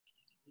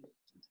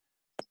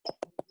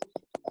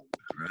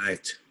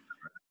right.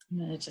 I'm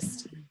going to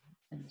just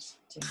finish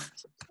doing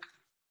it.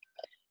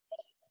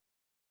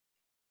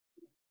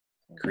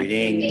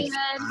 Greetings. David.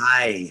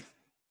 Hi.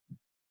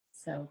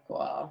 So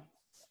cool.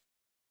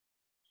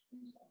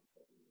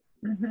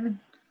 Mm-hmm.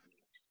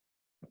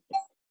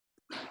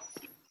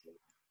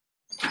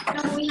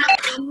 Oh, we have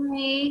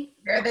Henry.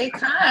 Here they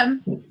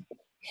come.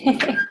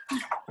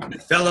 The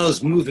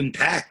fellows move in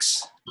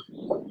packs.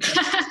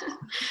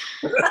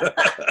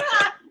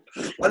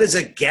 What is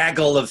a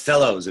gaggle of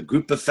fellows? A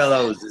group of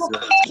fellows? Is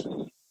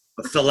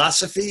a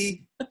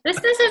philosophy? This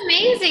is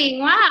amazing.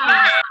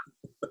 Wow.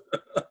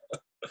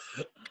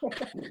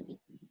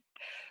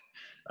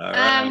 All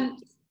right.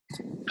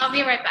 I'll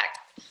be right back.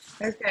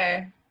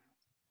 Okay.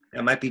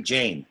 That might be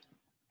Jane.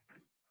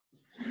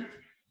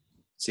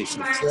 See,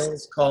 so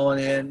Phil's calling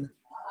in.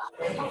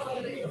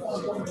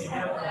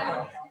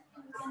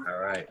 All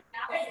right.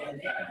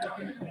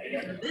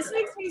 This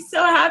makes me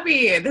so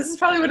happy. This is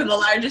probably one of the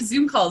largest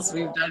Zoom calls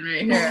we've done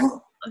right here.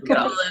 Look at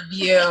all of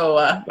you.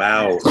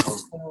 Wow.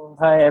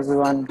 Hi,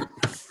 everyone.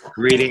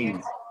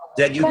 Greetings.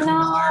 Did you come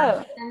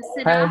on?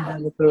 Hi,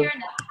 Here,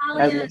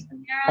 Natalia,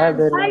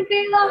 Samara. Hi,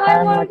 Kayla.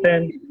 Hi,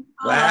 Martin.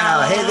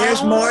 Wow. Hey,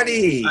 there's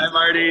Marty. Hi,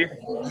 Marty.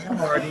 Hi,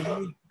 Marty.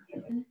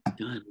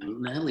 God,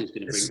 Natalie's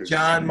going to This bring is her.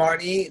 John,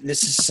 Marty.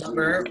 This is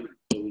Sommer.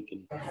 So we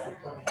can take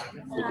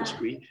a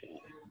screenshot.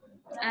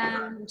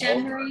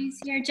 Jen Marie's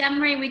here. Jen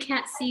Marie, we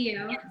can't see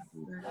you.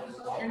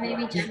 And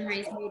maybe Jen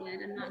Marie's muted.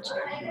 I'm not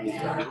sure. You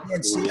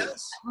can't see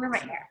us? We're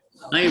right here.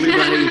 Hi,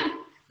 everybody.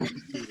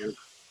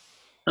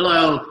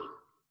 Hello.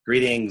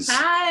 Greetings.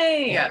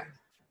 Hi.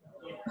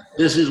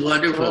 This is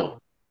wonderful.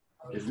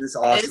 Isn't this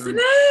awesome? Isn't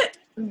it?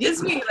 It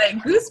gives me like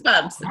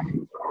goosebumps.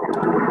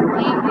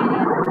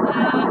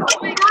 Oh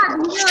my God,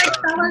 these are like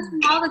fellows from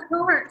all the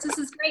cohorts. This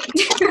is great.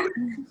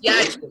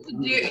 Yeah,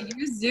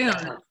 use Zoom.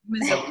 Zoom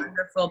is a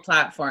wonderful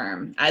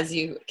platform, as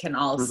you can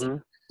all see.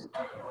 All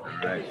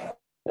right.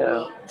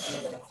 Yeah.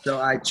 So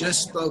I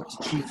just spoke to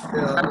Chief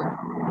Phil.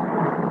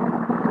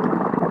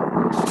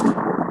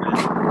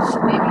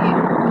 Maybe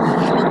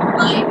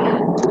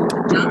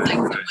sounds like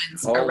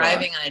someone's Hold on.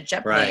 arriving on a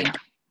jet plane. Right.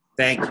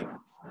 Thank you.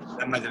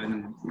 That might have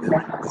been.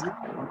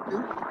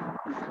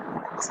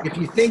 If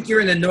you think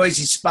you're in a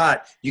noisy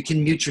spot, you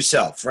can mute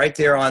yourself right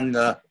there on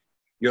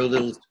your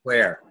little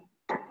square.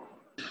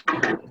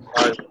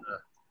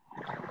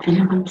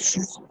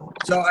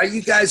 So are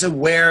you guys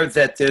aware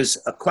that there's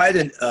quite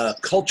a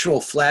cultural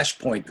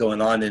flashpoint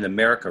going on in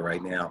America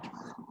right now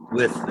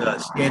with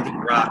Standing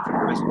Rock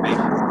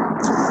reservations?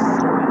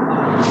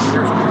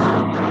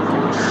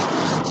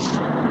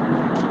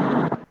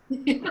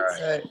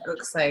 So it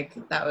looks like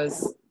that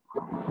was.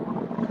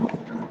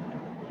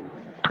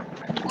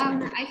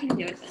 I can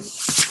do it then.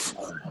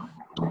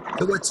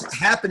 So what's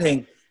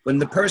happening when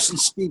the person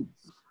speaks?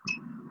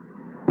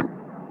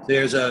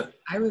 There's a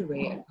I would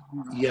wait.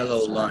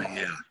 yellow line,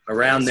 yeah,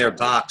 around their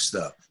box,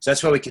 though. So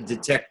that's why we can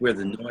detect where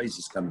the noise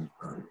is coming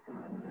from.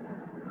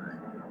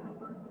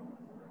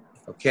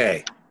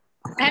 Okay.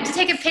 I have to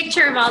take a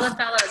picture of all the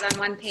fellows on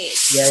one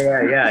page.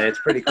 Yeah. It's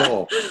pretty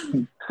cool.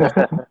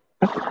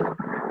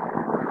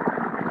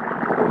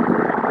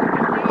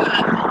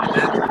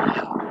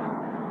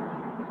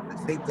 I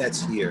think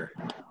that's here.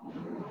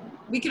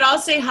 We could all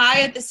say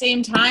hi at the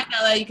same time.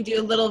 Ella, you could do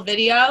a little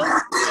video.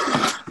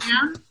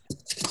 Yeah.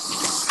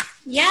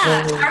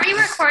 Yeah. Are we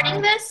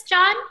recording this,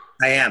 John?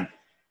 I am.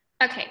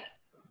 Okay.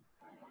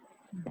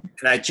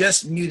 And I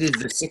just muted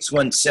the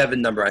 617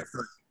 number. I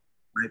thought it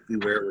might be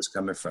where it was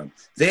coming from.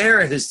 There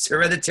it is,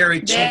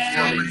 Hereditary Chief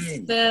There's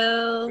Phil.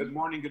 Phil. Good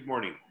morning. Good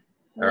morning.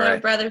 Hello, All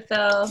right. Brother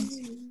Phil.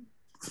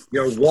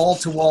 Your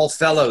wall-to-wall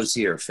fellows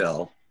here,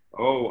 Phil.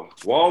 Oh,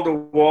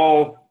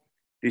 wall-to-wall,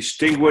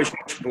 distinguished,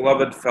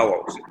 beloved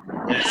fellows.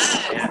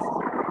 Yeah.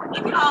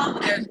 Look at all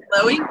their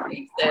glowing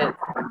faces.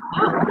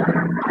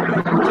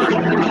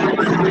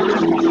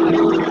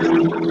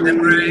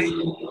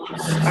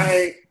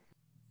 Hi.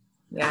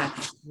 Yeah.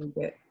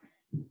 Good.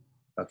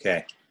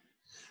 Okay.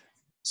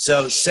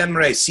 So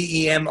Semre,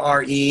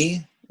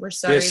 C-E-M-R-E. We're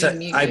sorry to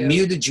mute I you.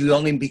 muted you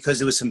only because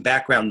there was some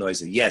background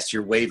noise. Yes,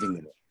 you're waving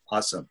it.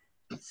 Awesome.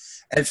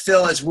 And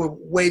Phil, as we're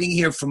waiting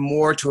here for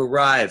more to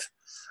arrive,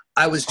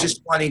 I was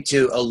just wanting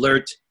to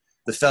alert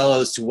the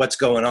fellows to what's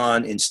going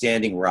on in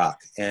Standing Rock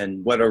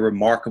and what a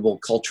remarkable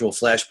cultural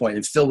flashpoint.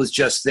 And Phil was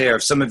just there.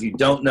 If some of you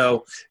don't know,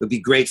 it would be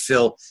great,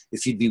 Phil,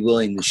 if you'd be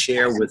willing to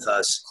share with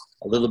us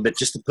a little bit,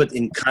 just to put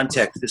in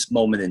context this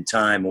moment in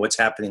time and what's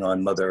happening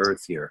on Mother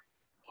Earth here.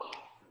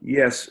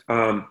 Yes.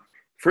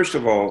 First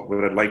of all,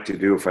 what I'd like to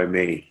do, if I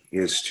may,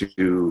 is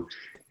to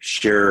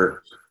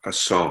share a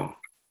song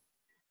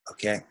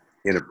Okay.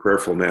 in a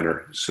prayerful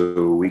manner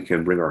so we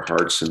can bring our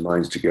hearts and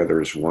minds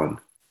together as one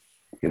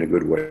in a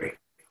good way.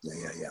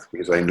 Yeah.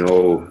 Because I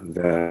know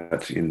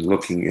that in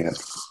looking at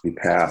the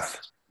path,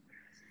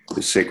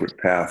 the sacred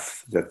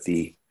path that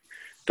the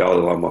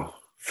Dalai Lama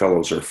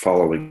Fellows are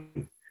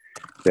following,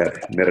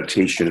 that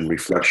meditation and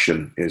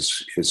reflection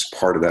is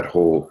part of that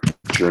whole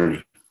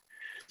journey.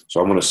 So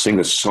I want to sing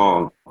a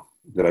song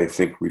that I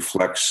think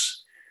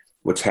reflects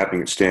what's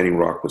happening at Standing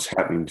Rock, what's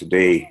happening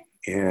today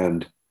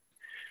and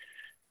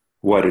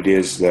what it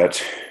is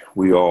that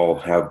we all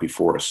have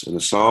before us. And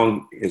the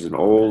song is an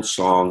old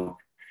song,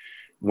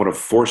 one of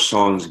 4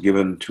 songs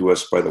given to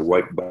us by the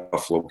White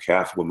Buffalo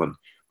Calf woman,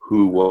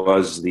 who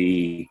was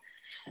the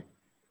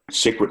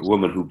sacred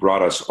woman who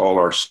brought us all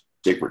our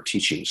sacred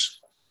teachings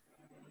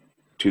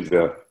to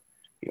the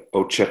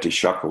Ochete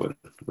Shakawan,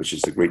 which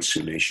is the Great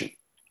Sioux Nation.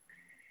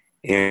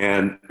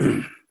 And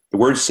the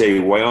words say,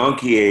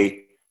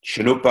 Wayankie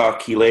Chinupa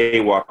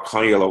Kile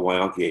Wakanyala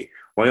Wayankie.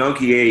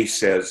 Wayankie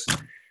says,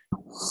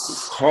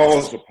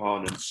 calls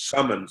upon and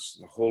summons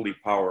the holy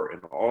power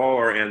and all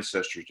our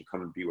ancestors to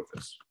come and be with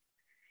us.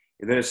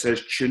 And then it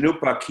says,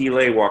 Chinupa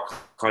Kile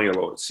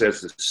Wakanyalo. It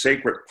says the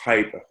sacred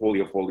pipe, the Holy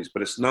of Holies,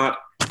 but it's not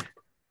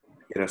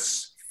in a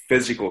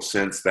physical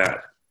sense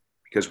that,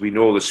 because we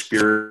know the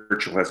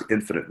spiritual has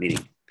infinite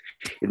meaning.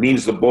 It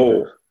means the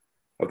bowl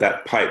of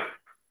that pipe,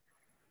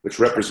 which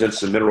represents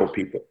the mineral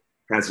people,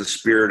 has a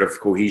spirit of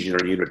cohesion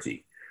or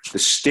unity. The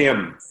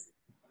stem,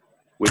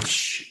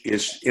 which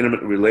is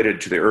intimately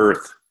related to the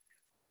earth,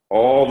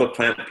 all the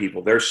plant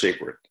people, they're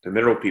sacred. The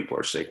mineral people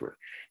are sacred.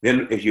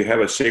 Then if you have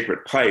a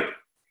sacred pipe,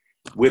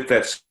 with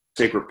that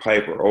sacred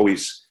pipe are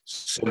always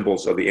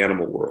symbols of the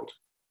animal world,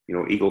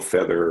 eagle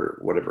feather,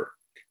 whatever.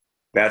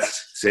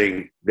 That's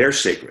saying they're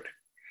sacred.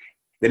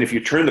 Then if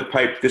you turn the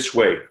pipe this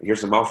way,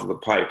 here's the mouth of the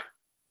pipe,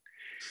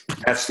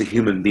 that's the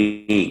human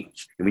being.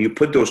 And when you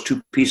put those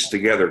 2 pieces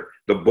together,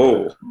 the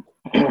bowl,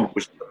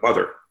 which is the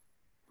mother,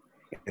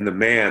 and the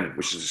man,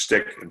 which is a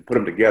stick, and put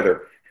them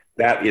together,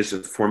 that is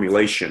a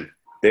formulation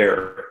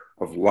there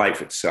of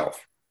life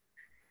itself.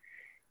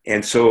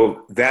 And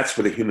so that's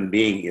what a human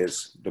being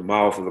is, the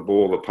mouth of the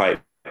bowl, the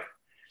pipe.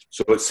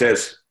 So it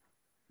says,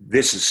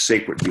 this is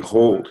sacred.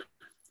 Behold,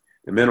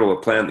 the mineral,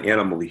 the plant, the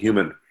animal, the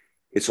human,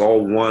 it's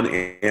all one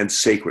and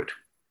sacred.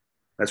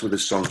 That's what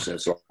this song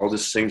says. So I'll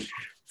just sing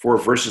 4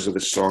 verses of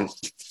this song,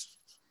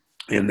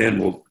 and then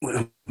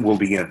we'll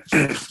begin.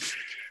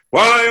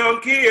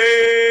 Wayankie,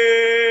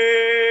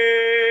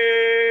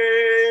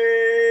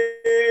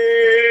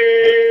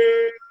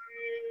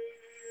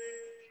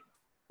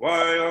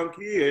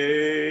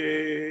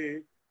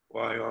 Wayankie,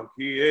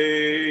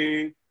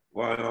 Wayankie,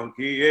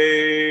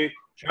 Wayankie,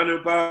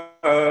 Chanupa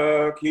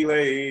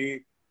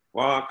Kile,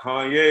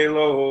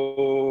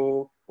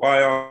 Wakayelo,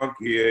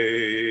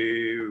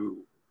 Wayankie,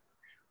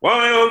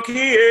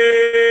 Wayankie,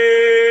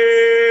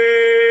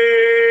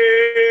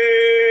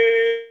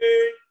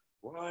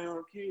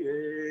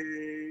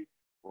 Wayankie,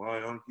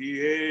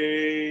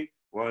 Wayankie,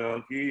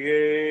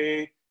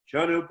 Wayankie,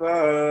 Chanupa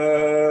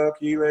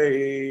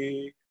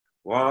Kile,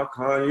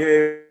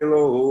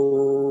 Wakayelo,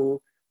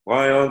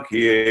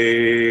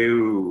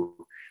 Wayankie.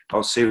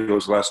 I'll save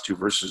those last 2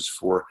 verses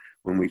for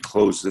when we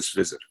close this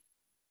visit.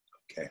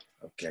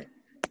 Okay.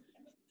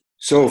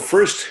 So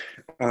first,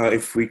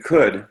 if we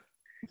could,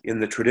 in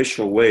the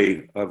traditional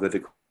way of the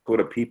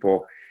Dakota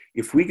people,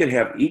 if we could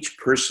have each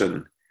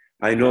person,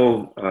 I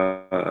know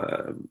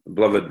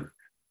beloved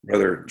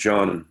brother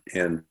John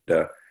and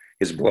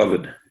his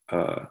beloved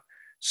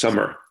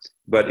Sommer,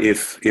 but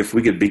if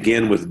we could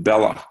begin with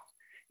Bella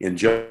and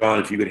John,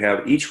 if you could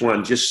have each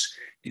one just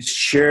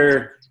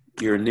share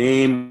your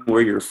name,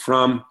 where you're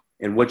from,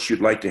 and what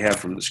you'd like to have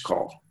from this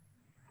call.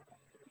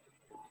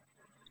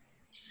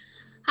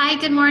 Hi,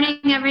 good morning,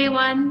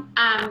 everyone.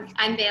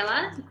 I'm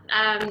Bela.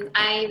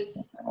 I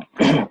was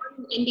born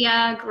in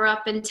India, grew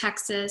up in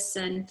Texas,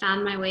 and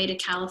found my way to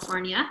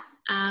California.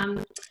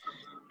 And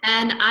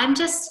I'm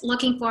just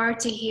looking forward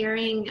to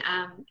hearing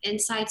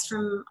insights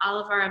from all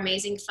of our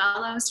amazing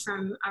fellows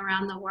from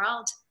around the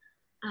world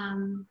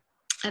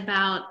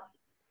about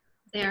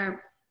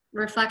their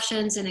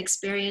reflections and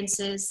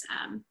experiences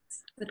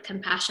with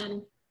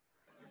compassion.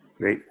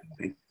 Great,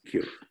 thank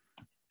you.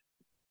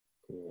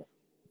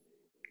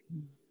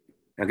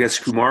 I guess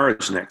Kumar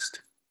is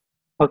next.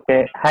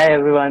 Okay. Hi,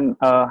 everyone.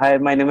 Hi,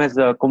 my name is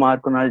Kumar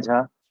Kunal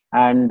Jha.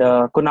 And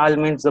Kunal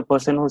means the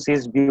person who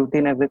sees beauty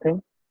in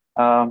everything.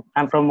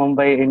 I'm from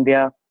Mumbai,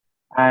 India.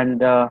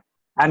 And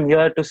I'm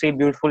here to see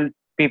beautiful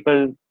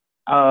people,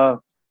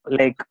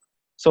 like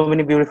so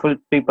many beautiful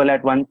people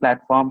at one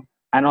platform.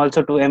 And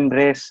also to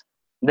embrace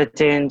the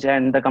change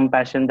and the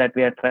compassion that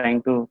we are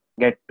trying to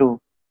get to.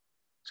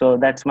 So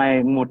that's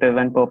my motive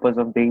and purpose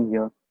of being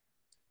here.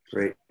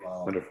 Great,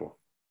 wonderful.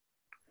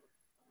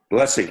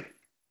 Blessing.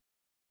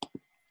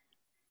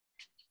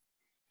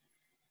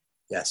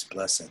 Yes,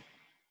 blessing.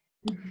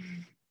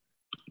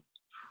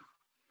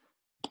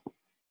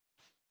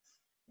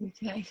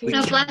 Okay.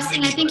 No,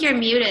 Blessing, I think you're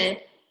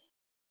muted.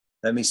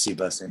 Let me see,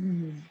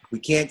 blessing. We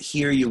can't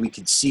hear you. We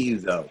can see you,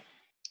 though.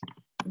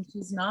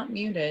 She's not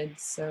muted,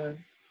 so.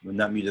 We're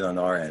not muted on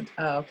our end.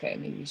 Oh, okay.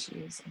 Maybe she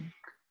is.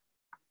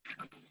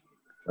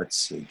 Let's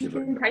see. You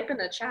can type in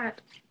the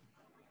chat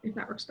if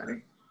that works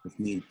better. If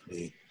need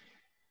be.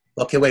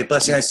 Okay, wait,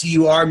 Blessing, I see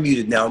you are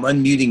muted now. I'm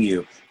unmuting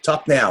you.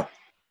 Talk now.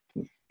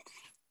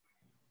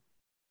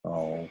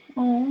 Oh.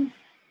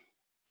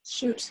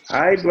 Shoot.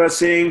 Hi,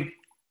 Blessing.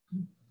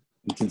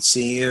 We can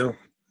see you.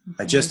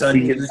 I just We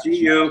unmuted can see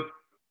you.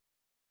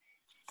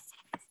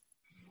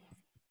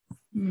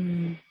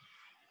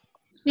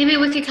 Maybe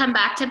we could come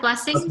back to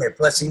Blessing. Okay,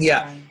 Blessing,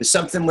 yeah. There's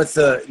something with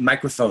the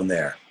microphone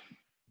there.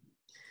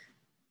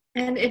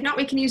 And if not,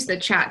 we can use the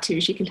chat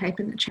too. She can type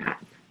in the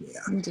chat.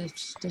 Yeah.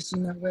 Does she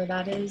know where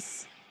that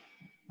is?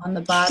 On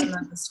the bottom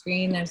of the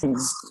screen, there's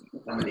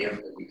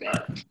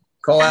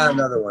Call out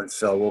another one,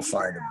 Phil. We'll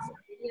find him.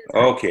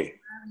 Okay.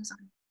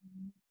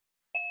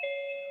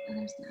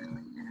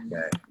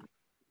 Okay.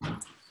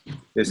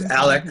 There's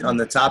Alec on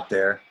the top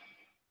there.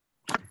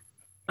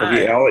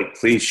 Okay, Alec,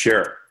 please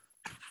share.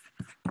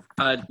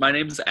 My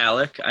name is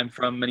Alec. I'm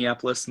from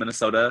Minneapolis,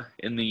 Minnesota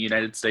in the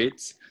United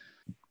States.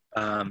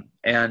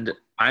 And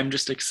I'm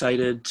just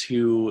excited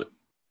to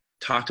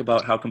talk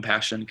about how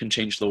compassion can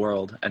change the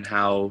world and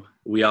how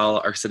we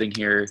all are sitting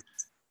here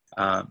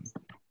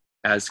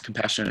as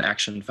Compassion in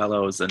Action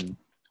Fellows, and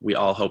we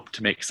all hope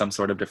to make some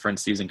sort of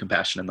difference using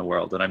compassion in the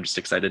world. And I'm just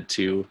excited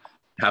to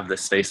have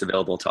this space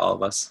available to all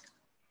of us.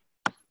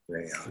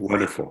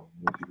 Wonderful.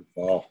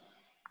 Beautiful.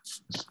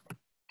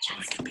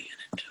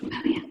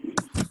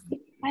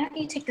 Why don't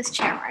you take this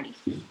chair, Marty?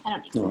 I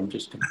don't need No, I'm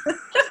just.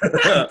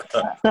 Go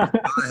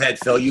ahead,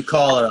 Phil. You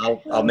call and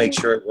I'll make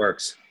sure it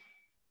works.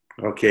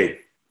 Okay.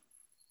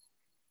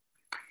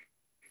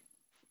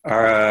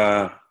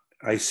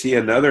 I see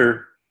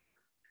another.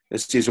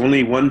 Let's see, there's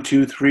only 1,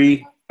 2,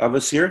 3 of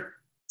us here.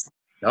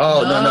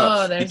 Oh,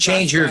 no. You there's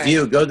change your lots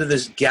view. Go to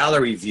this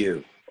gallery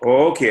view.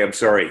 Okay, I'm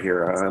sorry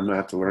here. I'm going to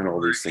have to learn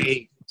all these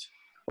things.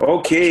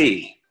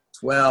 Okay.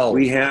 12.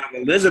 We have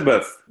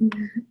Elizabeth.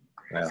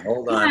 Well,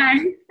 hold on.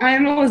 Hi,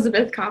 I'm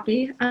Elizabeth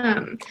Copy.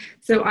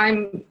 So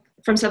I'm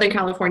from Southern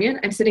California.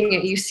 I'm sitting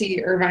at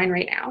UC Irvine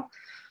right now.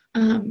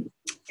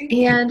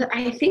 And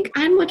I think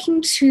I'm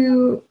looking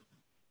to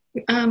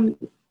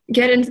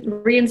get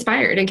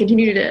re-inspired and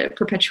continue to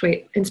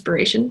perpetuate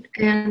inspiration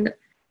and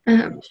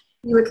see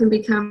what can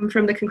become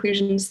from the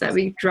conclusions that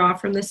we draw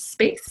from this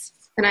space.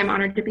 And I'm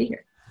honored to be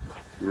here.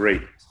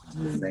 Great.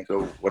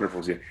 So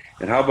wonderful.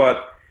 And how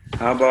about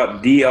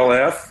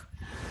DLF?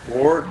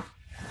 Or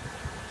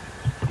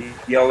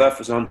DLF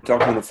is on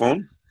talking on the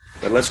phone.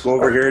 But let's go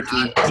over here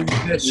to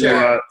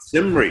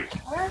Simri.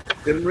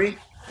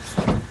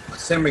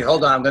 Simri,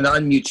 hold on. I'm going to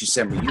unmute you,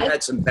 Simri. You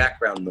had some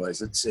background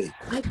noise. Let's see.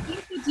 I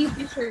think the deep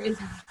picture is.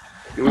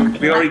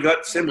 We already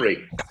got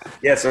Simri.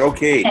 Yes,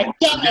 okay.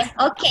 Cemre,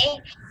 okay.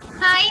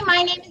 Hi,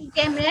 my name is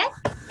Cemre.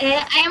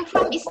 I am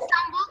from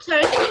Istanbul,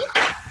 Turkey.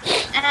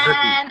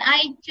 And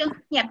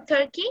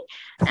Turkey.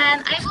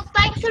 And I would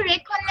like to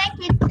reconnect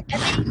with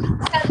amazing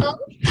fellows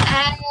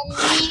and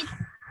meet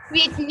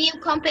with new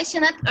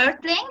compassionate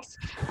earthlings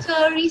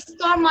to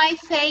restore my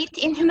faith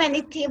in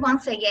humanity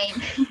once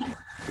again.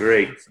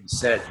 Great.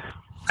 Said.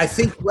 I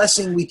think,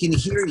 Blessing, we can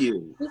hear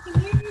you. We can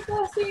hear you,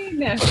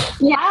 Blessing.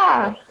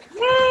 Yeah.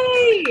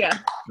 Yay!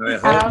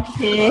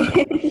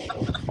 Okay.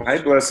 Hi,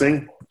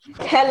 Blessing.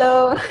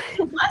 Hello.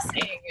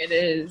 Blessing, it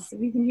is.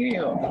 We can hear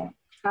you.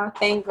 Oh,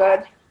 thank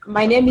God.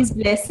 My name is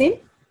Blessing.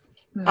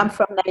 I'm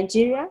from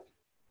Nigeria,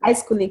 high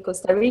school in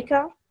Costa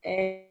Rica,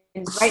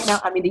 and right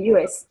now I'm in the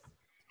US.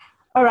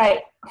 All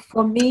right.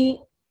 For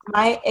me,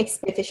 my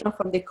expectation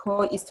from the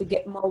call is to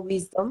get more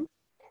wisdom,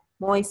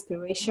 more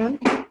inspiration,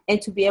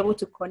 and to be able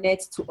to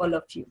connect to all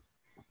of you.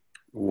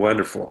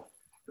 Wonderful.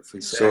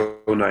 So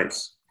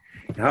nice.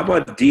 How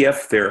about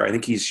DF there? I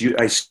think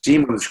I see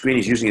him on the screen.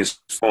 He's using his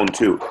phone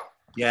too.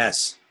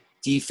 Yes.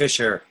 D.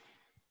 Fisher.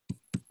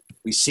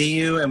 We see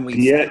you and we...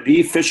 Yeah,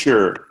 D.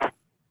 Fisher.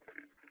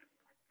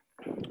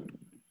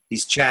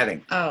 He's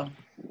chatting. Oh.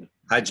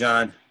 Hi,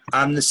 John.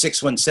 I'm the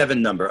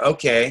 617 number.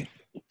 Okay.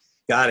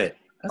 Got it.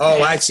 Okay.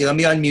 Oh, I see. Let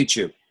me unmute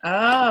you.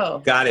 Oh.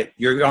 Got it.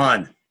 You're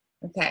on.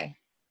 Okay.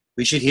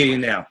 We should hear you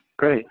now.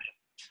 Great.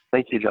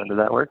 Thank you, John. Did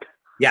that work?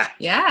 Yeah.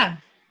 Yeah.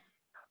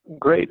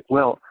 Great.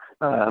 Well,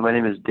 my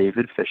name is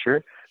David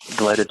Fisher.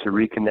 Delighted to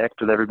reconnect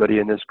with everybody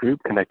in this group,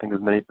 connecting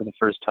with many for the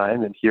first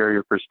time, and hear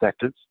your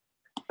perspectives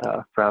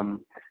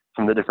from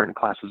the different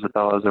classes of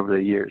fellows over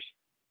the years.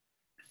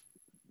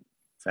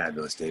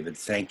 Fabulous, David.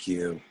 Thank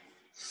you.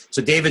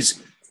 So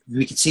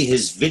we can see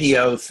his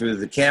video through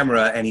the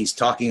camera, and he's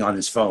talking on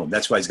his phone.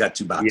 That's why he's got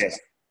 2 boxes. Yes.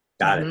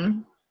 Got it.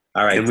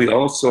 All right. And we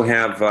also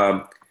have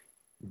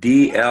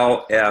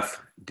DLF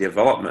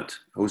Development,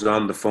 who's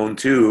on the phone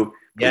too.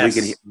 Yes.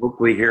 We can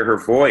hopefully hear her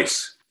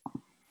voice.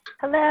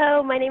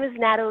 Hello, my name is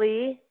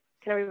Natalie.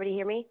 Can everybody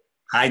hear me?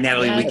 Hi,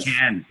 Natalie. Yes. We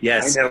can.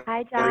 Yes.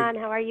 Hi, John.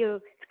 How are you?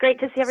 It's great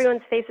to see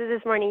everyone's faces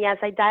this morning. Yes,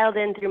 I dialed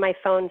in through my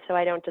phone so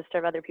I don't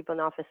disturb other people in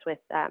the office with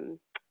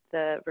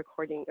the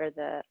recording or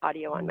the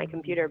audio on my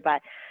computer.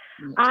 But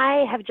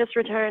I have just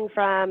returned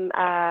from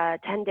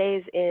 10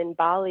 days in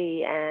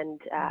Bali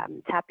and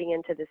tapping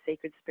into the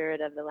sacred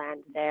spirit of the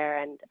land there.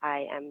 And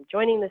I am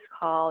joining this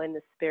call in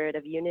the spirit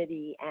of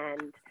unity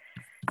and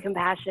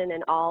compassion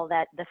and all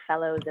that the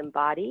fellows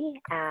embody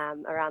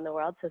around the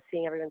world. So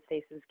seeing everyone's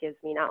faces gives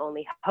me not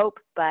only hope,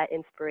 but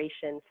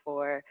inspiration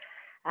for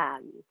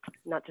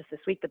not just this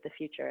week, but the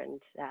future.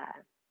 And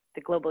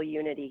the global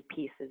unity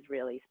piece is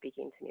really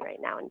speaking to me right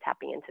now and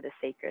tapping into the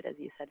sacred, as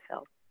you said,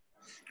 Phil.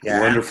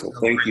 Yeah, Wonderful.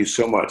 absolutely. Thank you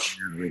so much.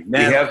 We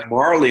Natalie. have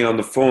Marley on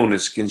the phone.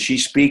 Can she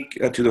speak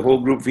to the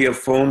whole group via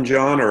phone,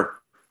 John?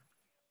 Or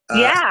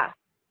Yeah.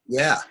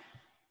 Yeah.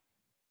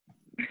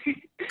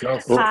 Go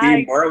okay,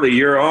 Hi. Marley,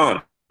 you're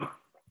on.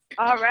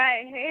 All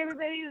right. Hey,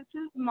 everybody.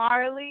 This is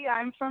Marley.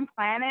 I'm from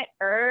planet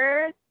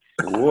Earth.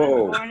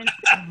 Whoa. Born in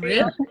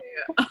Israel.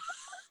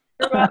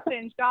 Grew up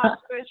in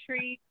Joshua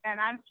Tree, and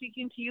I'm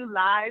speaking to you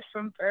live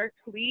from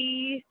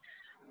Berkeley.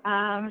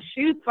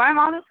 Shoot, so I'm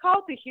on this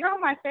call to hear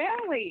on my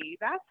family.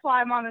 That's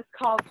why I'm on this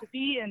call, to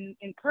be in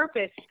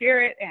purpose,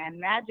 spirit, and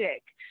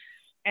magic,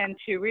 and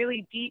to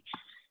really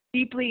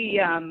deeply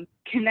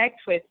connect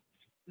with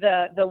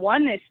the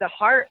oneness, the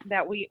heart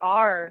that we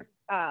are,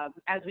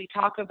 as we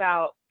talk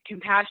about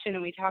compassion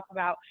and we talk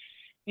about,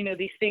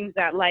 these things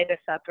that light us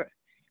up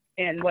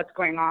in what's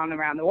going on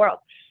around the world.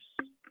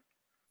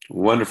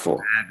 Wonderful.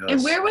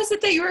 And where was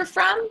it that you were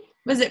from?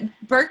 Was it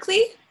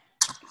Berkeley?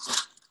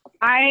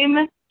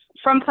 I'm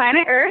from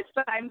planet Earth,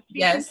 but I'm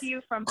speaking Yes. to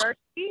you from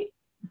Berkeley.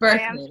 Berkeley.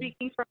 I am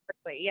speaking from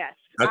Berkeley, yes.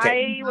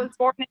 Okay.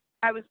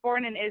 I was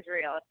born in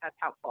Israel, if that's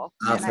helpful.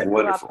 Okay. And I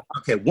grew up.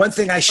 Okay, one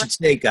thing I should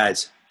say,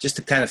 guys, just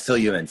to kind of fill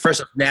you in.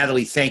 First off,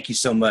 Natalie, thank you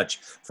so much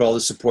for all the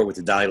support with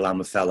the Dalai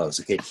Lama Fellows.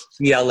 Okay,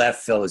 DLF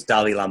Fellows,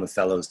 Dalai Lama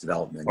Fellows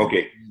Development.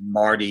 Okay.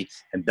 Marty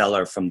and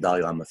Bella are from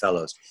Dalai Lama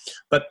Fellows.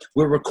 But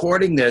we're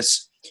recording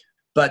this,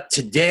 but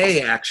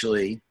today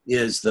actually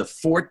is the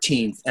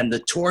 14th, and the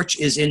torch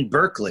is in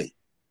Berkeley.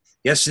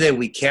 Yesterday,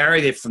 we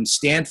carried it from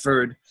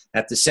Stanford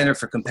at the Center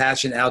for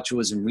Compassion,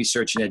 Altruism,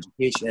 Research, and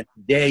Education. And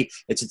today,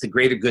 it's at the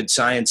Greater Good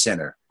Science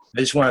Center. I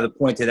just wanted to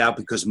point it out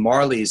because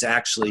Marley is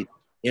actually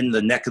in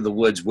the neck of the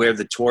woods where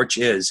the torch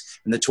is.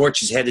 And the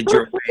torch is headed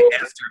your way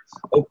after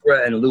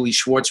Oprah and Louis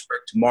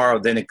Schwartzberg tomorrow.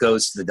 Then it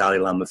goes to the Dalai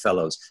Lama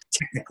Fellows,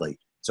 technically.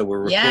 So we're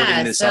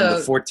recording this on the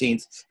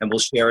 14th, and we'll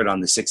share it on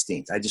the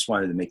 16th. I just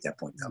wanted to make that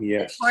point, though.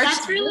 Yes.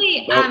 That's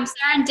really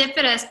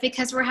serendipitous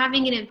because we're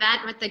having an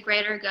event with the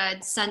Greater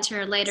Good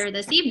Center later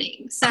this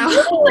evening. So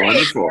Wonderful.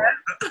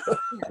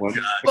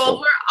 Wonderful. Well,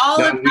 we're all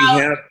Now,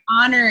 about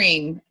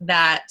honoring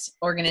that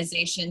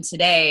organization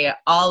today,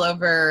 all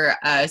over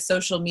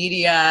social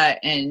media,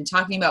 and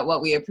talking about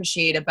what we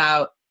appreciate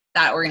about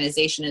that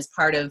organization as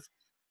part of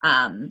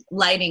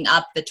lighting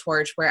up the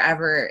torch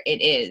wherever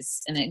it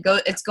is, and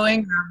it's going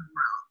around the world.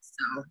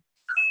 So,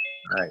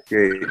 all right.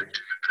 Okay.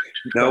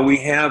 Now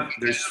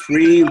there's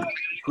three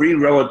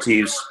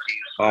relatives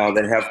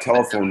that have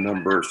telephone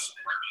numbers,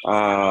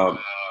 and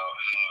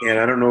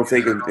I don't know if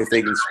they can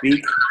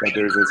speak, but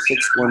there's a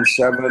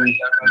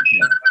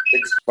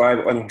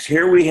 617-65. And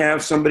here we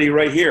have somebody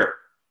right here.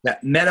 Yeah,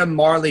 Meta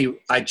Marley,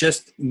 I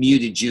just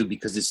muted you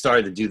because it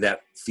started to do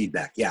that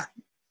feedback. Yeah.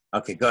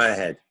 Okay, go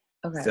ahead.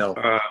 Okay. Phil.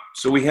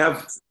 So we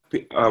have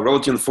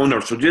relative phone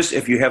number. So just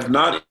if you have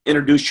not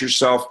introduced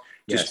yourself,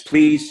 just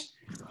please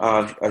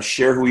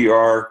share who you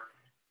are,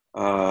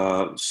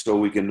 so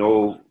we can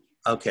know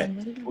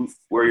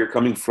where you're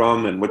coming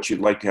from and what you'd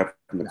like to have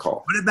in the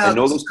call. What about, I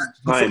know this is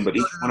time, but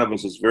each one of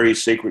us is a very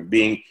sacred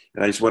being,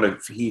 and I just want to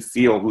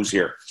feel who's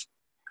here.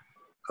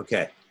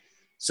 Okay.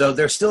 So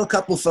there's still a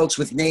couple of folks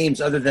with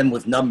names other than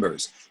with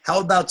numbers. How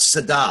about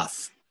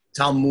Sadaf?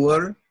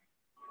 Talmur?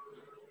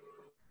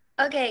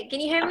 Okay, can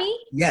you hear me?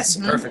 Yes,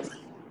 perfectly.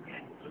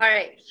 All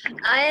right.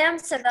 I am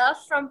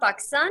Sadaf from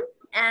Pakistan,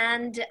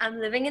 and I'm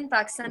living in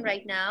Pakistan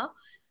right now.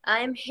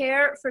 I'm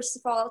here, first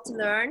of all, to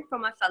learn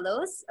from my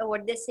fellows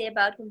what they say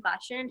about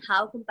compassion and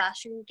how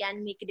compassion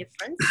can make a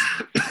difference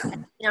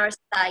in our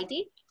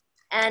society.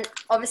 And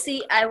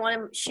obviously, I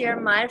want to share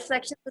my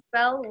reflections as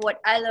well, what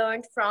I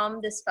learned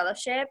from this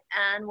fellowship,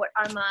 and what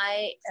are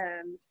my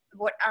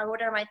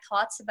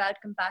thoughts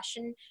about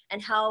compassion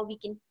and how we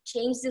can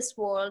change this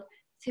world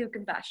through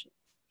compassion.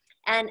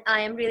 And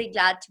I am really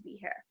glad to be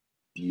here.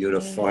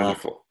 Beautiful.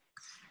 Wonderful.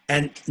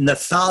 And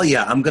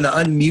Nathalia, I'm going to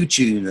unmute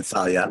you,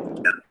 Nathalia.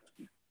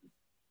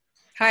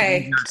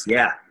 Hi.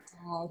 Yeah.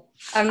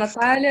 I'm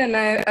Natalia, and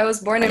I was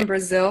born in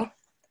Brazil,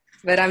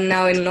 but I'm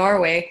now in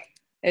Norway,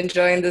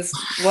 enjoying this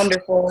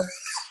wonderful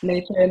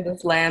nature in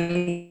this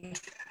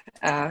land,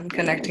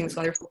 connecting with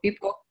wonderful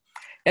people.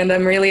 And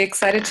I'm really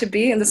excited to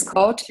be in this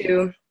call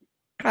to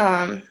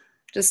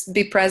just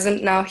be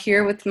present now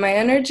here with my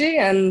energy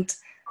and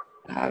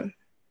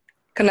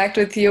connect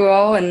with you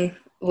all and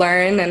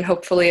learn, and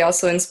hopefully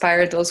also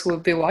inspire those who will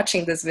be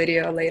watching this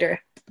video later.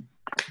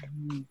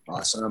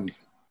 Awesome.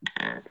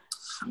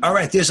 All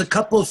right, there's a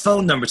couple of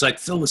phone numbers like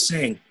Phil was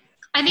saying.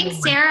 I think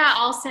Sarah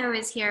also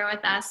is here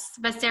with us,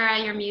 but Sarah,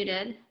 you're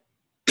muted.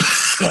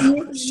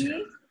 Can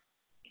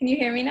you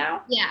hear me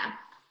now? Yeah.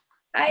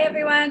 Hi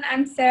everyone,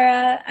 I'm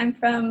Sarah. I'm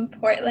from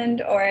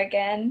Portland,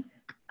 Oregon.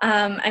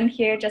 I'm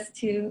here just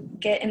to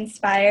get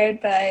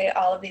inspired by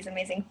all of these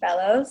amazing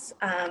fellows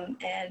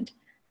and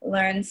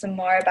learn some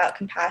more about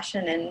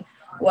compassion and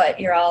what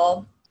your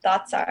all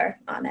thoughts are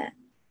on it.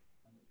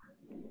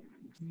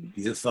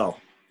 Beautiful.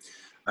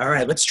 All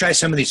right, let's try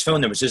some of these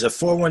phone numbers. There's a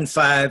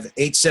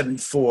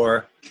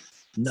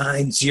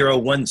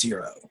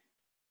 415-874-9010.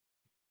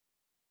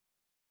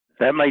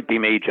 That might be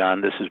me, John.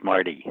 This is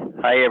Marty.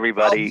 Hi,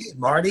 everybody. Oh,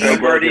 Marty? So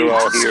glad you're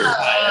all here.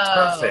 That's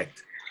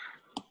perfect.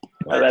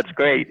 Oh, that's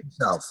great.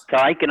 Yourself. So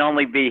I can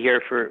only be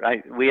here for,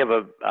 we have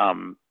a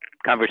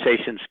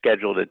conversation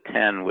scheduled at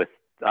 10 with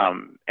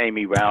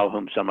Amy Rao,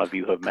 whom some of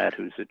you have met,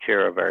 who's the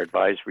chair of our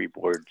advisory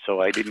board.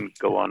 So I didn't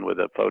go on with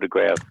a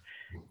photograph,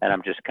 and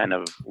I'm just kind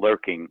of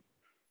lurking.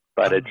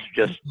 But it's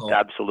just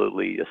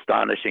absolutely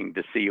astonishing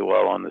to see you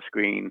all on the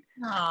screen.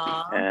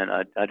 Aww. And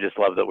I just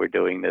love that we're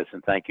doing this.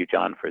 And thank you,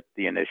 John, for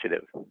the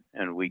initiative.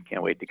 And we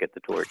can't wait to get the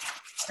torch.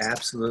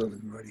 Absolutely,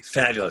 Marty.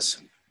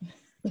 Fabulous.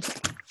 All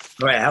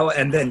right.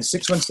 And then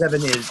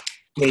 617 is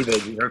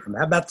David. We heard from.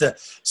 How about the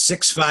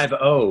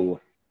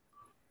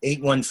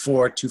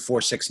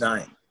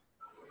 650-814-2469?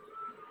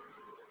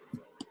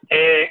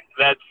 Hey,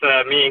 that's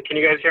me. Can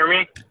you guys hear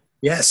me?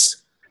 Yes.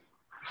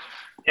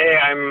 Hey,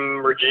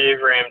 I'm Rajiv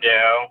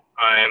Ramdeo.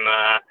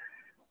 I'm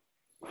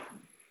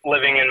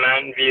living in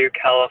Mountain View,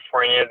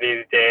 California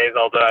these days,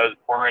 although I was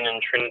born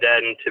in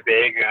Trinidad and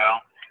Tobago.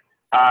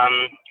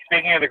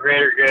 Speaking of the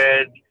Greater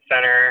Good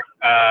Center,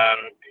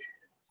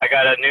 I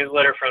got a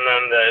newsletter from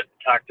them that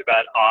talked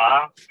about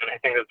awe, and I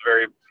think that's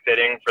very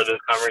fitting for this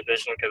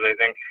conversation because I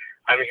think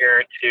I'm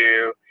here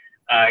to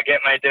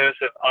get my dose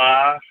of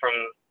awe from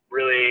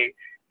really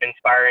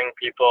inspiring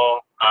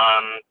people.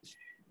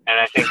 And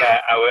I think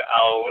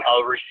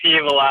I'll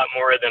receive a lot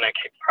more than I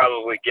could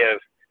probably give.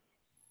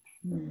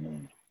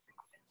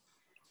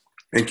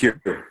 Thank you.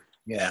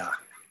 Yeah.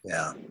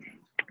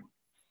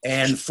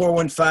 And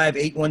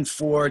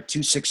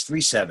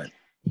 415-814-2637.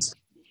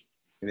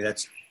 Maybe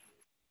that's.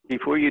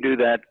 Before you do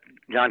that,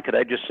 John, could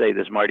I just say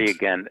this, Marty,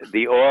 again?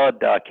 The awe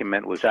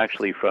document was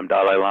actually from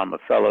Dalai Lama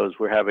Fellows.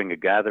 We're having a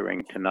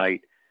gathering tonight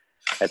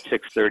at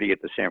 6:30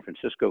 at the San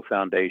Francisco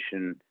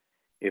Foundation.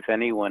 If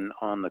anyone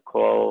on the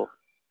call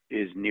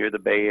is near the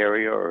Bay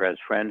Area or has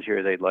friends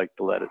here they'd like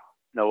to let us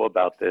know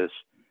about this,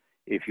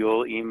 if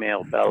you'll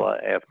email Bella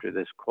after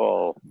this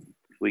call,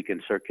 we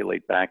can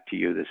circulate back to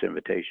you this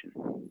invitation.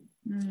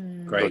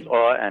 Great. So it's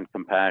awe and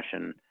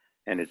compassion,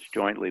 and it's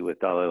jointly with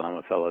Dalai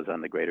Lama Fellows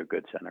on the Greater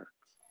Good Center.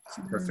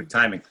 Perfect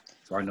timing.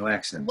 There are no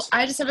accidents.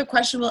 I just have a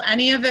question. Will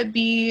any of it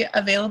be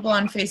available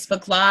on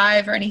Facebook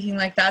Live or anything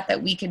like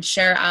that we could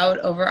share out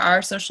over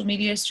our social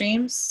media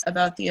streams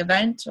about the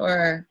event,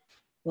 or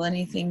will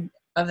anything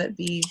of it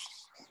be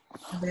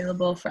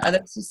available for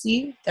others to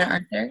see that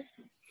aren't there?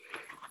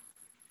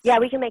 Yeah,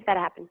 we can make that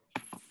happen.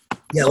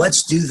 Yeah,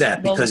 let's do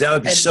that because that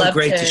would be so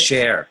great to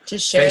share. To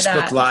share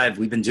Facebook that. Live,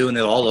 we've been doing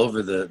it all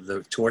over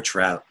the torch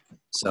route.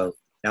 So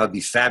that would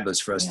be fabulous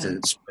for us to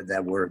spread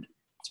that word.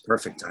 It's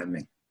perfect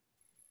timing.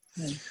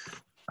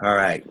 All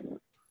right.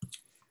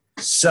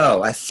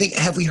 So I think,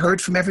 have we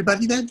heard from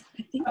everybody then?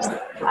 I think so.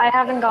 I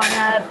haven't gone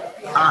yet.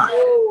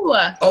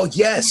 Oh,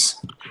 yes.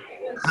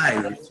 Hi,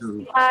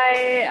 Ritu.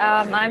 Hi,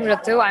 I'm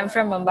Ritu. I'm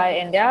from Mumbai,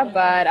 India,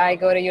 but I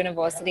go to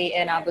university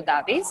in Abu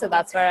Dhabi, so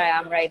that's where I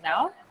am right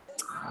now.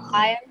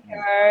 I am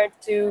here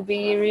to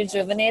be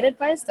rejuvenated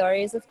by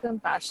stories of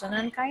compassion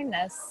and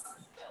kindness.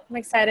 I'm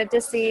excited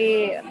to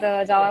see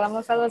the Dalai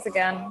Lama Fellows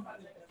again.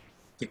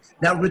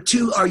 Now,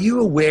 Ritu, are you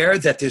aware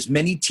that there's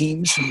many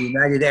teams from the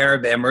United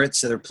Arab Emirates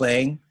that are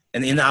playing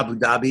and in Abu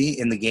Dhabi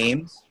in the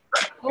games?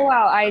 Oh,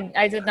 wow.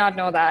 I did not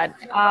know that.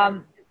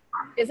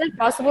 Is it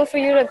possible for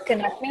you to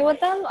connect me with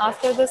them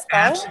after this call?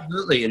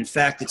 Absolutely. In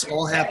fact, it's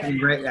all happening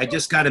right. I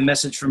just got a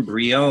message from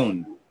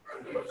Brione.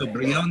 So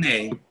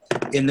Brione,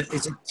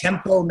 it's a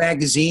Tempo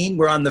magazine.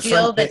 We're on the front.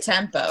 Feel the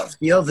Tempo.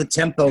 Feel the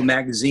Tempo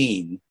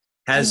magazine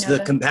has the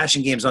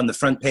Compassion Games on the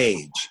front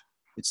page.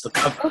 It's the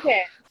cover.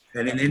 Okay.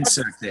 And an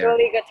insert there.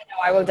 Really good to know.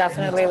 I will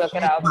definitely look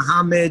it up.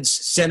 Muhammad's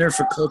Center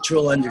for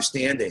Cultural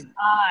Understanding.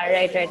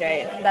 Right.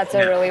 That's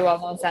a really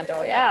well-known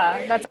center.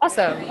 Yeah, that's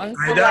awesome. I'm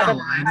so glad that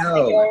I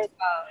know.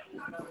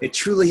 It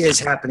truly is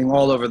happening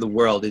all over the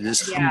world. It is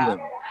humbling.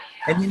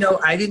 And you know,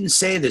 I didn't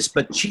say this,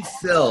 but Chief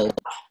Phil,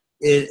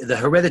 the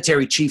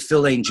hereditary Chief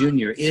Phil Lane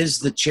Jr. is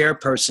the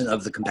chairperson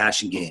of the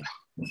Compassion Game.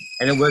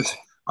 And it was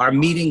our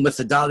meeting with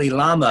the Dalai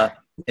Lama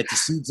at the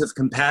Seeds of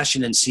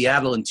Compassion in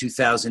Seattle in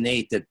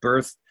 2008 that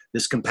birthed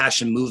this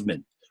compassion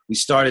movement. We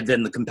started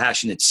then the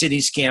Compassionate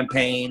Cities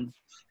campaign,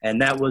 and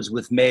that was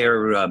with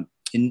Mayor,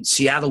 in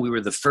Seattle, we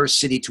were the first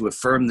city to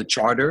affirm the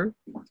charter.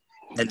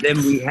 And then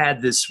we had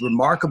this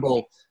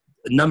remarkable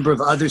number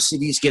of other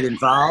cities get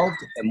involved.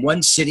 And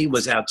one city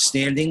was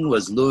outstanding,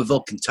 was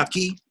Louisville,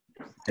 Kentucky,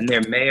 and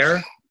their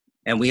mayor.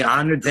 And we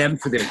honored them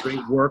for their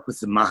great work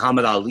with the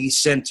Muhammad Ali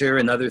Center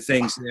and other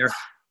things there.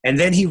 And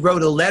then he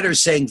wrote a letter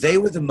saying they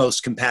were the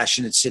most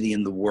compassionate city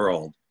in the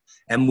world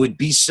and would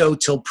be so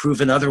till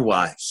proven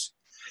otherwise.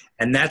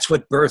 And that's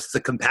what birthed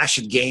the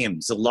Compassion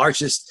Games, the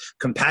largest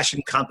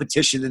compassion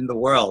competition in the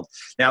world.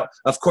 Now,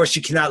 of course,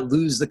 you cannot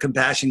lose the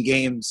Compassion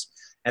Games,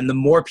 and the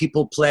more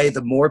people play,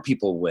 the more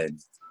people win.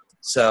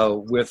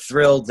 So we're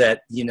thrilled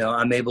that, you know,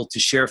 I'm able to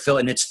share Phil,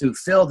 and it's through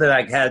Phil that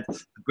I had the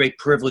great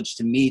privilege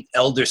to meet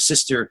elder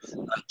sister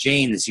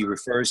Jane, as he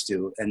refers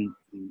to. And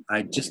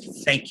I just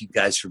thank you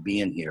guys for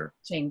being here.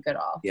 Jane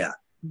Goodall. Yeah,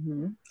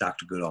 Mm-hmm.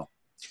 Dr. Goodall.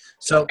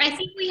 So I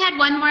think we had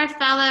one more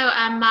fellow,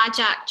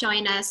 Majak,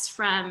 join us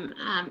from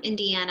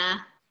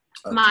Indiana.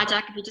 Okay.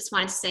 Majak, if you just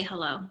wanted to say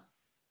hello.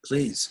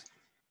 Please.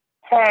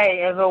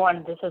 Hey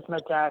everyone, this is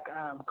Majak.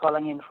 I'm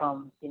calling in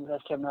from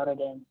University of Notre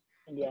Dame,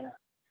 Indiana.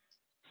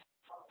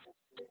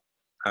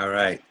 All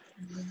right.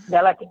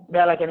 Bella,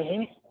 can you hear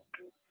me?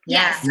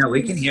 Yes. No,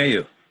 we can hear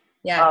you.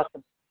 Yeah.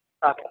 Awesome.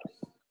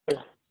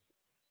 Okay.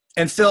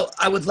 And Phil,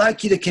 I would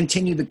like you to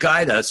continue to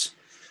guide us.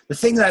 The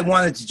thing that I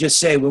wanted to just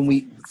say, when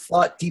we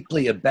thought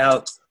deeply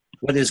about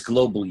what does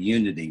global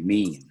unity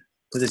mean,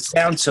 because it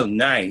sounds so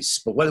nice,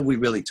 but what are we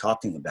really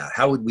talking about?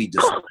 How would we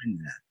define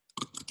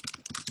that?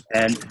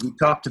 And we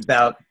talked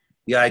about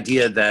the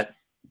idea that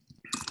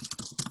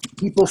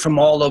people from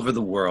all over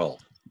the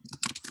world,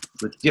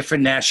 with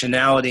different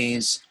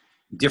nationalities,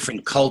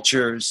 different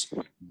cultures,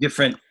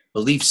 different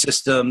belief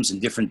systems,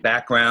 and different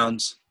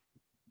backgrounds,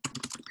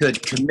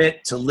 could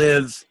commit to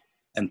live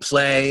and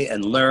play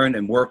and learn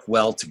and work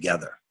well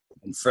together.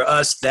 And for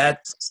us,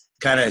 that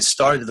kind of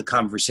started the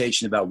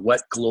conversation about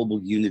what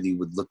global unity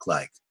would look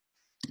like.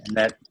 And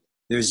that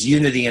there's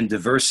unity and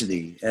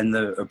diversity and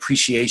the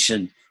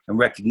appreciation and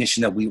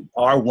recognition that we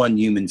are one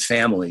human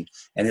family,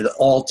 and it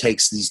all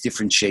takes these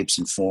different shapes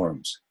and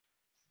forms.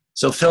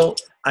 So Phil,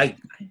 I'm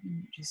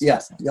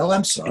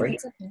sorry.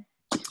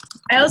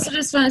 I also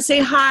just want to say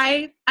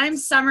hi. I'm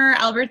Sommer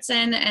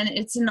Albertsen, and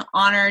it's an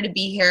honor to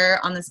be here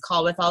on this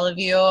call with all of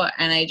you.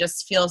 And I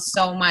just feel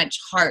so much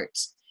heart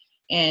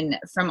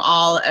from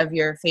all of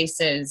your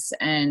faces.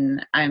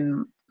 And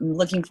I'm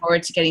looking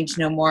forward to getting to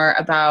know more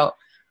about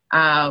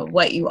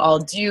what you all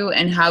do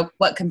and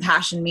what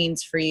compassion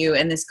means for you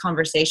in this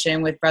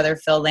conversation with Brother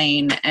Phil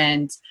Lane.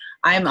 And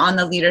I'm on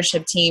the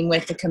leadership team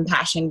with the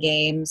Compassion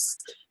Games,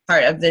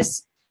 part of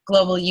this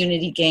Global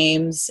Unity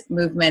Games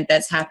movement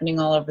that's happening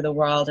all over the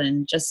world,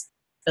 and just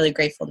really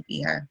grateful to be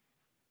here.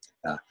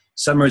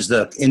 Sommer is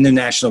the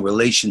international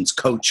relations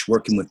coach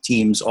working with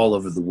teams all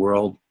over the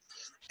world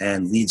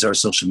and leads our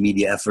social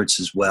media efforts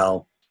as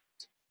well.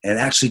 And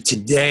actually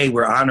today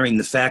we're honoring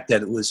the fact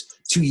that it was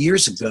 2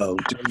 years ago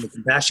during the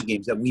Compassion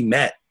Games that we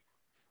met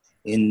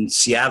in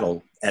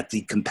Seattle at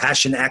the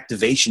Compassion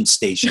Activation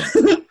Station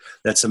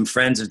that some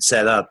friends had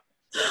set up.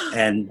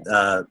 And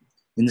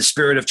in the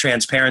spirit of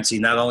transparency,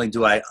 not only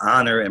do I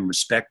honor and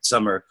respect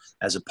Sommer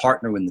as a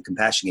partner in the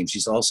Compassion Games,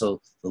 she's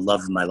also the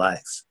love of my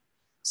life.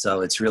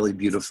 So it's really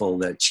beautiful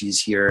that she's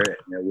here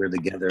and that we're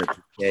together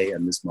today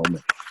in this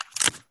moment.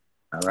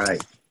 All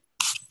right.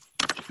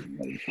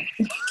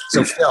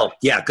 So Phil,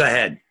 yeah, go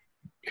ahead.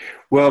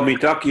 Well,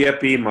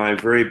 Mitakiepi, my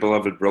very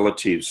beloved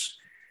relatives,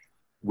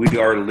 we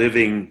are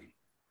living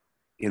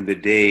in the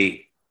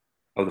day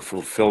of the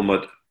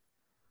fulfillment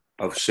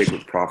of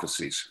sacred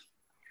prophecies.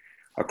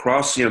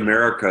 Across the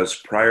Americas,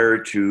 prior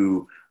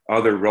to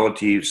other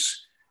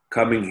relatives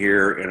coming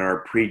here in our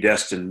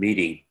predestined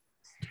meeting,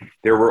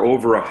 there were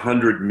over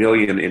 100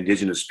 million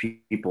indigenous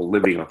people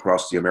living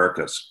across the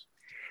Americas.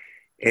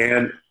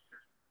 And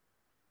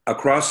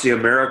across the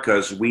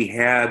Americas, we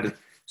had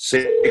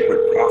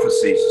sacred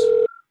prophecies.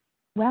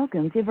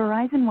 Welcome to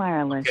Verizon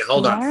Wireless. Okay,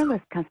 hold the on.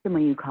 wireless customer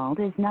you called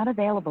is not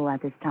available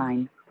at this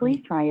time.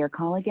 Please try your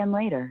call again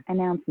later.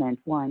 Announcement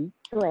 1,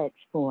 switch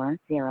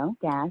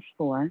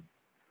 40-4.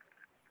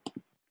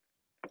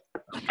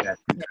 Okay.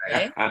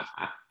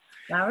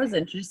 That was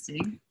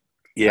interesting.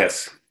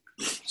 Yes.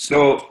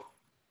 So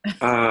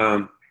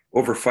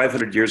over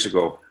 500 years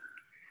ago,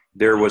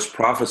 there was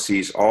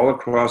prophecies all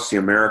across the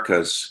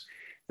Americas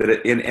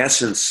that in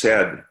essence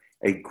said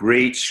a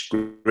great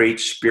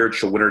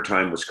spiritual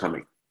wintertime was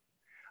coming.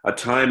 A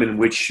time in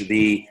which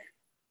the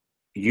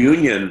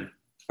union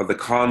of the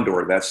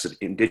condor, that's the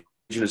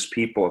indigenous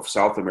people of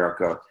South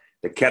America,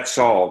 the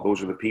Quetzal,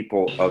 those are the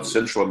people of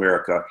Central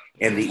America,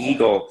 and the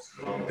eagle,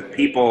 the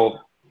people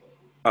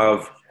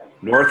of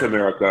North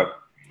America,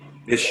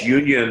 this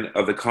union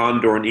of the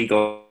condor and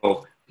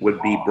eagle would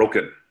be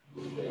broken.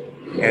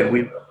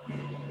 And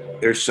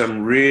there's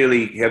some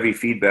really heavy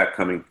feedback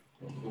coming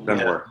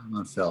somewhere.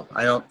 Yeah, Phil,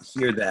 I don't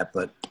hear that,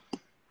 but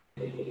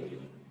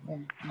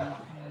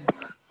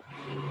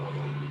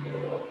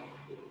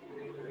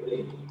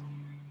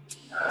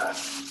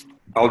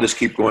I'll just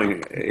keep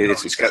going.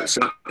 It's got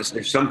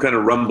there's some kind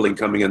of rumbling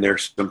coming in there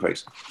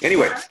someplace.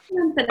 Anyway,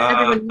 That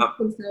everyone mute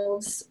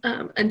themselves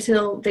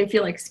until they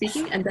feel like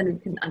speaking, and then we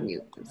can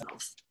unmute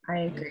themselves. I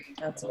agree.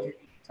 That's a good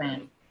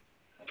plan.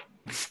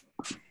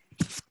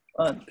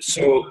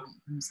 So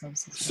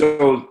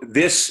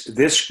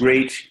this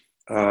great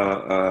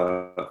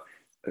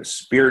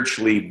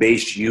spiritually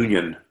based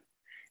union,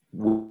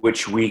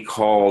 which we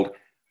called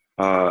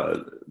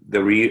the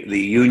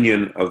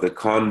union of the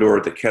condor,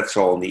 the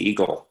Quetzal, and the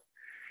eagle,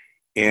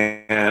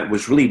 and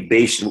was really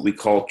based on what we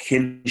call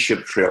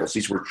kinship trails.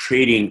 These were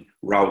trading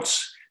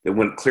routes that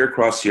went clear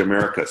across the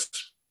Americas.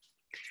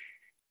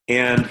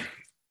 And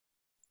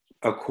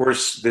of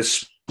course,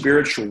 this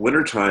spiritual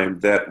wintertime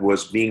that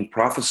was being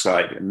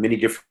prophesied in many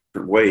different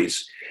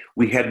ways,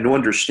 we had no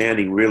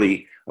understanding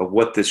really of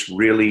what this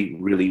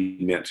really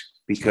meant.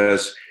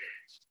 Because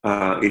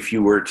if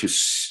you were to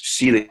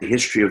see the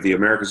history of the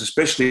Americas,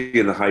 especially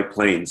in the high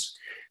plains,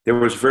 there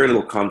was very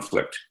little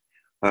conflict.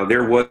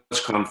 There was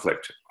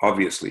conflict,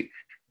 obviously,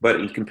 but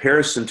in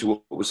comparison to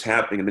what was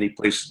happening in many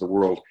places of the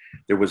world,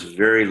 there was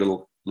very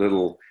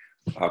little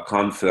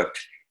conflict.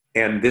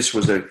 And this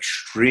was an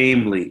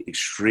extremely,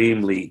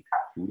 extremely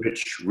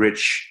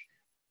rich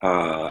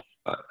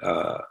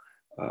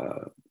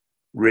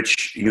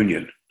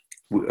union.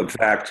 In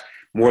fact,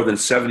 more than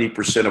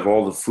 70% of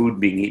all the food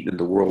being eaten in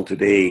the world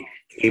today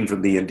came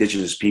from the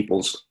indigenous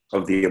peoples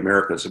of the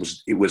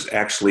Americas. It was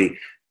actually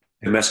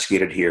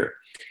domesticated here.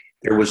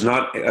 There was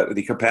not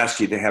the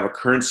capacity to have a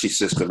currency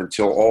system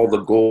until all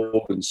the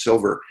gold and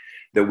silver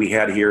that we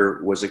had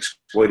here was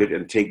exploited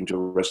and taken to the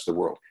rest of the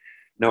world.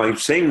 Now, I'm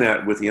saying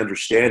that with the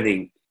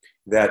understanding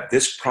that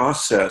this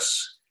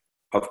process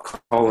of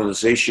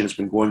colonization has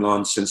been going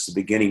on since the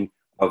beginning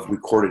of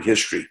recorded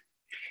history.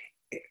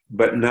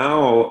 But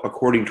now,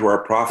 according to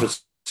our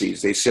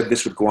prophecies, they said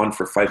this would go on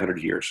for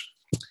 500 years.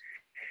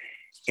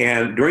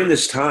 And during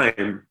this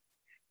time,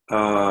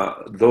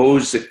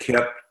 those that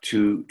kept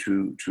to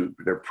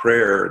their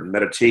prayer and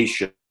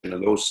meditation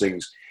and those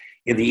things,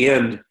 in the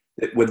end,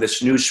 when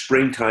this new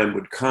springtime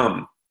would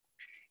come,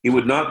 it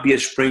would not be a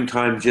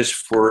springtime just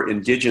for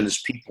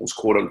indigenous peoples,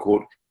 quote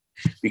unquote,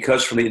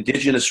 because from the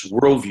indigenous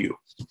worldview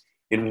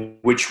in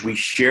which we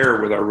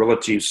share with our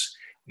relatives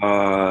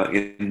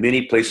in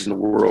many places in the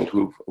world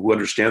who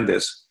understand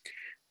this,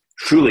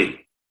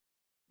 truly,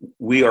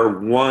 we are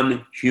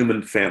one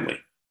human family.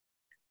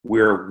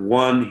 We're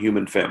one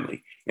human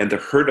family. And the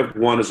hurt of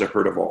one is a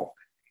hurt of all.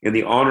 And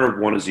the honor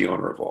of one is the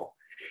honor of all.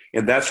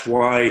 And that's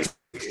why,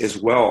 as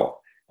well,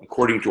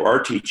 according to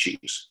our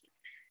teachings,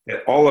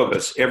 that all of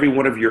us, every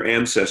one of your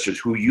ancestors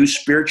who you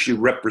spiritually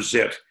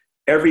represent,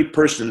 every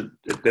person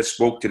that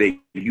spoke today,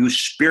 you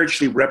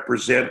spiritually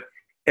represent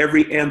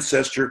every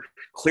ancestor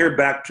clear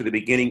back to the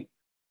beginning,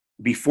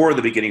 before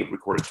the beginning of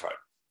recorded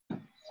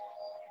time.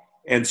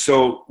 And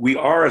so we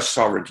are a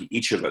sovereignty,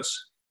 each of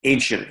us,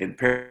 ancient,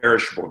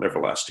 imperishable, and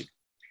everlasting.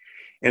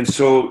 And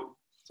so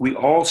we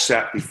all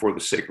sat before the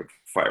sacred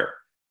fire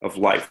of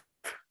life,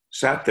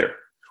 sat there.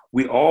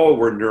 We all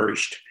were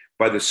nourished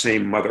by the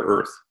same Mother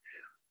Earth,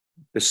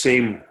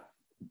 the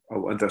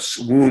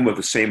womb of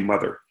the same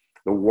mother,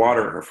 the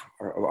water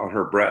on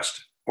her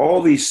breast,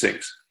 all these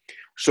things.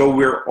 So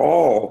we're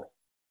all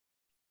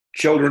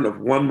children of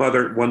one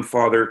mother, one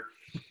father.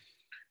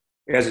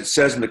 As it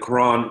says in the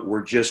Quran,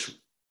 we're just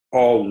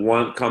all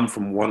one, come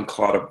from one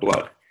clot of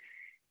blood.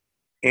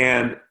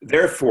 And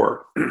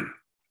therefore,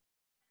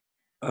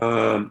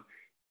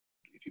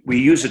 we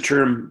use a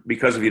term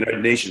because of the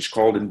United Nations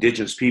called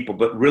indigenous people,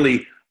 but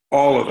really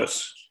all of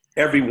us,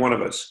 every one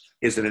of us,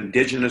 is an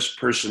indigenous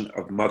person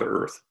of Mother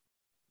Earth.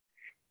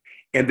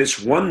 And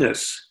this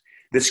oneness,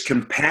 this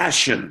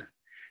compassion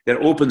that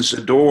opens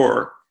the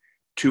door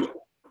to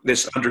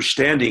this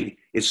understanding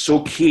is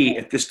so key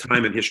at this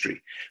time in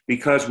history,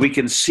 because we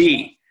can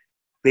see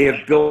they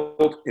have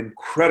built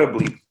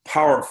incredibly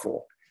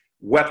powerful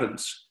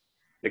weapons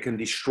that can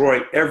destroy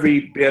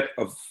every bit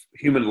of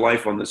human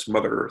life on this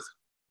Mother Earth.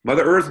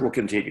 Mother Earth will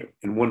continue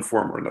in one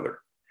form or another.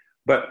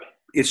 But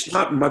it's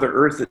not Mother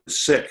Earth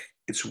that's sick.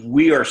 It's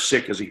we are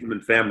sick as a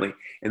human family.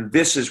 And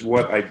this is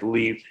what I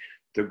believe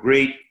the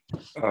great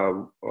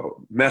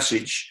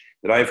message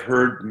that I've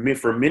heard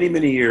for many,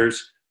 many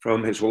years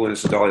from His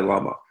Holiness the Dalai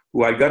Lama,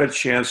 who I got a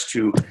chance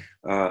to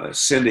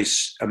send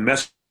a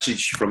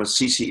message from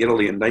Assisi,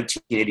 Italy in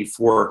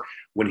 1984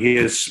 when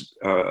his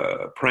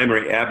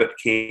primary abbot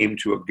came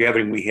to a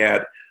gathering we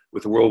had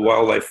with the World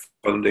Wildlife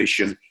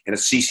Foundation in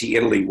Assisi,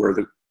 Italy, where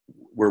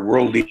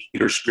world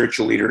leaders,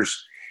 spiritual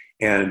leaders,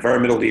 and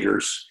environmental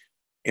leaders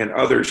and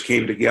others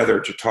came together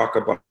to talk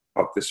about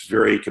this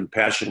very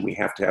compassion we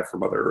have to have for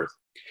Mother Earth.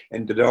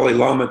 And the Dalai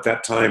Lama at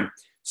that time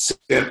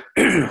sent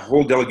a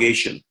whole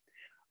delegation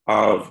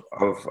of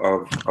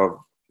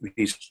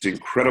these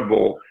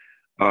incredible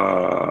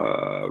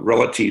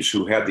relatives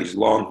who had these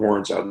long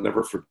horns. I'll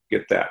never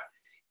forget that.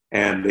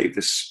 And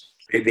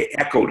they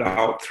echoed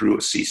out through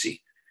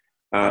Assisi.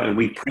 And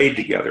we prayed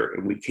together,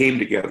 and we came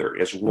together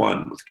as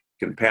one with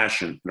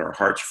compassion in our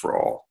hearts for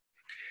all.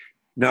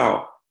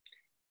 Now,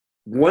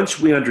 once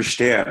we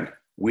understand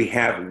we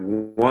have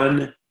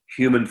one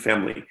human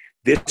family,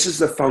 this is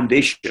the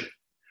foundation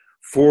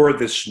for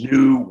this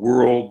new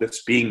world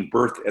that's being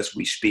birthed as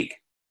we speak.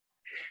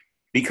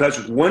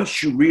 Because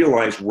once you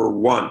realize we're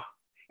one,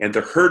 and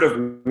the hurt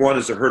of one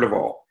is the hurt of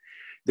all,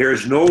 there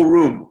is no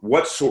room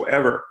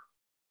whatsoever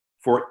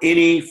for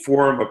any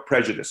form of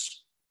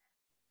prejudice.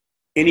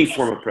 Any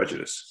form of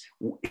prejudice.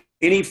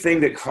 Anything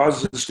that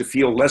causes us to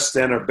feel less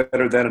than or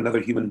better than another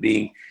human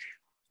being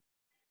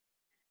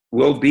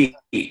will be,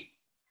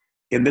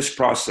 in this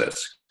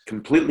process,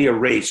 completely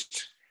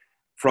erased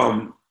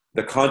from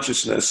the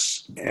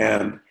consciousness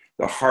and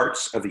the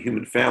hearts of the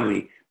human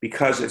family,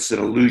 because it's an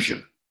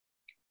illusion.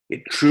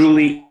 It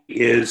truly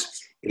is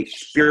a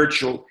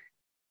spiritual,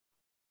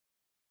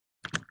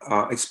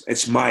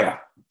 it's Maya.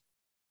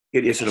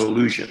 It is an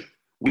illusion.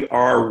 We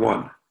are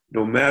one.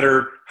 No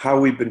matter how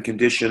we've been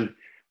conditioned,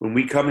 when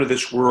we come to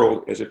this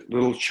world as a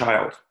little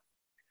child,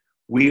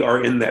 we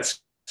are in that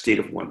state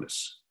of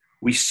oneness.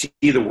 We see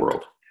the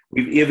world.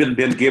 We've even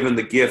been given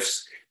the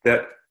gifts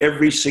that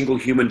every single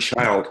human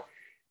child,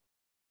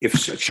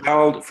 if a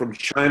child from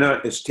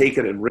China is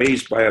taken and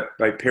raised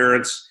by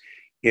parents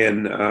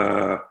in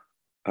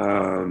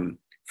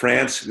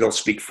France, they'll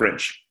speak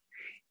French.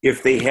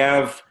 If they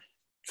have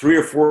 3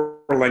 or 4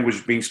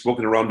 languages being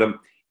spoken around them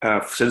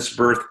since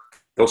birth,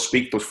 they'll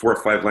speak those 4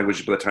 or 5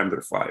 languages by the time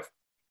they're 5.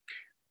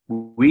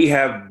 We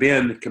have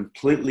been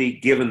completely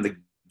given the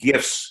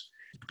gifts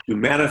to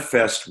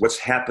manifest what's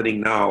happening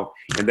now,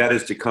 and that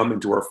is to come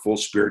into our full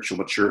spiritual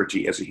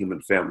maturity as a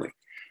human family.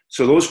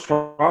 So those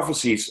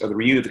prophecies of the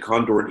reunion of the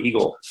condor and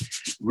eagle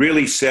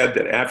really said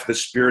that after the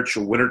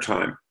spiritual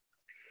wintertime,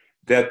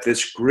 that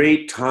this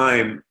great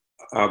time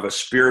of a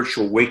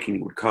spiritual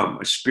awakening would come,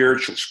 a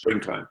spiritual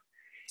springtime.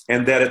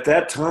 And that at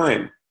that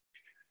time,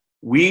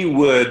 we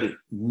would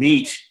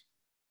meet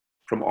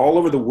from all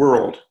over the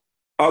world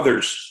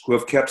others who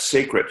have kept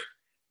sacred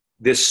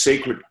this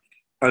sacred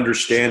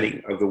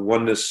understanding of the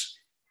oneness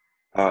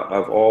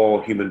of all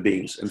human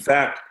beings. In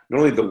fact, not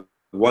only the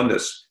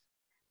oneness,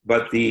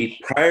 but the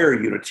prior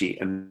unity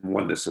and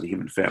oneness of the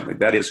human family.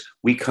 That is,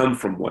 we come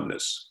from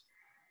oneness.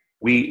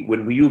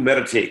 When you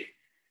meditate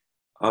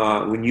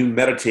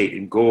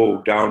and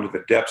go down to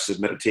the depths of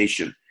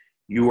meditation,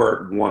 you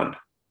are one.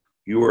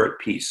 You are at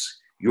peace.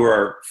 You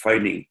are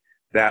finding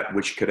that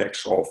which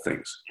connects all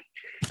things.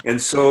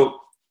 And so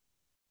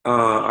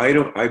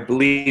I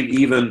believe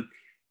even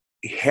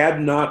had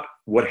not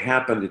what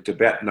happened in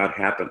Tibet not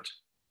happened,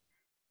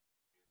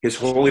 His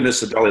Holiness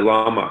the Dalai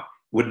Lama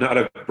would not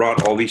have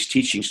brought all these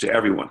teachings to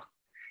everyone.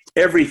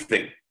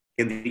 Everything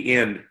in the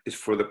end is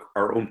for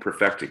our own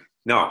perfecting.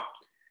 Now,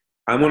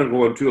 I want to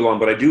go on too long,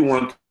 but I do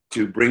want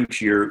to bring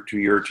to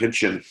your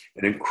attention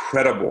an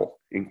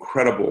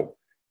incredible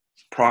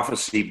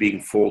prophecy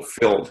being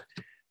fulfilled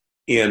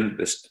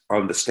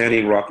on the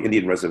Standing Rock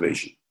Indian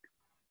Reservation.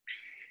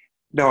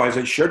 Now, as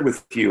I shared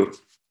with you,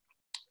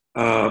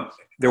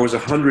 there was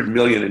 100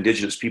 million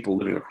indigenous people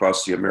living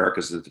across the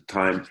Americas at the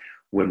time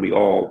when we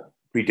all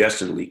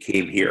predestinedly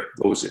came here,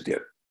 those that did.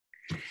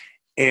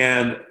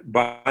 And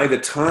by the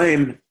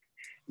time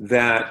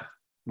that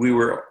we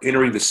were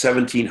entering the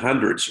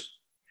 1700s,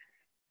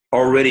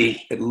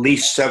 already at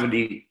least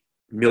 70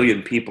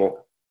 million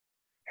people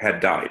had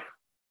died,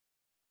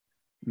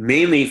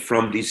 mainly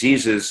from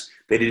diseases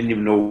they didn't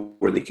even know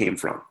where they came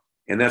from.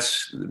 And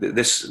this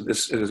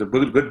is a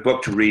good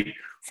book to read,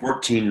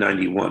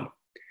 1491.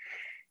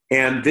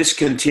 And this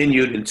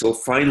continued until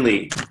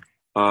finally,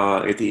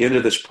 at the end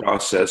of this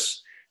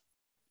process,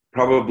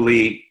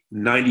 probably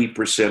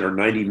 90% or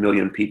 90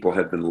 million people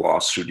had been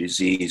lost through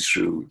disease,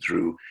 through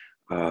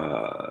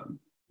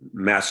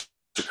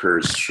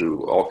massacres,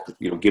 through all,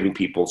 giving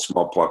people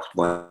smallpox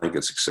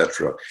blankets,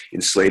 etc.,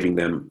 enslaving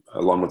them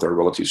along with our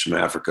relatives from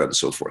Africa and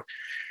so forth.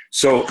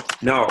 So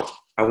now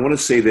I want to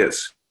say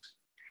this,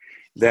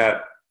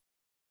 that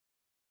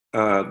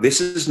this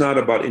is not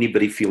about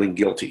anybody feeling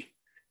guilty,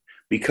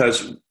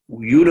 because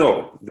you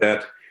know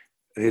that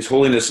His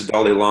Holiness the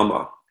Dalai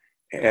Lama,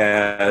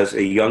 as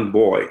a young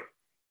boy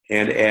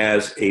and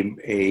as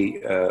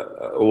a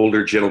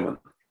older gentleman,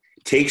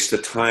 takes the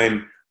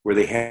time where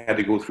they had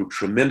to go through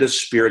tremendous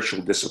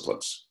spiritual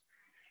disciplines.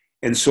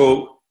 And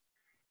so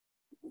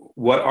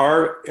what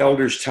our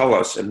elders tell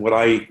us, and what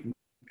I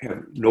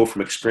know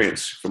from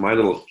experience from my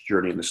little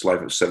journey in this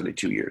life of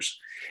 72 years,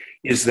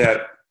 is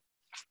that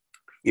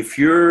if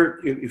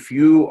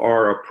you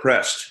are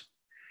oppressed,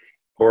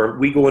 or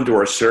we go into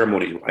our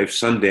ceremony, I've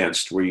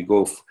sundanced, where you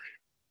go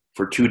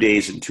for 2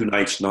 days and 2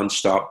 nights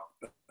nonstop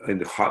in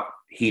the hot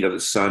heat of the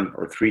sun,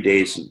 or 3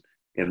 days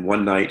and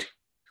 1 night,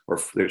 or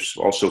there's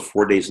also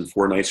 4 days and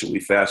 4 nights that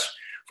we fast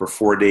for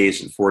 4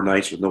 days and 4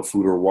 nights with no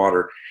food or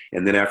water.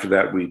 And then after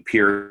that, we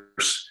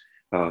pierce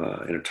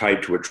and are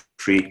tied to a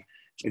tree.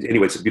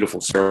 Anyway, it's a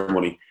beautiful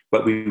ceremony.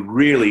 But we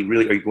really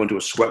are going to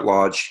a sweat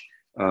lodge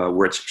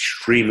where it's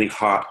extremely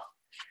hot.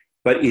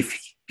 But if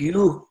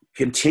you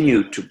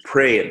continue to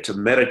pray and to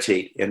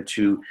meditate and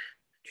to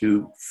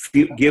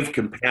give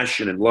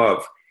compassion and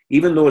love,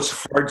 even though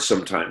it's hard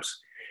sometimes,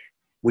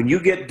 when you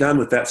get done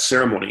with that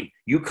ceremony,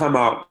 you come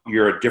out,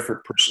 you're a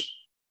different person.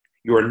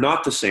 You are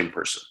not the same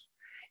person.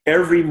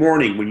 Every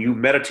morning when you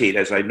meditate,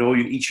 as I know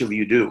each of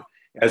you do,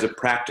 as a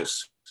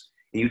practice,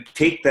 and you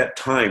take that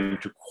time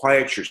to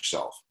quiet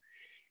yourself.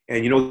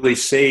 And they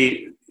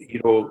say,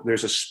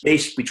 there's a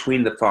space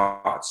between the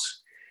thoughts.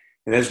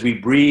 And as we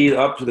breathe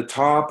up to the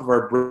top of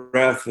our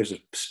breath, there's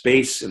a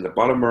space. In the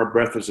bottom of our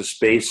breath, there's a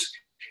space.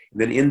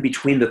 And then in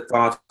between the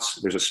thoughts,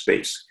 there's a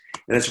space.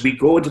 And as we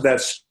go into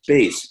that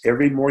space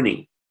every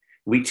morning,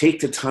 we take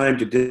the time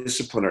to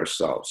discipline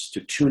ourselves,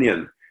 to tune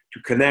in,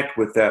 to connect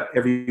with that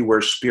everywhere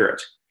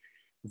spirit.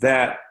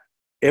 That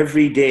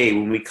every day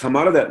when we come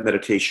out of that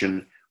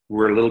meditation,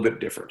 we're a little bit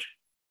different,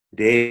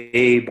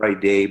 day by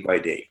day by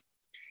day.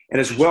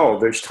 And as well,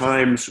 there's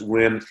times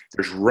when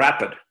there's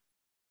rapid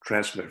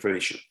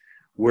transformation,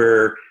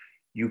 where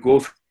you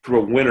go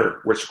through a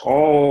winter where it's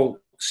all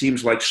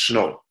seems like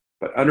snow,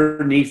 but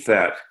underneath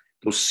that,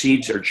 those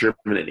seeds are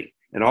germinating.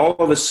 And all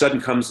of a sudden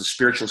comes the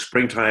spiritual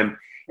springtime,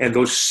 and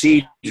those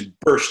seeds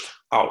burst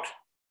out.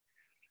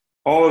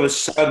 All of a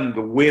sudden,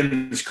 the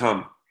winds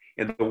come,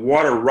 and the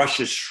water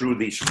rushes through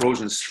these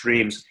frozen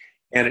streams.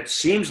 And it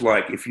seems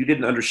like if you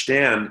didn't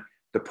understand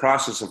the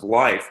process of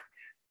life,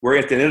 we're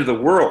at the end of the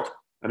world.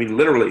 I mean,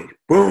 literally,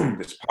 boom,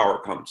 this power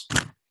comes.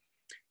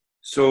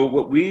 So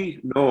what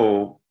we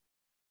know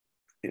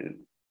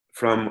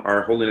from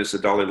Our Holiness the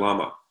Dalai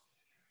Lama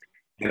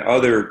and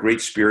other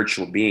great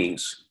spiritual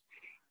beings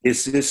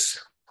is this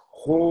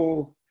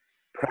whole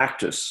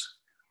practice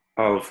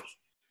of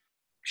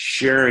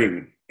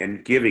sharing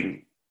and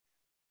giving,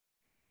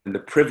 and the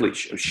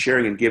privilege of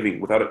sharing and giving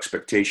without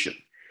expectation,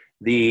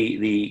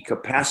 the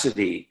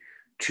capacity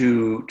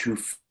to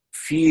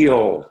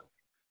feel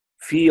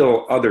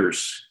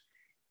others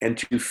and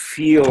to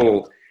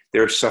feel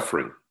their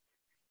suffering,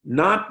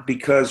 not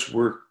because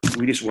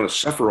we just want to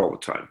suffer all the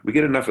time. We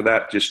get enough of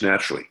that just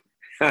naturally.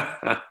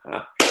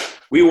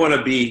 We want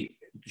to be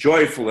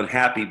joyful and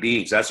happy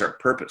beings. That's our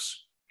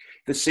purpose.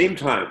 At the same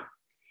time,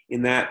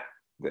 in that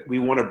we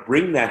want to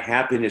bring that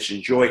happiness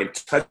and joy and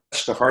touch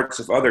the hearts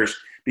of others,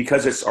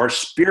 because it's our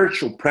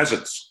spiritual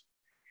presence.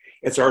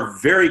 It's our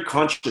very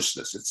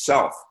consciousness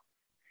itself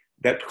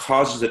that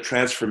causes a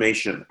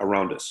transformation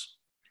around us.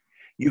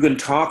 You can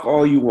talk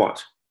all you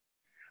want,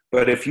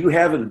 but if you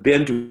haven't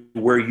been to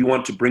where you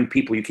want to bring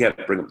people, you can't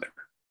bring them there.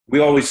 We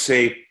always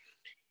say,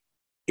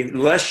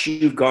 unless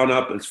you've gone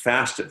up and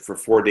fasted for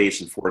 4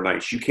 days and 4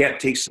 nights, you can't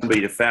take somebody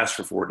to fast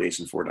for 4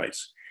 days and 4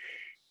 nights.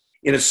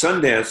 In a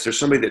Sundance, there's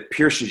somebody that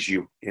pierces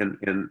you, and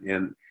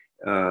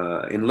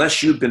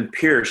unless you've been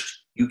pierced,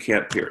 you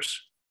can't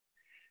pierce.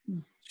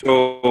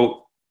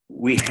 So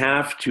we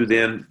have to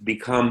then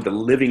become the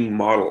living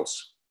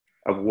models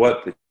of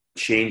what the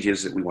change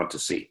is that we want to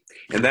see.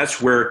 And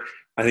that's where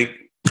I think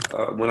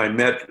when I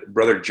met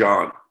Brother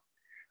John,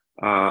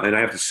 and I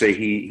have to say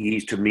he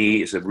to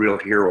me is a real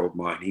hero of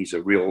mine. He's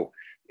a real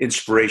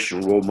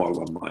inspirational role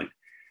model of mine,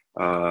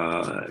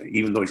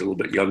 even though he's a little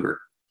bit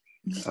younger.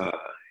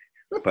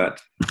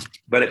 But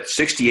at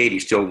 68, he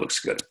still looks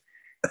good.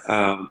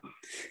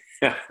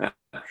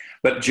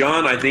 But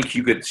John, I think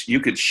you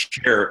could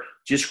share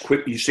just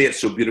quick. You say it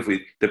so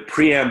beautifully. The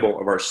preamble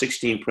of our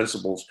 16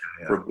 principles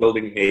for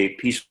building a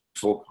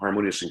peaceful,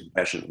 harmonious, and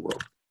compassionate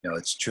world. No,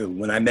 it's true.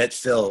 When I met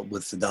Phil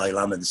with the Dalai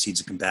Lama, the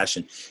Seeds of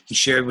Compassion, he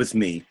shared with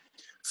me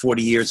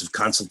 40 years of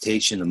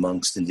consultation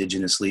amongst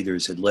indigenous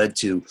leaders had led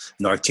to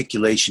an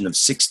articulation of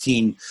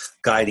 16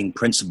 guiding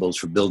principles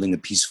for building a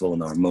peaceful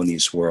and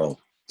harmonious world.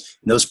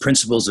 And those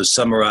principles are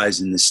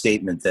summarized in the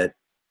statement that,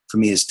 for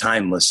me, is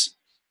timeless: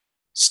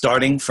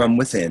 starting from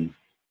within,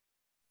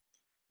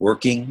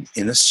 working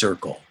in a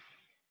circle,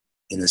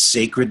 in a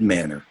sacred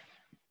manner,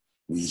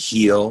 we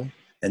heal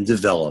and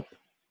develop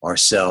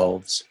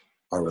ourselves,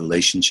 our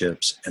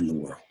relationships, and the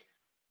world.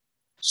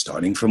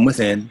 Starting from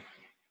within,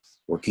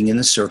 working in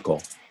a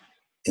circle,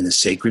 in a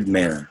sacred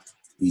manner,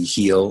 we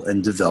heal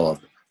and develop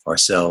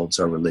ourselves,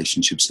 our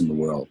relationships, and the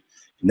world.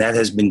 And that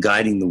has been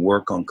guiding the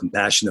work on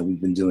compassion that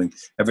we've been doing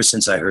ever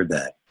since I heard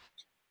that.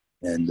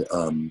 And,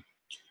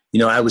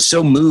 I was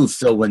so moved,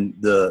 Phil, when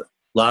the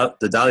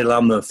Dalai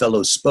Lama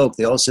Fellows spoke.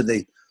 They all said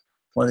they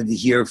wanted to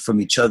hear from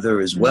each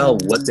other as well,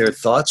 what their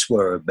thoughts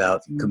were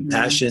about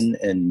compassion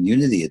and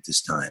unity at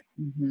this time.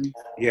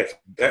 Yes,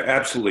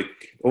 absolutely.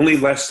 Only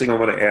last thing I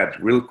want to add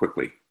real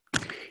quickly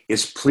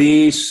is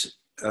please,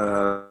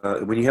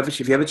 if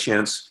you have a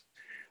chance,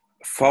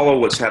 follow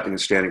what's happening in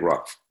Standing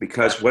Rock,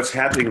 because what's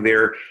happening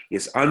there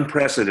is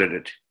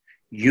unprecedented,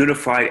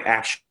 unified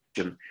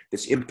action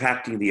that's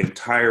impacting the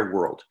entire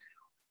world.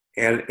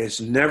 And it has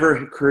never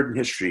occurred in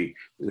history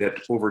that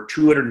over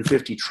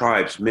 250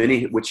 tribes,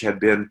 many of which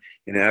had been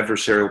in an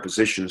adversarial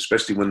position,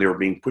 especially when they were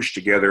being pushed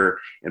together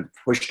and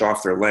pushed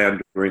off their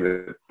land during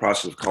the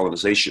process of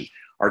colonization,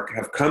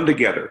 have come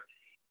together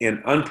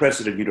in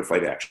unprecedented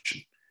unified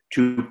action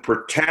to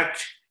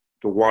protect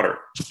the water,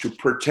 to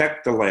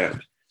protect the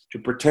land, to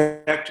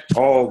protect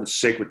all that's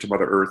sacred to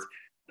Mother Earth,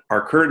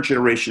 our current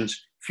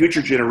generations,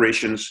 future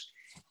generations,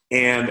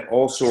 and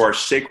also our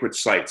sacred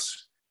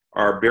sites,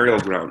 our burial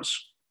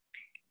grounds.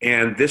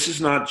 And this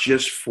is not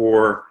just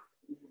for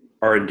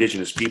our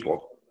indigenous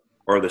people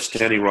or the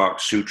Standing Rock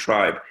Sioux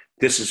tribe.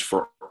 This is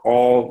for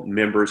all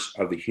members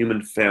of the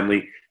human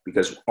family,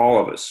 because all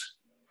of us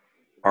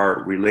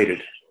are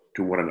related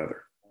to one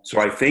another. So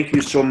I thank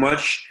you so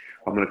much.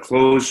 I'm going to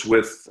close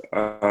with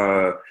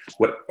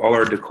what all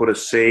our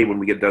Dakotas say when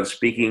we get done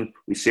speaking.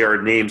 We say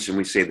our names and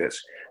we say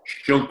this: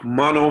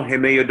 Shunkmano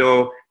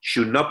Hemeyodo,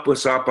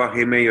 Shunupasapa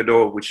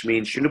Hemeyodo, which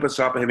means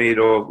Shunupasapa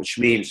Hemeyodo, which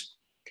means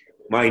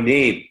my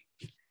name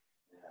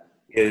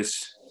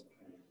is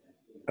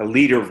a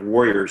leader of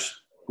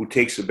warriors who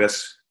takes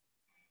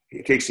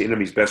the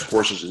enemy's best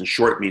horses. In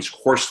short, it means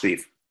horse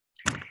thief.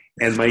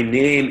 And my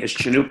name is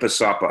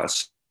Chinupasapa, a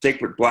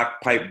sacred black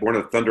pipe born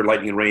of thunder,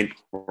 lightning, and rain,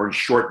 or in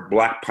short,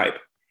 black pipe.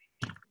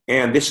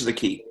 And this is the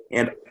key.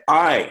 And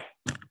I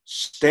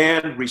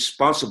stand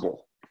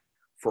responsible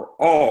for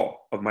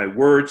all of my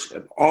words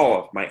and all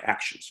of my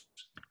actions.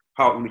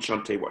 How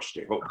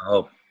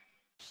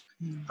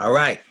All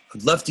right.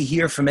 I'd love to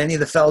hear from any of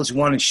the fellows who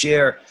want to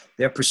share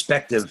their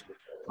perspective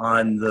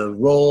on the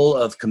role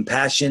of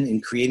compassion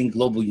in creating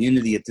global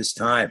unity at this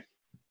time.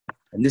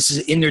 And this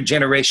is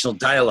intergenerational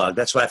dialogue.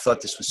 That's why I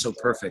thought this was so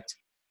perfect.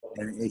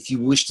 And if you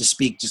wish to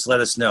speak, just let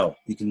us know.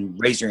 You can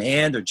raise your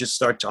hand or just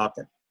start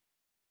talking.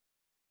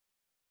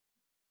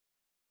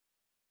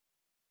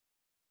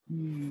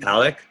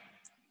 Alec?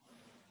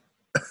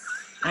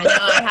 I know,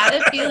 I had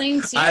a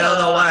feeling too. I don't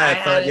know why.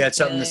 I thought you had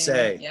something to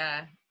feeling, say.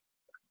 Yeah.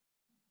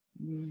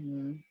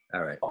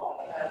 All right.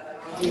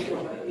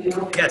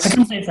 Yes. I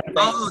can say something.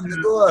 Oh,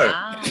 Nagur.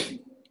 Wow.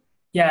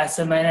 Yeah,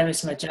 so my name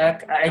is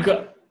Majak. I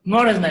go,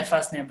 More is my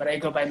first name, but I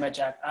go by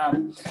Majak.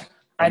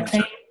 I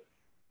think,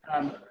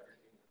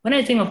 when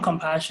I think of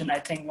compassion, I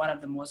think one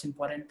of the most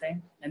important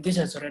thing, and this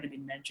has already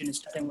been mentioned, is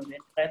starting with it.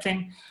 I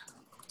think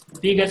the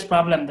biggest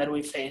problem that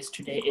we face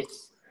today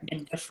is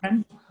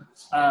indifferent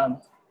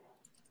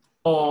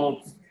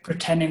or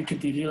pretending to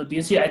be real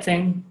busy. I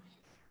think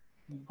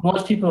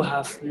most people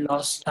have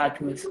lost touch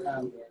with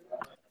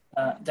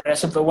the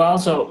rest of the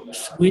world. So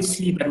we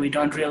see, but we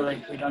don't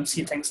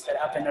see things that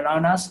happen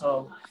around us.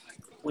 So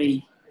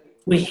we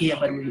hear,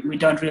 but we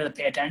don't really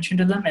pay attention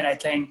to them. And I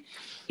think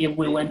if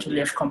we want to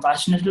live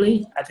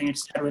compassionately, I think it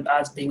starts with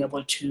us being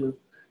able to,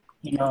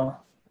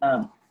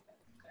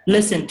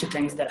 listen to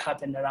things that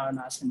happen around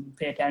us and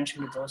pay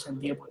attention to those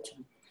and be able to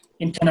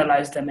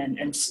internalize them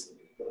and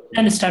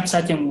start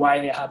searching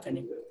why they're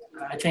happening.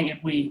 I think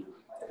if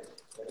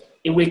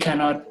we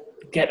cannot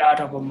get out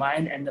of our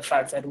mind and the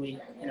fact that we,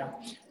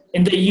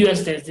 in the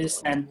US there's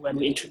this, and when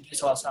we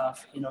introduce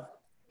ourselves,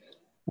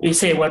 we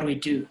say what we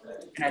do.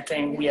 And I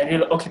think we are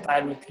really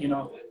occupied with,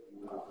 who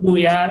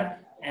we are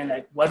and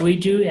like what we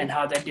do and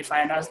how they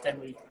define us, that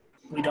we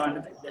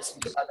don't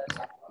listen to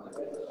others.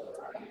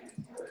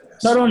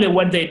 Not only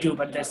what they do,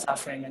 but their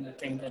suffering and the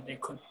things that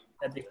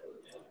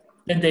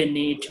they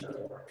need to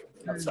do.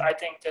 So I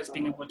think just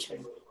being able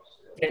to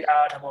get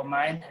out of our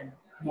mind and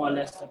more or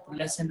less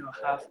listen or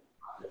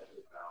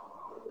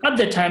have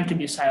the time to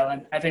be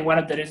silent. I think one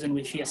of the reasons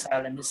we feel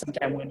silent is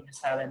sometimes when you're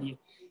silent, you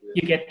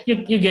get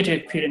to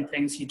experience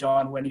things you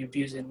don't when you're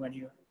busy and when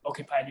you're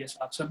occupied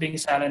yourself. So being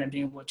silent and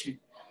being able to,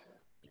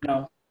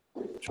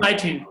 try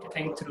to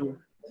think through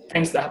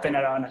things that happen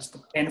around us, the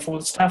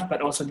painful stuff,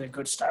 but also the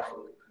good stuff.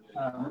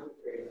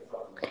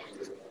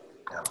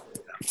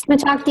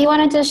 Matak, do you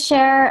want to just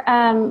share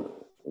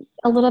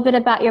a little bit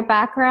about your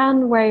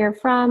background, where you're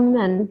from,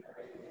 and?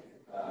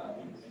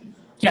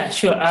 Yeah,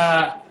 sure.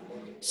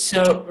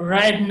 So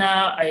right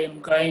now I am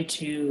going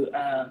to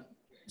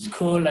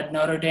school at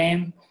Notre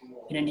Dame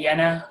in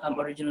Indiana. I'm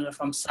originally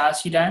from South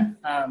Sudan.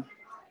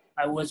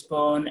 I was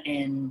born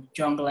in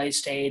Jonglei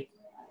State,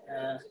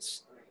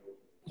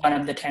 one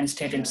of the 10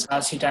 states in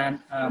South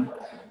Sudan.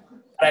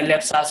 I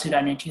left South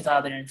Sudan in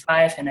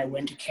 2005 and I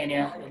went to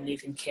Kenya. I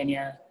lived in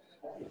Kenya,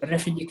 a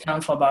refugee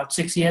camp, for about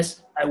 6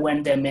 years. I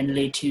went there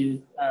mainly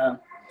to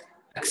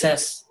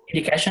access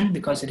education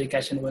because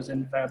education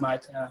wasn't very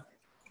much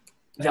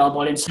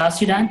available in South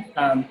Sudan.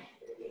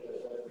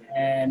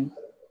 And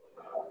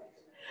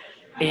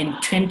in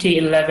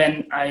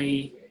 2011,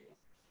 I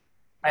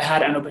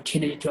had an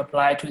opportunity to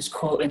apply to a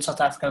school in South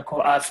Africa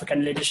called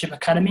African Leadership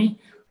Academy,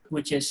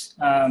 which is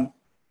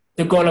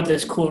the goal of the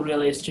school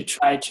really is to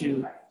try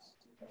to,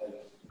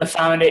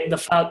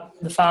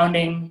 the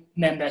founding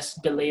members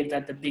believe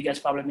that the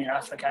biggest problem in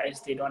Africa is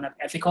they don't have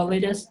ethical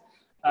leaders.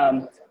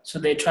 So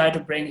they try to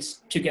bring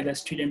together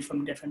students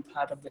from different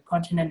parts of the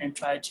continent and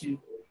try to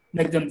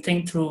make them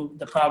think through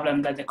the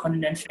problem that the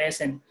continent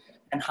faces and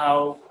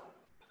how,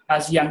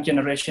 as young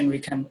generation, we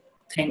can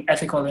think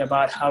ethically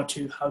about how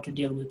to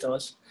deal with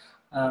those.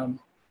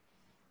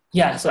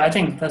 So I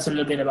think that's a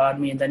little bit about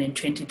me. And then in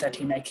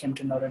 2013, I came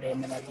to Notre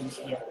Dame and I've been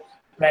here.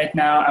 Right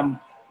now, I'm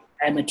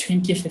a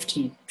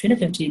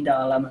 2015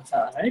 Dalai Lama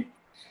Fellow, right?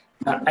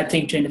 I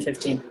think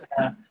 2015.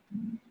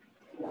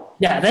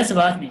 That's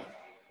about me.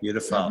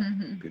 Beautiful,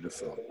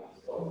 beautiful.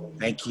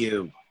 Thank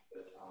you.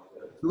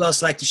 Who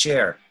else like to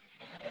share?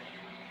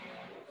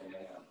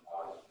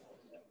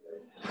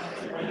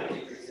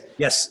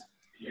 Yes,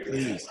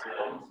 please.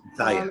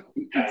 Natalia.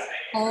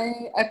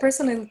 I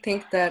personally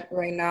think that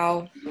right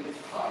now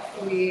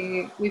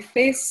we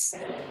face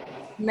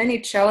many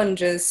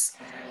challenges,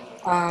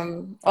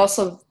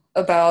 also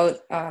about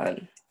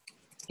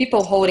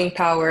people holding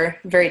power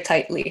very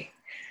tightly,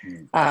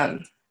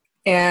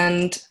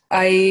 and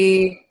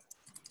I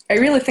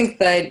really think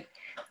that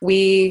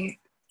we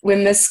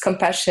miss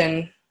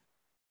compassion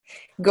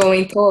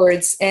going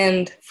towards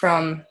and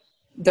from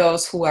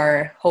those who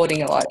are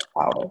holding a lot of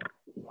power.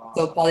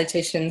 So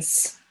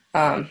politicians,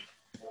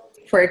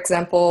 for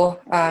example,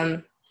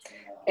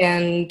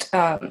 and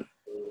a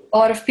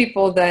lot of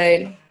people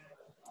that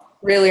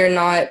really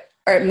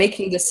are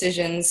making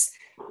decisions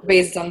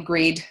based on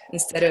greed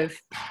instead of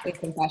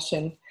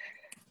compassion,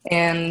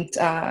 and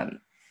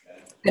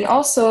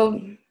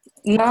also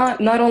not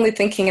only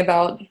thinking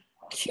about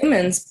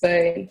humans,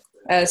 but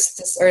as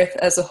this earth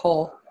as a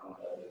whole,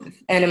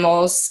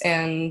 animals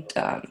and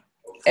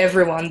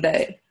everyone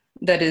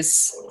that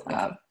is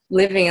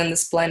living on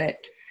this planet.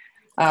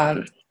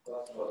 And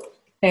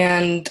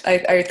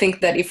I think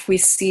that if we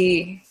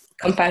see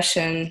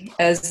compassion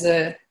as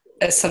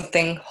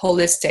something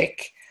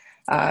holistic,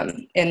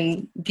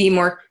 and be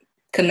more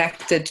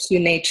connected to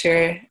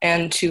nature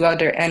and to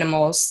other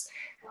animals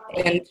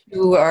and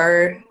to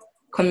our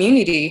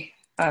community,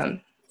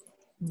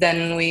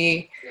 then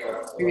we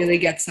really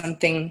get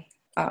something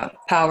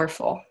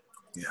powerful.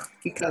 Yeah.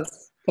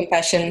 Because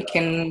compassion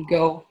can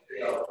go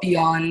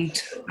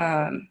beyond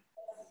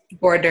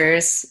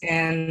borders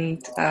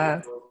and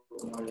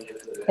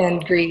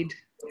greed.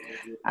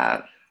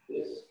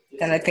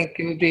 And I think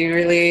it would be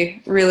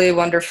really, really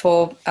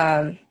wonderful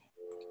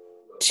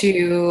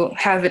to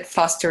have it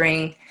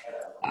fostering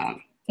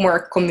more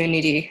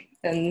community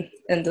in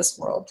this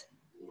world.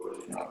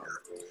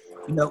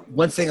 You know,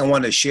 one thing I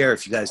want to share,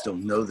 if you guys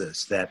don't know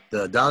this, that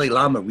the Dalai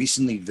Lama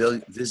recently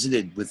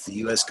visited with the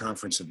U.S.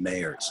 Conference of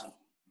Mayors.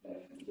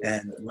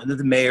 And one of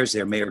the mayors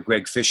there, Mayor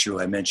Greg Fisher, who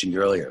I mentioned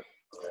earlier,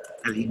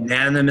 had a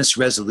unanimous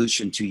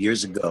resolution 2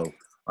 years ago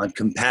on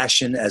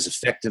compassion as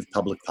effective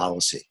public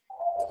policy.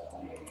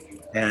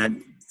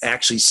 And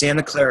actually,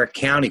 Santa Clara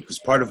County, because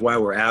part of why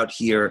we're out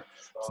here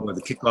for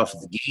the kickoff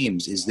of the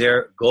games, is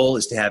their goal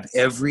is to have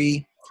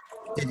every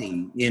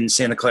city in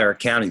Santa Clara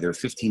County, there are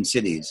 15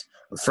 cities,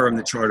 affirm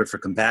the Charter for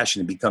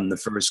Compassion and become the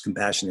first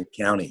compassionate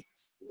county.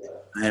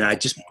 And I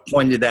just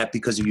pointed that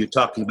because you're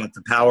talking about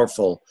the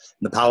powerful,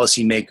 the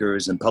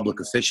policymakers and public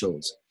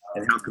officials,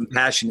 and how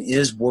compassion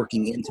is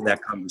working into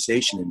that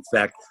conversation. In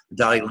fact, the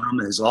Dalai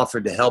Lama has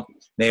offered to help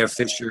Mayor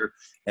Fisher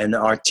and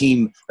our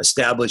team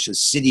establish a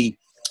city,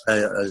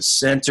 a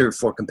center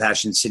for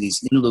compassionate cities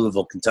in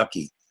Louisville,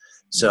 Kentucky.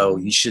 So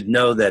you should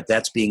know that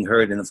that's being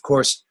heard. And of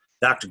course,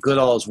 Dr.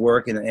 Goodall's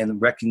work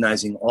and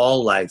recognizing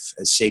all life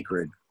as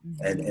sacred,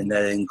 and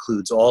that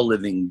includes all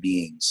living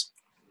beings.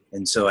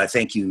 And so I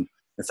thank you,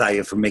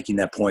 Nathalia, for making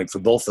that point, for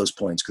both those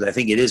points, because I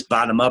think it is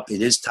bottom up,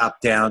 it is top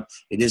down,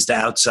 it is the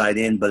outside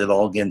in, but it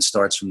all again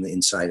starts from the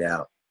inside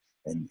out,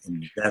 and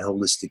that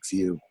holistic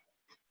view.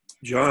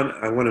 John,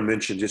 I want to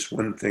mention just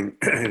one thing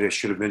that I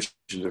should have mentioned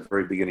at the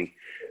very beginning.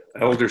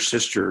 Elder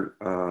sister,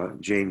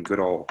 Jane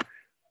Goodall,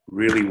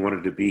 really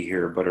wanted to be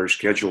here, but her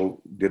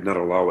schedule did not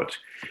allow it.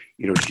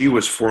 You know, she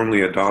was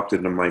formally adopted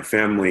into my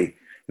family,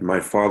 and my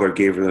father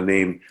gave her the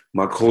name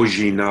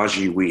Makoji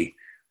Najiwi,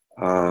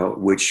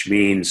 which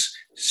means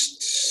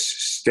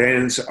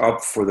stands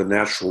up for the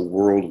natural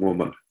world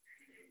woman.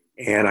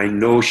 And I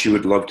know she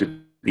would love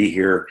to be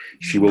here.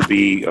 She will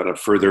be on a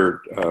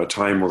further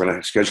time. We're going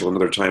to schedule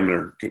another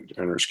time in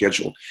her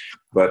schedule.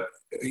 But,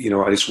 you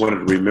know, I just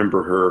wanted to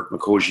remember her,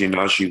 Makoji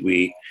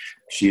Najiwi.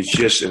 She's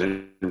just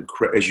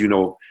as you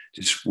know,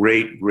 this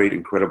great,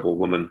 incredible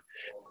woman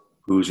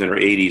who's in her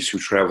 80s, who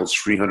travels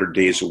 300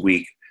 days a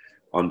week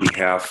on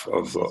behalf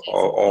of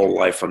all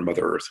life on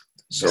Mother Earth.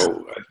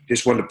 So I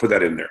just wanted to put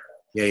that in there.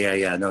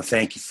 Yeah. No,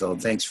 thank you, Phil.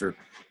 Thanks for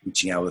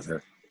reaching out with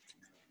her.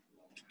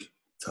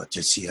 So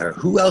just see her.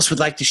 Who else would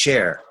like to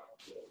share?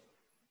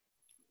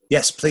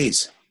 Yes,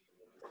 please.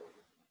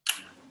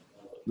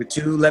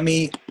 Ritu, let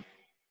me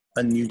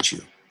unmute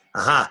you.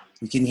 Aha,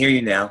 we can hear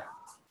you now.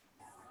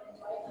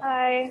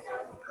 Hi.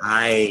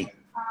 Hi.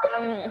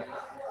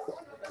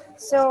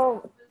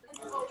 So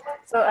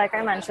like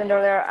I mentioned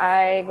earlier,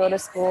 I go to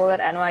school at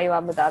NYU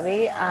Abu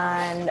Dhabi,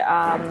 and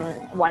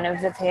one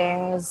of the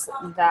things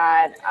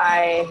that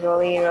I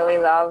really, really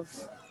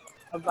love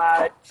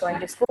about going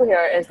to school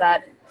here is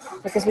that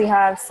because we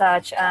have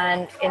such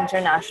an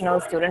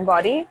international student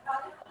body,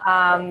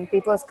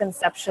 people's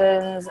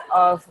conceptions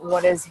of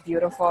what is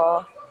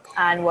beautiful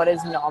and what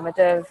is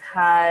normative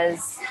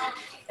has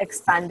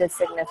expanded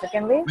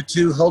significantly.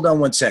 Ritu, hold on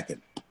one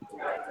second.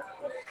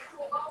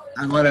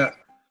 I want to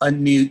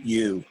unmute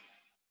you.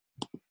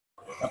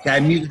 Okay,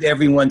 I muted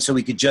everyone so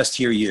we could just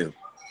hear you.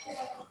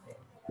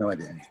 No, I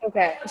didn't.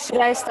 Okay, should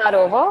I start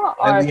over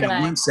or can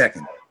I? 1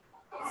 second.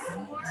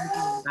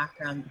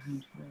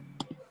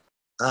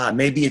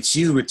 Maybe it's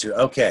you, Ritu.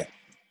 Okay,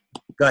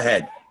 go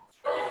ahead.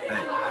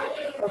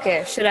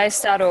 Okay, should I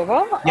start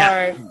over? Yeah,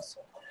 or? please.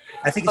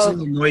 I think it's a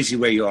little noisy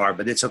where you are,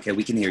 but it's okay.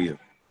 We can hear you.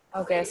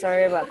 Okay,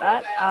 sorry about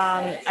that.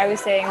 I was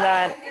saying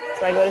that,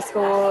 so I go to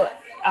school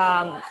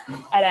at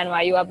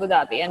NYU Abu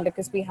Dhabi, and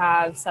because we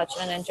have such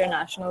an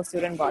international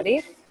student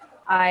body,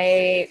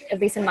 at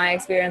least in my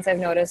experience, I've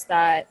noticed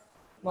that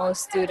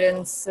most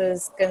students'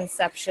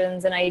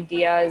 conceptions and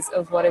ideas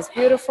of what is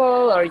beautiful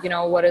or, you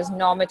know, what is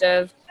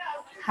normative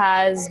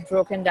has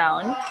broken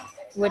down,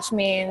 which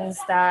means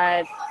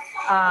that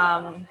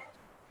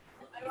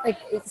like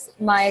it's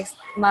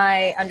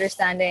my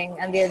understanding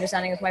and the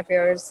understanding of my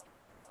peers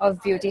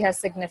of beauty has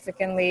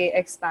significantly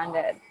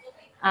expanded.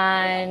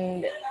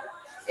 And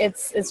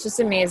it's just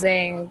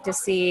amazing to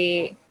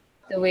see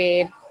the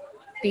way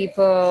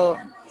people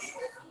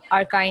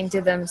are kind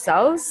to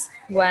themselves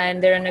when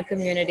they're in a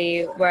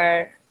community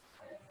where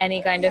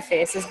any kind of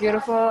face is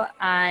beautiful,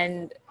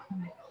 and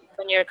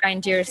when you're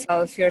kind to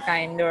yourself, you're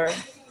kinder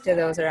to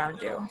those around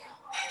you.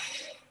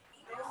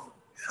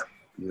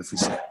 Beautifully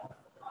said.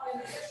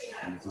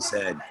 Beautifully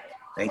said.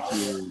 Thank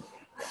you.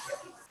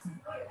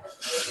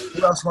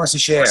 Who else wants to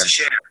share?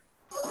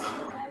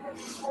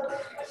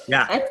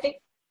 Yeah. I think.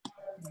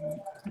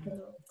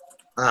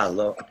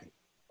 Low.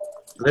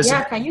 Elizabeth?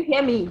 Yeah, can you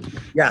hear me?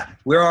 Yeah.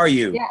 Where are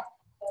you? Yeah.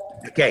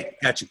 Okay,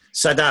 got you.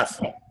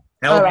 Sadaf.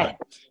 All right.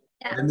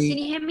 Yeah. Let me- Can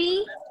you hear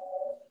me?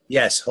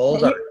 Yes,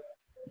 hold on.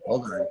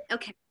 Hold on.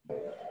 Okay.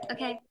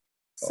 Okay.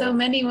 So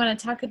many want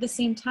to talk at the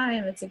same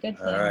time. It's a good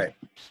thing. All right.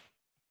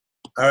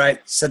 All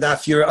right,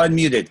 Sadaf, you're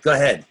unmuted. Go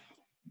ahead.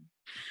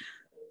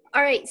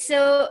 All right.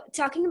 So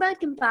talking about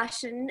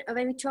compassion,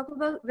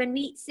 when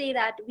we say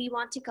that we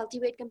want to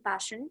cultivate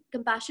compassion,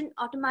 compassion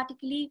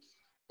automatically,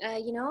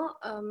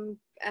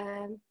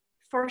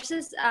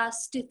 forces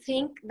us to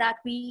think that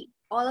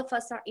all of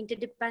us are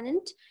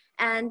interdependent,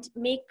 and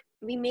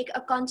we make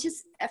a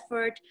conscious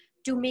effort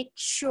to make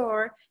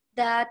sure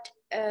that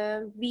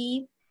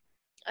we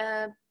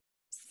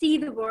see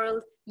the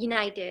world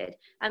united.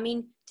 I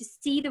mean, to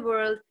see the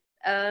world,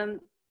 to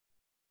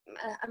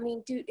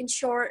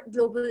ensure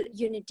global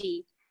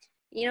unity.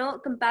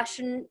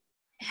 Compassion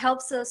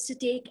helps us to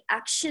take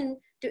action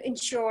to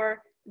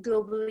ensure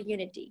global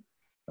unity.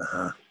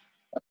 Uh-huh.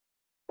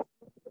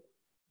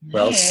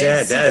 Well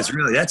said.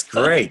 That's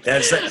great.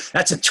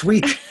 That's a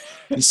tweet.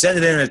 You said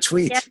it in a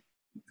tweet. Yep.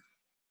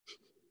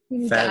 We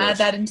need to add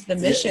that into the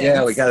mission.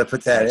 Yeah, we got to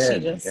put that What she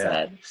in. just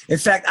said. In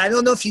fact, I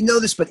don't know if you know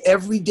this, but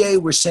every day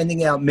we're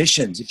sending out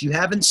missions. If you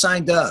haven't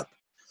signed up,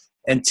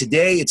 and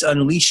today it's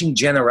Unleashing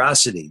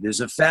Generosity. There's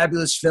a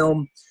fabulous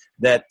film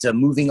that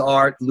Moving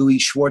Art, Louis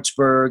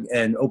Schwartzberg,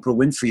 and Oprah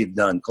Winfrey have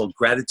done called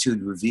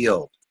Gratitude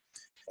Revealed.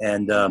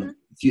 And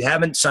if you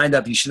haven't signed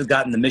up, you should have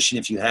gotten the mission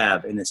if you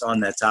have, and it's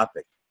on that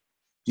topic.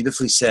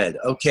 Beautifully said.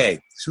 Okay,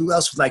 so who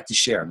else would like to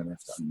share? I'm going to have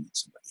to unmute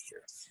somebody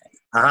here.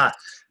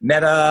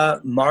 Meta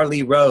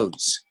Marley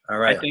Rhodes. All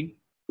right. I think,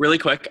 really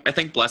quick, I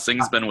think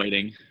Blessing's been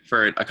waiting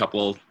for a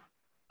couple.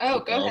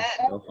 Oh, go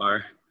ahead. So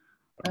far.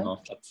 I don't know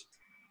if that's.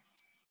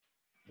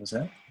 What's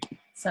that?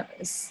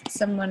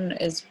 Someone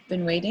has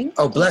been waiting.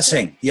 Oh,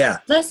 Blessing. Yeah.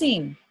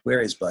 Blessing.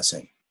 Where is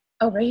Blessing?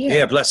 Oh, right here.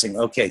 Yeah, Blessing.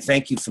 Okay,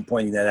 thank you for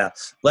pointing that out.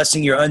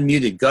 Blessing, you're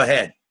unmuted. Go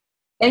ahead.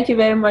 Thank you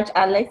very much,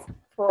 Alex,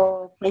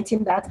 for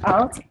pointing that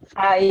out.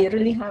 I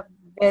really have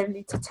very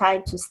little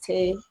time to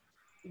stay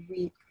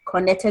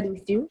connected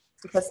with you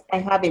because I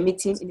have a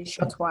meeting in a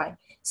short while.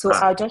 So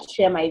I'll just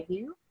share my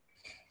view.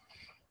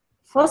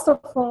 First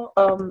of all,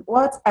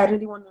 what I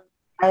really want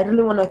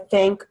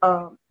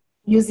to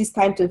use this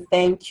time to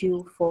thank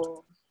you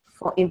for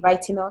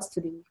inviting us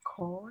to the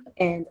call,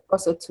 and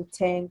also to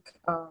thank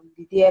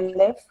the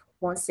DLF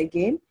once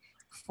again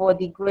for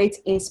the great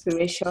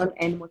inspiration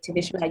and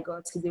motivation I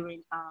got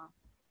during our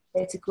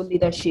Ethical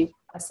Leadership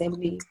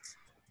Assembly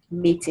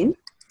meeting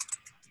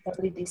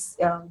this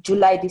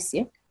July this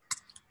year.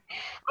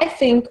 I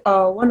think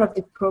one of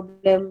the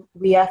problems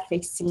we are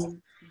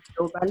facing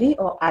globally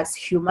or as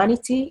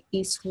humanity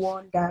is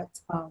one that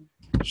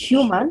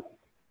human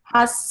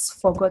has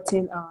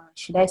forgotten,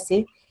 should I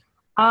say,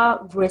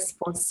 our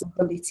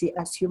responsibility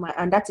as human,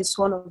 and that is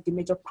one of the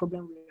major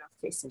problems we are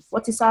facing.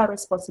 What is our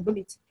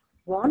responsibility?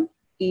 One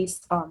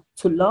is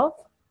to love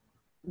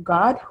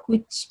God,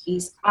 which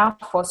is our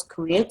first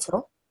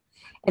creator,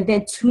 and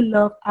then to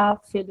love our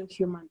fellow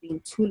human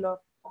being, to love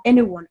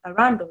anyone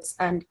around us.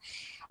 And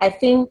I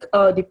think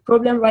the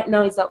problem right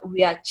now is that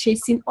we are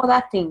chasing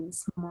other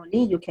things.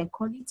 Money, you can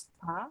call it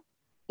power,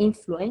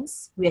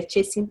 influence. We are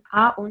chasing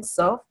our own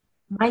self,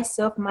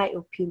 myself, my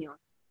opinion,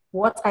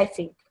 what I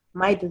think,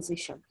 my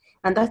decision.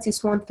 And that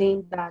is one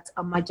thing that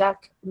Majak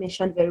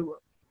mentioned very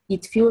well.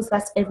 It feels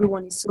that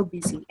everyone is so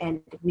busy,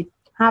 and we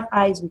have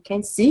eyes, we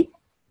can see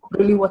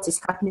really what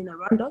is happening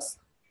around us.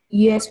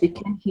 Ears, we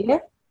can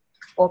hear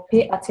or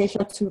pay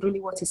attention to really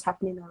what is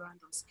happening around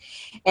us.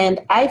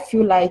 And I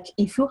feel like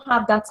if you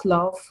have that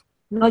love,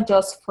 not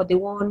just for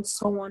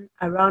someone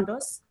around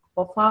us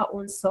or for our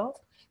own self,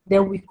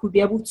 then we could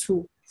be able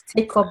to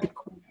take up the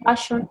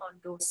compassion on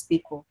those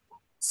people.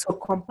 So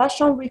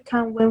compassion we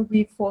can when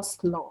we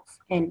first love,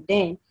 and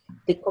then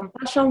the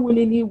compassion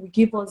willingly will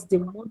give us the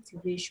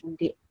motivation,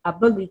 the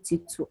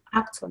ability to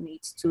act on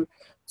it,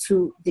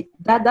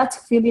 that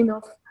feeling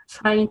of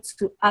trying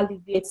to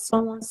alleviate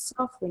someone's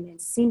suffering and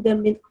seeing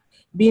them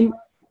being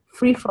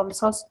free from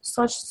such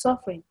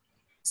suffering.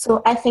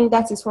 So I think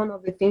that is one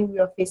of the things we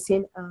are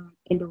facing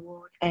in the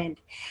world. And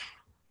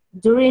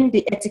during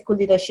the Ethical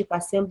Leadership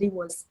Assembly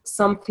was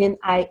something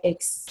I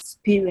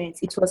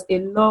experienced. It was a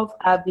love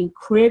I've been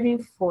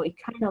craving for, a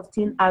kind of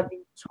thing I've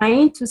been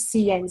trying to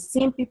see, and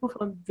seeing people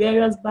from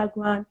various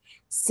backgrounds,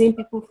 seeing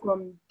people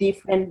from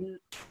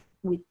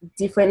with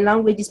different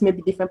languages,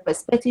 maybe different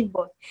perspectives,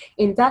 but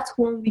in that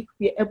 1 week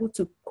we are able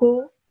to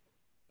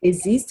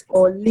coexist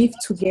or live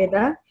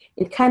together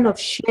in kind of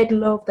shared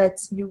love that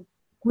you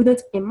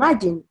wouldn't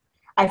imagine.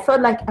 I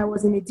felt like I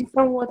was in a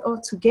different world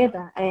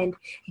altogether. And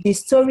the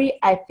story,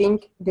 I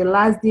think, the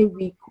last day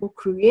we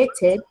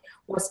co-created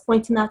was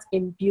pointing out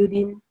in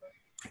building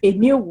a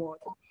new world,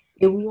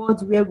 a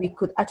world where we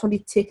could actually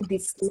take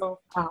this love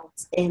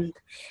out. And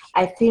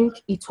I think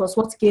it was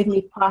what gave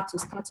me power to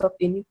start up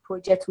a new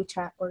project, which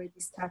I already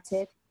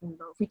started,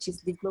 which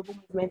is the Global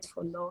Movement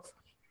for Love,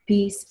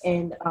 peace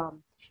and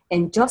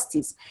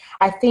justice.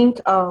 I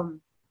think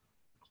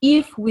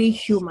if we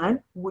human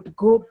would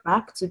go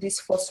back to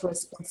this first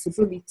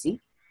responsibility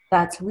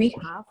that we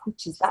have,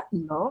 which is that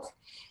love,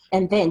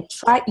 and then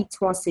try it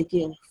once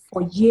again.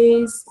 For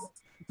years,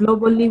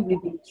 globally,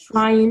 we've been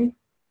trying,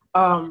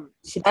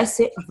 should I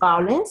say,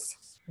 violence,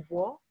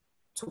 war,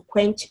 to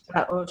quench,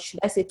 or should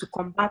I say, to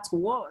combat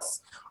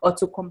wars or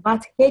to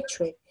combat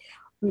hatred.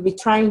 We'll be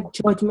trying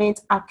judgment,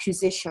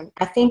 accusation.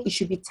 I think it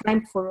should be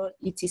time for us.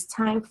 It is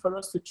time for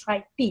us to try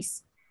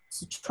peace,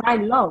 to try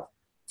love,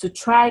 to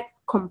try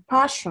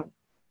compassion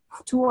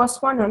towards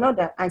one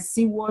another, and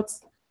see what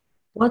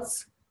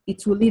it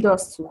will lead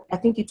us to. I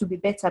think it will be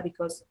better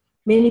because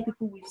many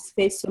people will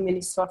face so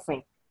many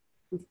suffering,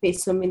 we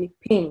face so many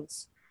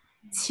pains,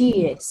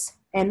 tears,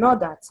 and all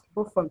that,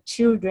 both from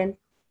children,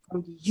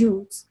 from the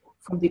youth,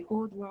 from the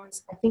old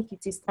ones. I think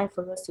it is time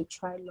for us to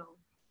try love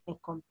and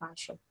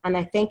compassion. And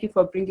I thank you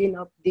for bringing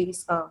up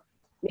this,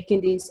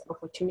 making this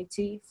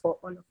opportunity for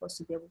all of us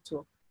to be able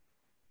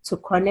to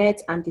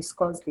connect and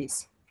discuss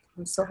this.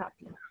 I'm so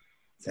happy.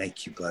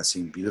 Thank you,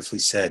 Blessing. Beautifully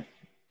said.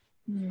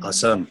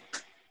 Awesome.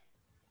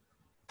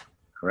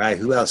 All right,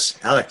 who else?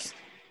 Alec.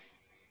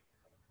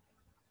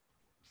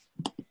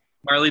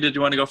 Marley, did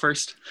you want to go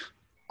first?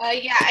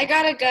 Yeah, I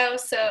gotta go.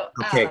 So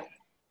Okay,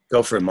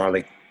 go for it,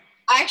 Marley.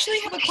 I actually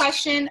have a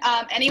question.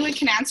 Anyone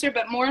can answer,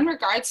 but more in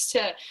regards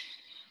to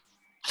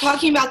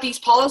talking about these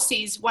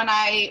policies. When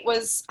I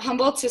was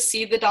humbled to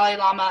see the Dalai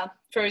Lama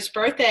for his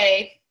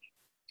birthday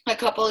a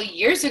couple of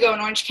years ago in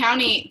Orange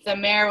County, the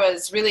mayor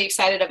was really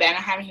excited of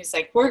Anaheim. He was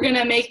like, we're going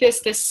to make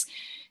this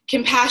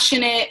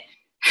compassionate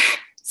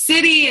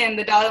city. And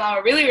the Dalai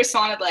Lama really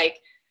responded like,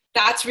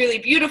 that's really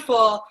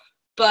beautiful,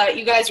 but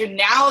you guys are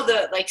now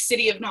the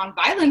city of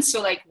nonviolence.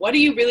 So what are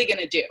you really going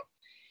to do?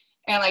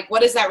 And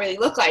what does that really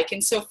look like?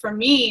 And so for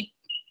me,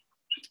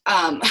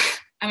 I'm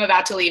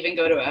about to leave and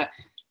go to a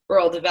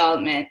rural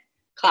development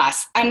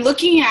class. I'm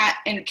looking at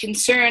and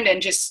concerned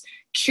and just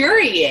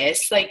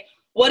curious,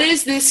 what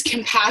is this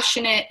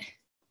compassionate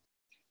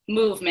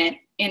movement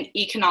in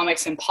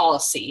economics and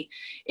policy?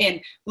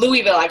 In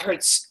Louisville, I've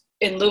heard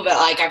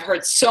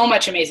so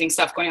much amazing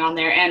stuff going on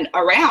there and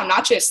around,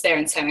 not just there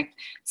in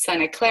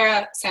Santa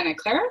Clara?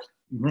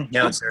 Mm-hmm.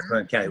 Yeah, in Santa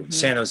Clara County,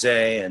 San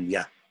Jose, and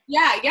yeah.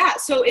 Yeah.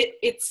 So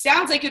it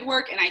sounds like it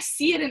work, and I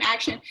see it in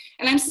action.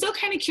 And I'm still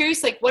kind of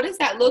curious, what does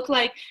that look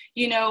like,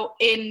 in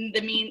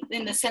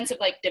the sense of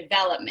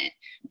development?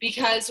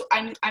 Because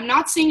I'm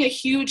not seeing a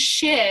huge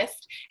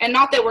shift, and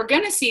not that we're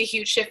going to see a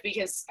huge shift,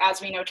 because as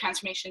we know,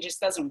 transformation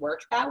just doesn't work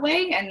that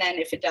way. And then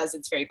if it does,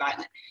 it's very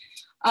violent.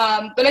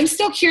 But I'm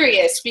still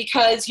curious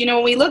because,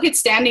 when we look at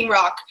Standing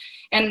Rock,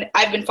 and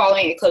I've been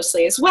following it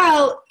closely as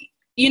well,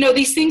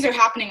 these things are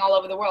happening all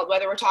over the world,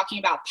 whether we're talking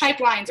about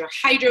pipelines or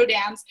hydro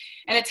dams,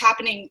 and it's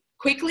happening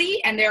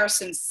quickly. And there are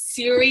some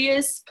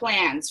serious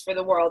plans for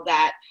the world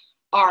that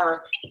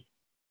are,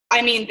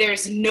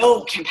 there's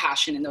no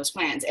compassion in those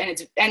plans.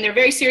 And they're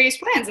very serious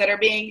plans that are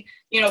being,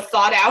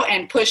 thought out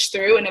and pushed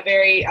through in a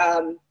very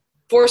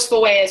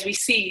forceful way, as we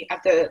see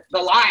at the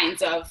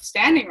lines of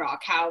Standing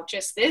Rock, how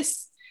just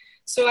this.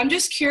 So I'm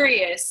just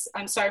curious,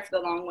 I'm sorry for the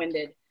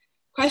long-winded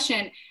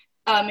question,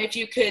 if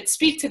you could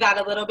speak to that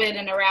a little bit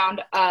and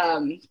around,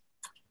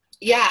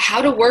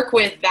 how to work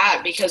with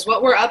that, because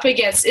what we're up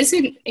against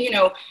isn't,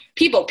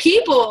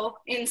 people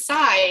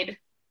inside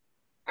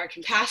are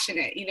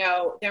compassionate.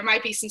 There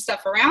might be some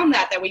stuff around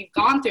that we've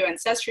gone through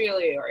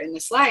ancestrally or in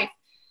this life,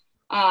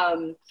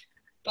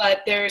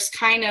 but there's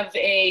kind of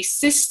a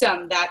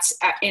system that's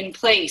in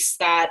place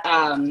that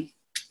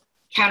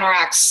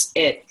counteracts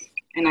it.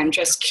 And I'm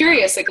just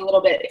curious, a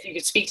little bit, if you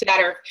could speak to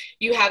that, or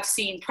you have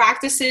seen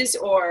practices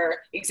or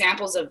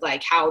examples of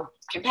how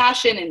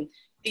compassion in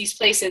these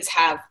places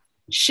have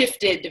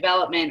shifted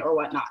development or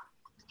whatnot.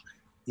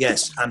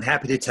 Yes, I'm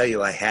happy to tell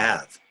you I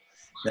have.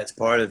 That's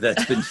been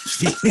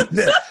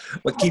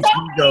what keeps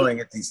me going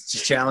at these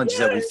challenges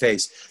that we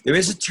face. There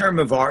is a term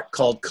of art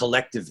called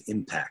collective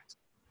impact,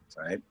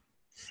 right?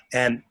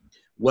 And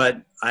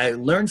what I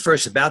learned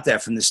first about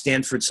that from the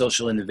Stanford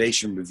Social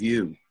Innovation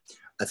Review,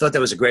 I thought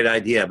that was a great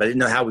idea, but I didn't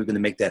know how we were going to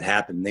make that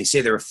happen. And they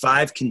say there are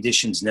 5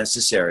 conditions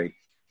necessary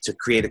to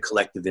create a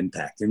collective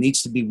impact. There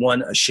needs to be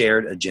one, a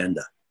shared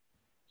agenda,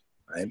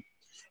 right?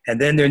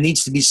 And then there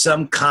needs to be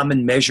some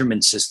common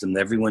measurement system that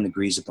everyone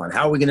agrees upon.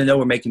 How are we going to know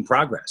we're making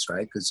progress,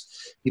 right? Because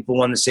people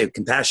want to say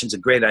compassion's a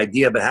great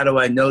idea, but how do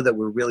I know that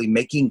we're really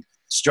making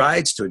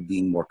strides toward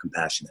being more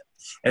compassionate?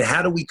 And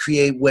how do we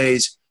create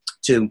ways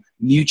to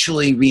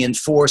mutually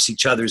reinforce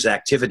each other's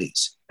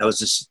activities? That was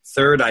the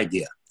third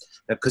idea.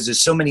 Because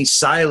there's so many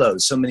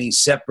silos, so many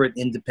separate,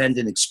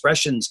 independent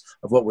expressions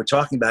of what we're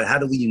talking about. How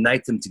do we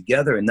unite them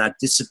together and not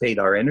dissipate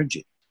our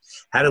energy?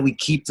 How do we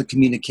keep the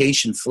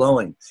communication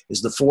flowing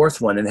is the fourth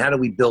one. And how do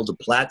we build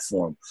a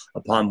platform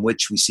upon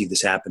which we see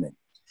this happening?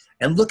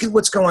 And look at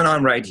what's going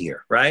on right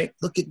here, right?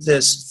 Look at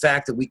this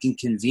fact that we can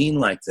convene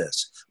like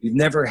this. We've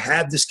never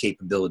had this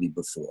capability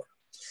before.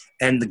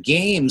 And the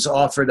games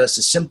offered us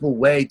a simple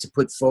way to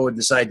put forward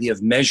this idea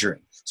of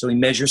measuring. So we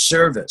measure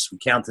service. We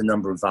count the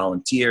number of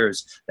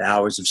volunteers, the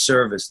hours of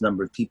service, the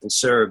number of people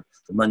served,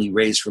 the money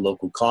raised for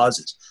local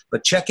causes.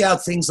 But check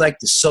out things like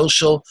the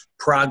Social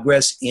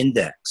Progress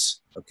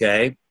Index,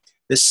 okay?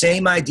 The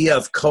same idea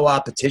of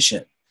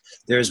co-opetition.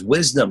 There's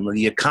wisdom.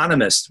 The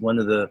Economist, one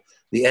of the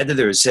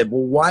editors, said,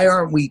 well, why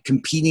aren't we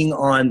competing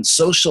on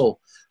social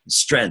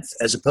strength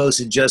as opposed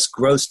to just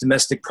gross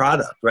domestic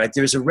product, right?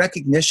 There's a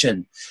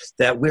recognition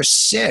that we're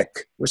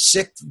sick. We're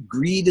sick.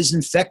 Greed is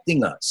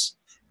infecting us.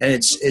 And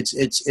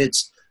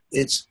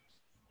it's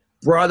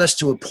brought us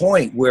to a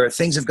point where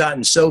things have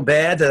gotten so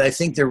bad that I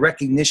think their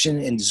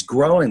recognition is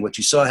growing. What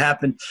you saw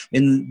happen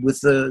with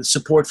the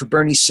support for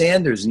Bernie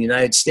Sanders in the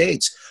United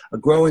States, a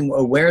growing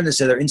awareness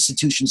that our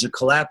institutions are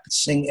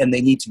collapsing and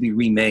they need to be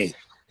remade.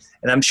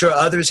 And I'm sure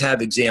others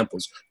have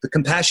examples. The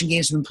compassion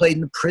games have been played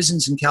in the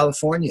prisons in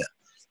California.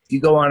 If you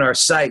go on our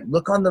site,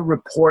 look on the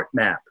report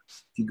map.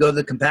 If you go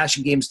to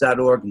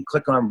thecompassiongames.org and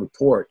click on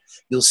report,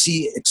 you'll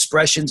see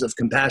expressions of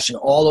compassion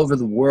all over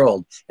the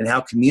world and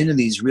how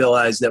communities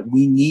realize that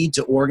we need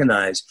to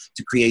organize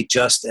to create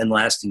just and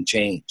lasting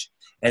change.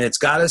 And it's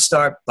got to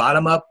start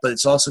bottom up, but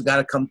it's also got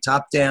to come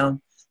top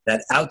down,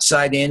 that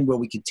outside in where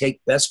we can take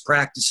best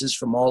practices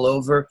from all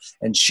over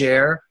and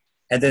share.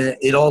 And then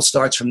it all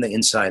starts from the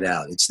inside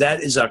out.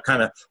 That is our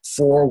kind of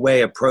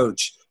four-way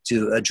approach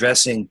to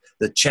addressing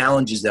the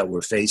challenges that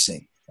we're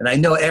facing. And I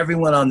know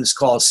everyone on this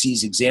call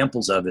sees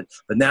examples of it,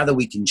 but now that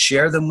we can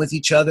share them with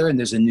each other and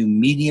there's a new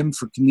medium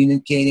for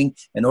communicating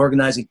and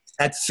organizing,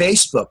 at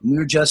Facebook, we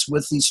were just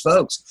with these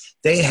folks,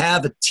 they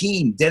have a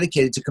team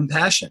dedicated to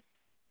compassion.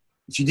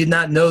 If you did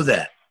not know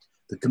that,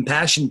 the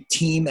compassion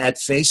team at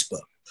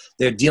Facebook,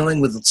 they're dealing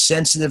with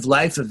sensitive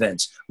life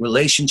events,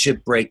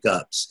 relationship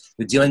breakups.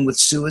 They're dealing with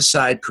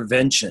suicide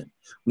prevention.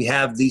 We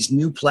have these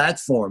new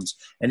platforms.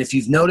 And if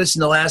you've noticed in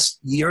the last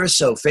year or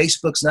so,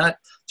 Facebook's not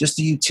just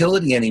a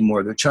utility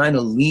anymore. They're trying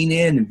to lean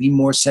in and be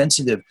more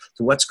sensitive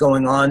to what's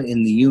going on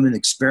in the human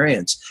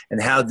experience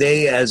and how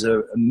they, as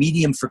a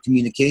medium for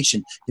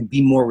communication, can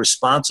be more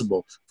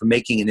responsible for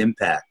making an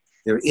impact.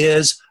 There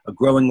is a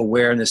growing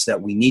awareness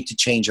that we need to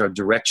change our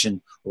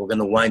direction or we're going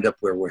to wind up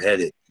where we're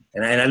headed.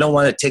 And I don't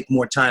want to take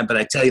more time, but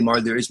I tell you,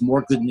 Mar, there is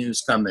more good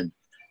news coming.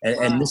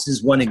 And this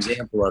is one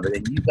example of it.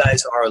 And you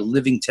guys are a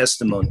living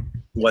testimony to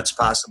what's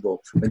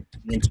possible with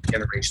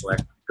intergenerational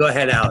equity. Go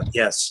ahead, Alec.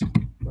 Yes.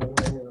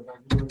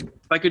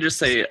 If I could just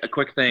say a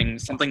quick thing,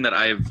 something that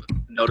I've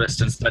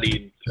noticed and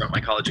studied throughout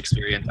my college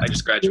experience, I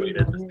just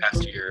graduated this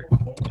past year,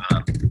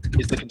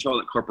 is the control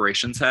that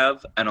corporations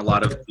have, and a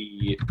lot of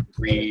the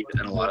greed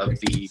and a lot of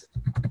the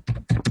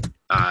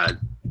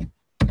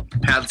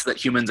paths that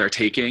humans are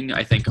taking,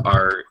 I think,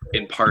 are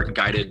in part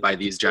guided by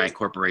these giant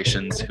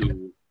corporations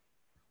who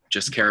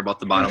just care about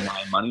the bottom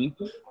line money.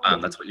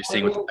 That's what you're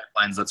seeing with the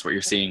pipelines. That's what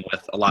you're seeing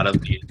with a lot of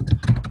the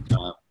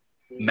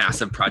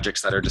massive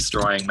projects that are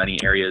destroying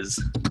many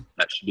areas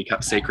that should be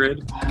kept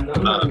sacred.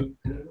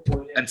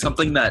 And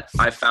something that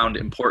I found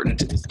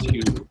important is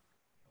to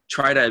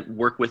try to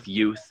work with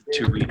youth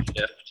to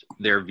reshift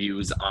their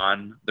views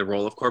on the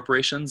role of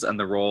corporations and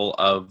the role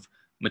of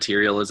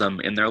materialism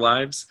in their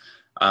lives.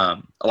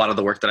 A lot of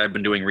the work that I've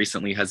been doing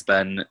recently has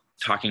been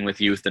talking with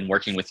youth and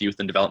working with youth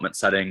in development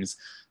settings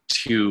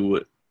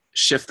to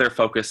shift their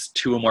focus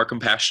to a more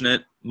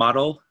compassionate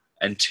model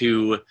and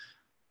to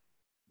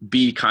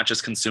be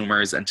conscious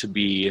consumers and to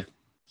be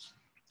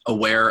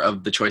aware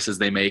of the choices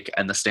they make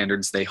and the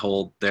standards they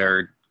hold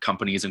their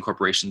companies and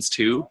corporations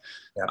to.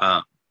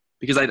 Yeah.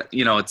 Because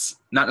it's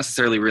not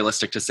necessarily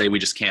realistic to say we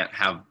just can't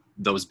have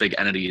those big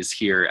entities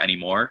here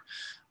anymore,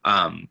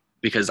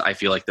 because I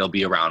feel like they'll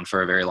be around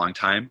for a very long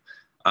time.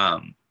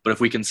 But if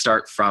we can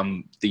start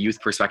from the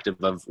youth perspective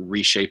of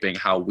reshaping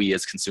how we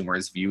as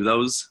consumers view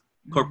those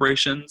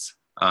corporations,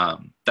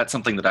 that's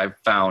something that I've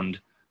found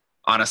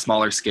on a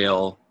smaller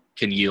scale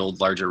can yield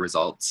larger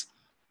results.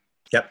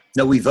 Yep.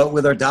 No, we vote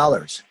with our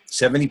dollars.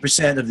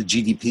 70% of the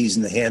GDP is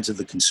in the hands of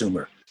the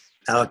consumer.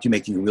 Alec, you're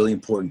making a really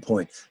important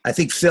point. I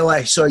think, Phil,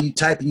 I saw you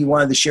type and you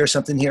wanted to share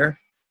something here.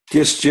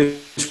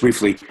 Just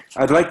briefly,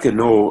 I'd like to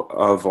know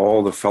of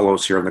all the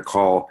fellows here on the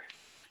call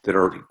that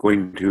are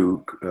going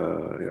to,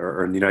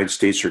 are in the United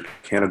States or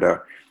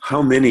Canada,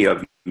 how many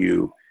of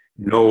you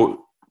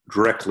know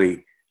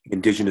directly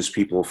Indigenous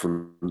people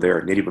from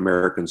there, Native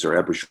Americans or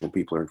Aboriginal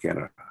people are in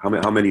Canada? How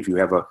many of you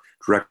have a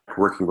direct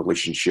working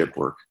relationship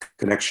or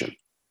connection?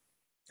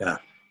 Yeah.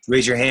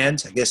 Raise your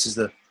hand, I guess is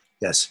the,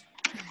 yes.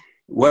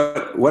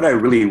 What I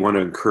really want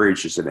to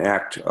encourage is an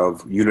act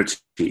of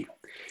unity.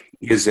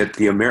 Is that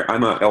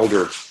I'm an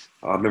elder,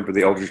 a member of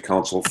the Elders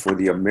Council for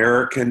the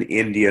American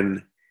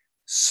Indian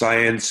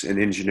Science and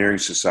Engineering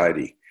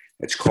Society.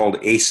 It's called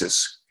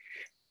ACES.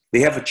 They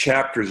have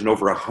chapters in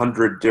over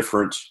 100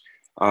 different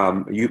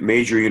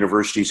major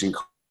universities and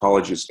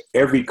colleges.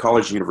 Every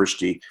college and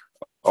university,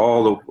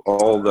 all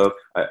the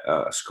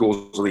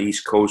schools on the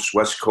East Coast,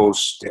 West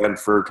Coast,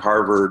 Stanford,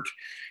 Harvard,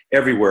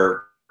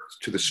 everywhere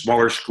to the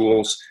smaller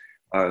schools,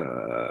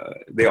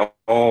 they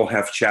all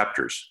have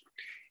chapters.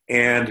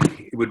 And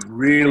it would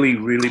really,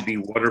 really be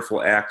a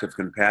wonderful act of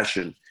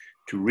compassion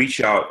to reach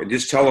out and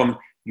just tell them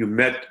you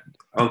met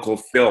Uncle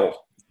Phil.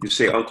 You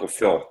say Uncle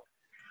Phil.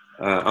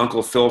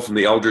 Uncle Phil from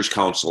the Elders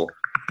Council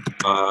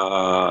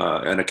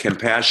and a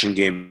compassion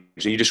game.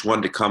 And you just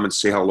wanted to come and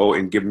say hello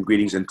and give them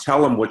greetings and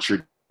tell them what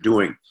you're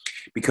doing,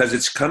 because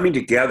it's coming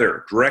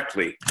together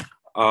directly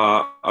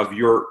of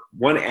your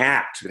one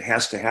act that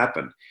has to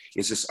happen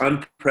is this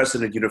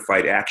unprecedented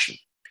unified action.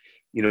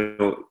 You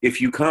know, if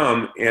you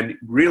come and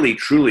really,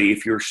 truly,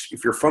 if you're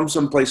from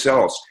someplace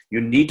else, you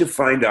need to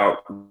find out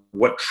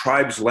what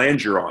tribe's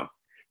land you're on,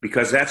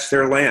 because that's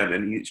their land,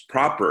 and it's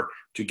proper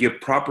to give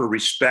proper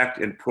respect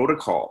and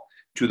protocol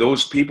to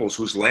those peoples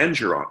whose land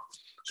you're on.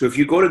 So if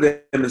you go to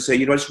them and say,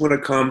 you know, I just want to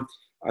come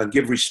and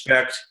give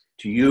respect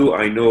to you.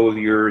 I know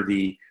you're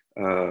the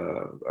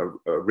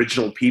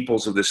original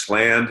peoples of this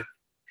land.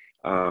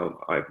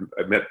 I've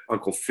met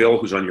Uncle Phil,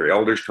 who's on your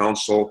Elders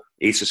Council,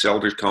 ACES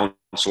Elders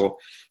Council,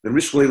 and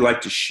just really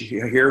like to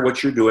hear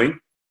what you're doing.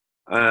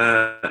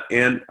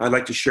 And I'd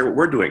like to share what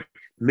we're doing.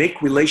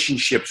 Make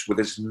relationships with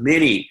as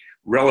many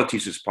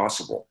relatives as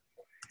possible.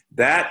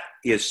 That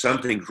is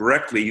something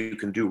directly you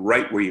can do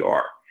right where you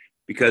are,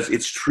 because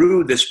it's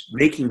through this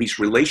making these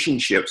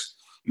relationships,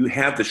 you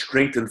have the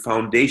strength and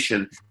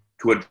foundation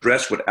to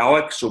address what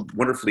Alex so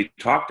wonderfully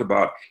talked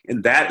about,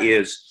 and that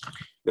is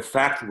the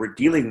fact that we're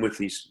dealing with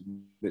this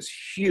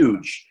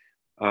huge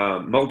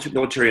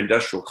military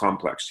industrial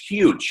complex,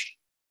 huge.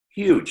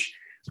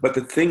 But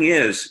the thing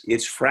is,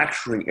 it's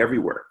fracturing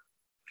everywhere.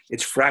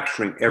 It's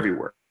fracturing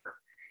everywhere.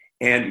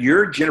 And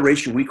your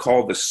generation, we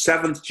call the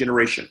seventh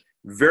generation,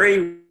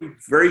 very,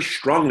 very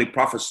strongly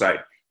prophesied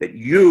that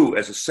you,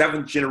 as a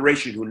seventh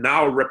generation who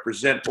now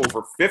represent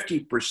over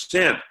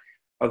 50%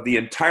 of the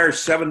entire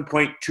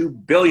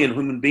 7.2 billion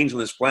human beings on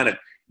this planet,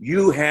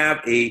 you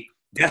have a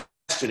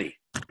destiny.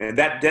 And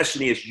that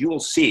destiny is, you will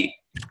see,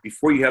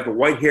 before you have the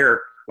white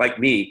hair like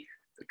me,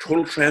 the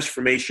total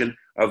transformation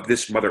of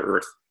this Mother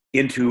Earth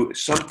into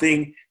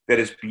something that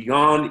is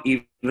beyond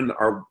even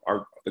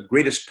the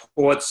greatest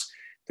poets,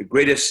 the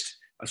greatest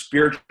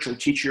spiritual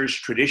teachers,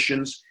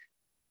 traditions.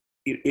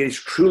 It is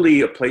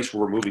truly a place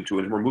where we're moving to,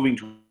 and we're moving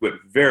to it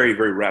very,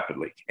 very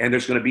rapidly. And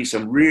there's going to be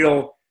some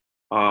real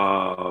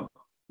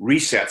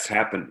resets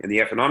happen in the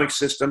economic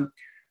system.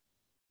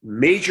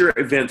 Major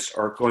events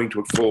are going to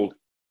unfold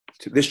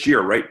to this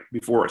year, right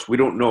before us. We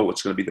don't know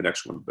what's going to be the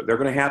next one, but they're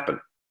going to happen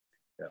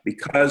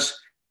because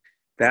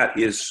that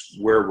is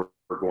where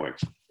we're going.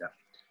 Yeah.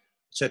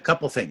 So a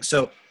couple things.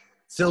 So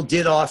Phil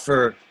did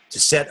offer to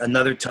set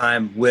another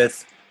time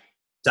with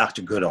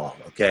Dr. Goodall,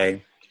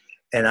 okay?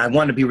 And I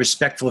want to be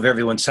respectful of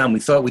everyone's time.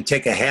 We thought we'd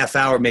take a half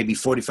hour, maybe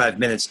 45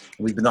 minutes,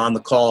 and we've been on the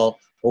call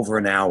over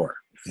an hour.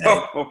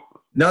 Okay?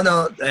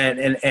 No,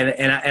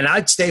 and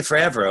I'd stay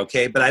forever,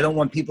 okay? But I don't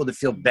want people to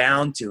feel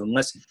bound to,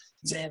 unless,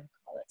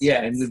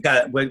 yeah. And we've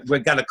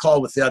got a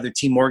call with the other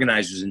team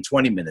organizers in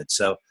 20 minutes.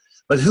 So,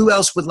 but who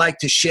else would like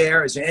to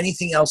share? Is there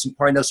anything else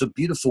important? Those are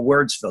beautiful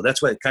words, Phil.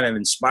 That's what kind of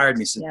inspired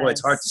me. So, boy,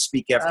 it's hard to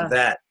speak after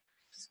that.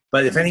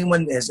 But if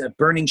anyone has a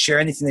burning share,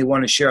 anything they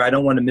want to share, I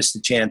don't want to miss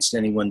the chance to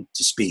anyone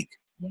to speak.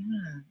 Yeah,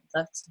 I'd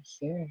love to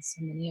hear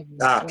so many of you.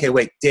 Okay,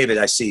 wait, David,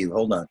 I see you.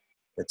 Hold on.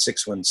 That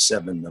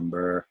 617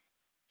 number.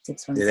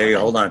 617. There you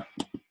go. Hold on.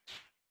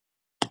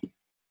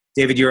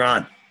 David, you're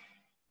on.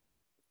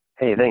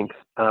 Hey, thanks.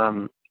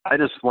 I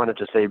just wanted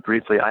to say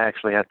briefly, I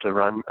actually have to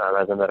run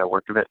rather than that I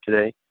worked a bit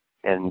today,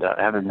 and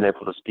I haven't been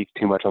able to speak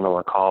too much on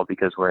the call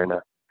because we're in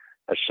a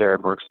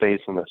shared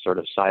workspace in a sort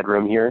of side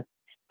room here.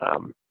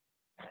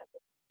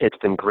 It's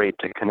been great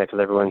to connect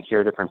with everyone,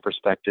 hear different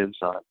perspectives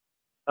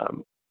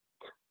on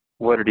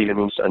what it even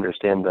means to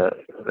understand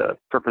the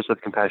purpose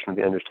of compassion,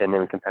 the understanding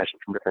of compassion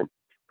from different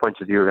points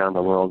of view around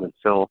the world. And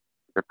Phil,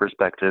 your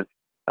perspective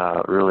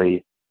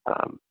really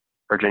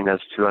urging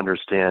us to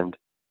understand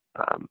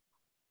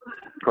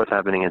what's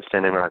happening in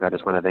Standing Rock. I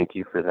just want to thank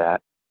you for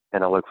that.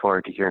 And I look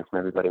forward to hearing from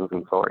everybody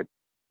moving forward.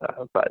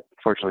 But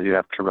fortunately, you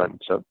have to run.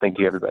 So thank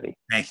you, everybody.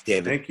 Thanks,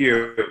 David. Thank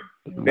you.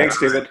 Thanks,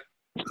 David.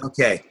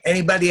 Okay.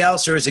 Anybody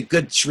else, or is it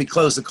good? Should we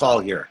close the call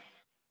here?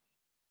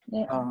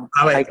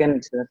 I can.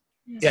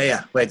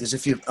 Yeah. Wait, there's a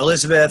few.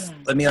 Elizabeth,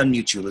 let me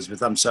unmute you,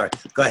 Elizabeth. I'm sorry.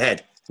 Go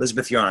ahead.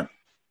 Elizabeth, you're on.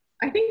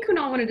 I think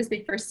Kunal wanted to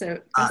speak first, so.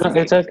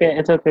 It's okay.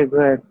 It's okay. Go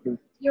ahead, please.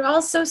 You're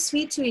all so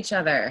sweet to each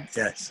other.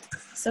 Yes.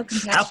 So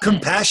compassionate. How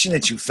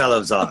compassionate you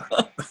fellows are.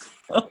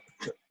 Go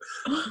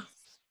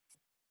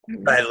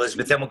ahead,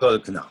 Elizabeth. Then we'll go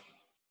to Kunal.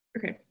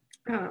 Okay.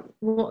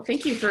 Well,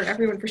 thank you for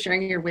everyone for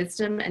sharing your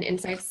wisdom and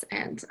insights,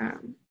 and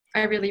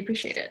I really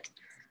appreciate it.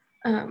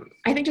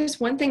 I think just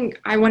one thing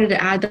I wanted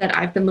to add that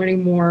I've been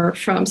learning more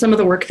from some of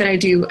the work that I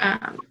do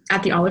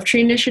at the Olive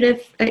Tree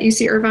Initiative at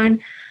UC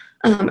Irvine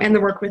and the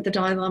work with the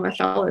Dalai Lama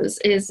Fellows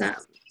is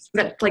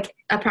that like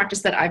a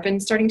practice that I've been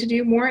starting to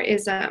do more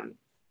is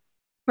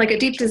like a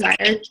deep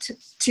desire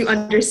to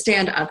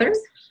understand others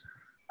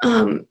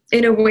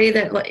in a way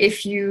that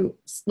if you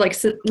like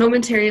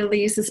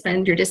momentarily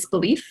suspend your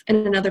disbelief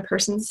in another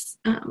person's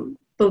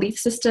belief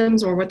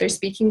systems or what they're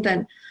speaking,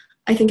 then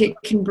I think it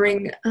can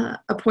bring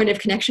a point of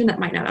connection that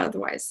might not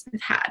otherwise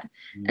have had.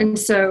 And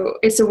so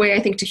it's a way,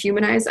 I think, to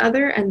humanize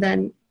other and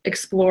then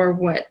explore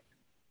what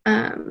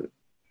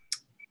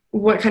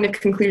what kind of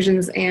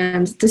conclusions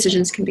and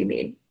decisions can be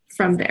made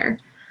from there.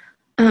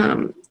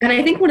 And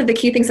I think one of the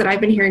key things that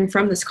I've been hearing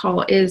from this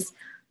call is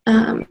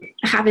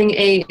having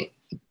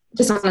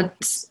just on a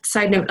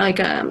side note, like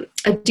a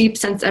deep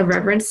sense of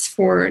reverence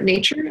for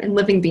nature and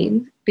living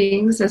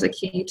beings as a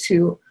key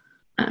to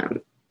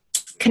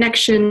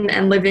connection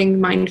and living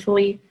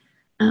mindfully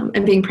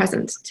and being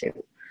present too.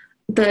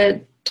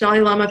 The Dalai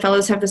Lama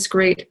Fellows have this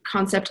great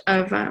concept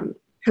of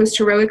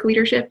post-heroic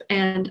leadership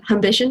and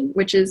ambition,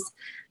 which is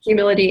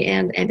humility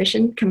and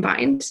ambition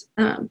combined.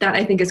 That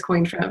I think is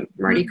coined from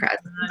Marty Kraz.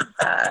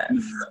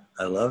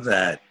 I love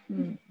that.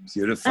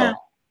 Beautiful.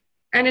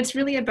 And it's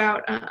really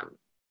about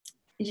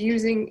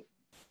using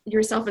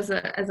yourself as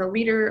a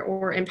leader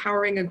or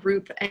empowering a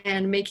group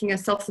and making a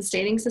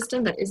self-sustaining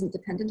system that isn't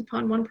dependent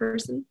upon one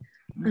person,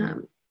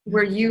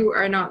 where you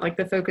are not like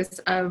the focus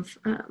of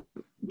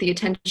the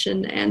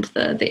attention and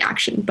the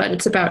action, but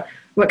it's about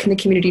what can the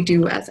community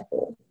do as a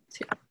whole.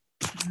 So,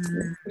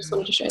 I just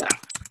wanted to share that.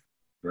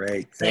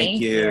 Great,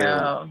 thank you.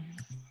 All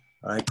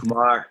right,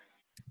 Kumar.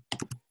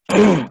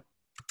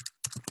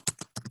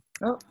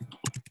 Oh,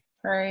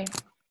 sorry.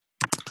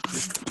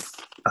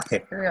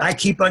 Okay, I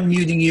keep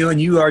unmuting you and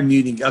you are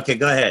muting. Okay,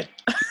 go ahead.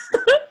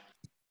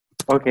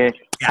 Okay.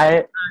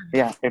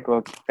 Yeah, it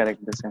works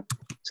correct this time.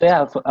 So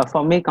yeah,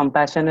 for me,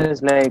 compassion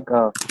is like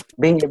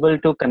being able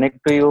to connect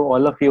to you,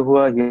 all of you who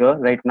are here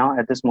right now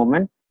at this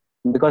moment,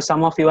 because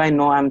some of you I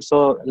know, I'm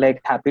so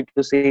like happy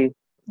to see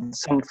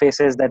some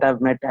faces that I've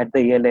met at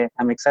the ELA.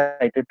 I'm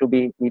excited to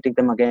be meeting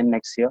them again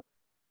next year.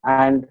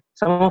 And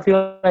some of you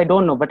I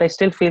don't know, but I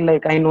still feel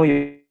like I know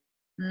you.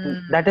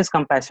 That is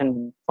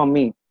compassion for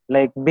me.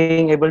 Like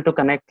being able to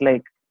connect,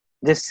 like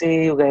just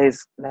see you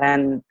guys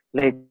and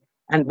like,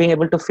 and being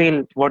able to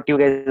feel what you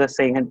guys are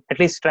saying and at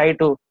least try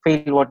to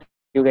feel what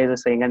you guys are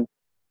saying. And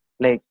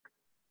like,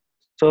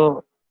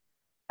 so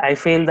I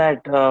feel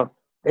that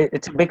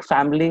it's a big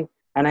family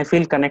and I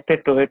feel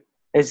connected to it.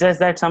 It's just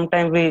that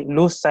sometimes we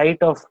lose sight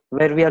of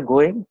where we are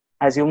going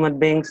as human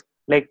beings,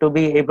 like to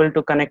be able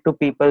to connect to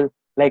people,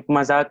 like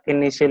Mazak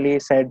initially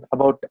said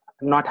about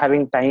not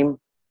having time.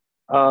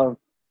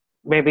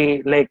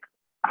 Maybe like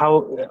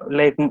how,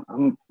 like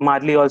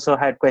Marley also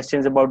had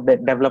questions about the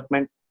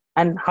development,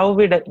 and how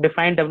we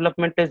define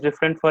development is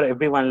different for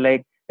everyone.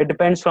 Like it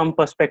depends from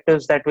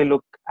perspectives that we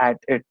look at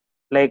it.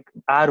 Like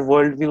our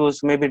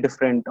worldviews may be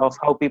different of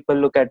how people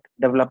look at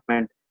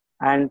development.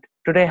 And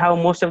today, how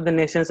most of the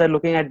nations are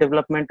looking at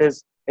development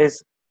is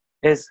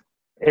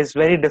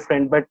very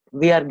different. But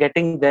we are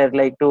getting there,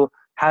 like to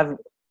have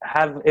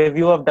a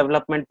view of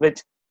development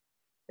which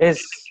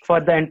is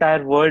for the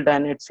entire world.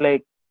 And it's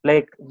like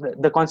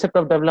the concept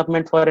of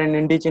development for an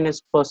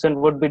indigenous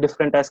person would be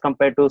different as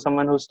compared to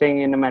someone who's staying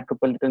in a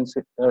metropolitan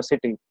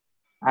city.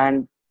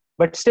 And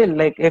but still,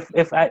 like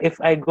if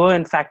I go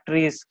in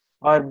factories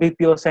or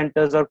BPO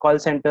centers or call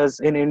centers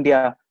in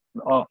India,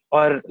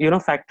 or you know,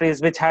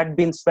 factories which had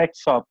been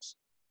sweatshops,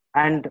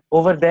 and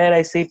over there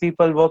I see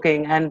people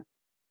working, and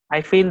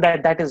I feel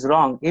that that is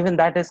wrong. Even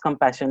that is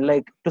compassion.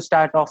 Like to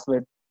start off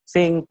with,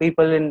 seeing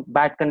people in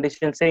bad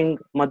conditions, seeing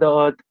Mother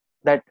Earth,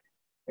 that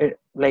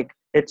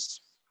it's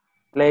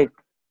like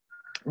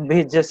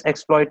we just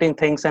exploiting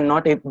things and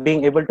not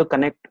being able to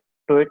connect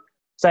to it.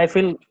 So I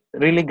feel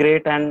really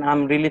great, and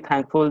I'm really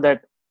thankful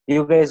that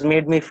you guys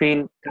made me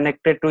feel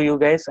connected to you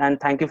guys, and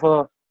thank you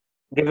for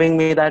giving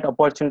me that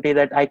opportunity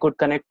that I could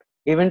connect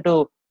even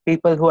to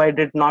people who I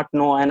did not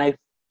know, and I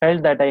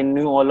felt that I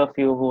knew all of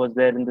you who was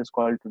there in this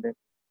call today.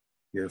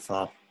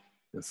 Beautiful.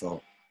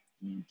 Beautiful.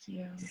 Thank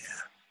you.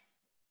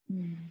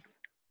 Yeah.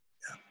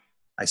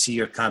 I see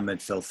your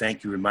comment, Phil.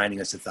 Thank you,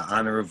 reminding us that the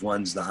honor of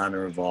one is the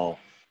honor of all,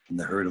 and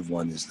the hurt of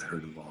one is the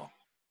hurt of all.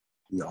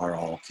 We are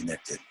all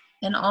connected.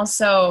 And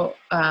also,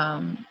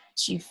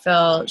 Chief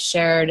Phil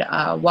shared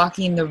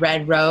Walking the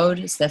Red Road.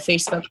 It's the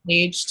Facebook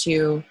page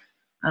to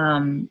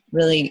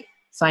really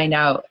find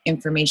out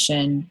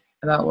information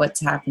about what's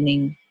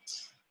happening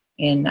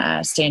in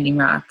Standing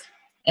Rock.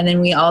 And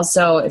then we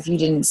also, if you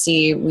didn't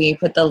see, we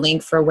put the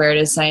link for where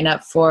to sign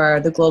up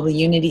for the Global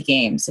Unity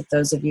Games. If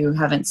those of you who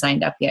haven't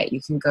signed up yet,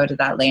 you can go to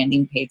that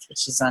landing page,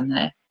 which is on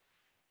the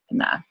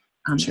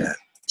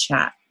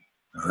chat.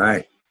 All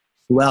right.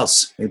 Who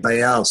else?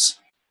 Anybody else?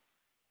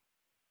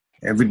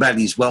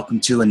 Everybody's welcome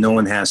to, and no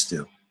one has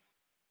to.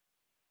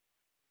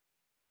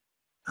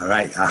 All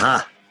right.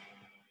 Aha.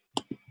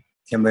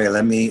 Kimberly,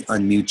 let me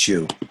unmute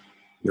you.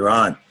 You're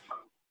on.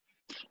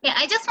 Yeah,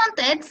 I just want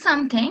to add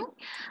something.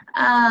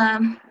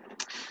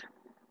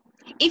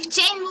 If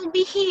Jane will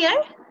be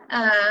here,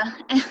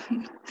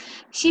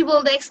 she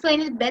will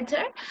explain it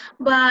better.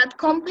 But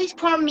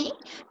for me,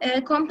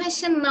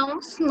 compassion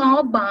knows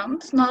no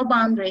bounds, no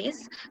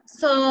boundaries.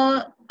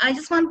 So I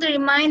just want to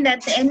remind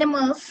that the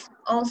animals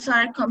also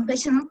are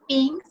compassionate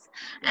beings.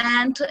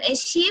 And to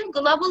achieve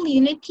global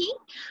unity,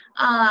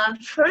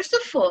 first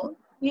of all,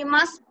 we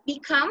must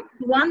become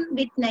one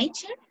with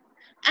nature,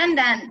 and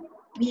then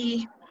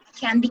we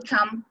can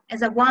become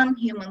as a one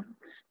human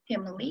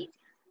family.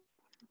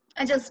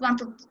 I just want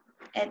to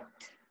add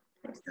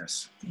this.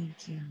 Yes.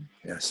 Thank you.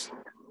 Yes.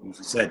 As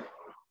you said,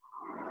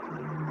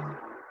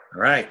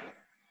 All right.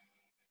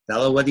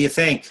 Bella, what do you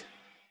think?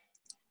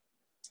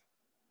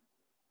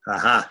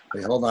 Aha.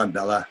 Wait, hold on,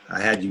 Bella. I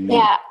had you muted.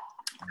 Yeah.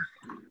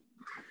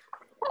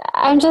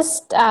 I'm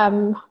just,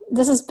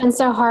 this has been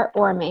so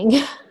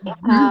heartwarming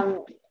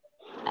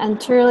and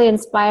truly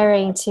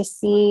inspiring to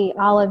see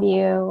all of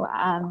you.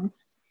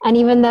 And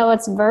even though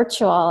it's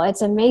virtual,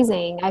 it's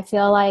amazing. I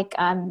feel like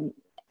I'm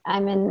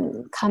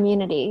in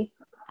community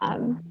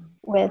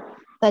with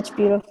such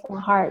beautiful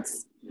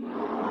hearts.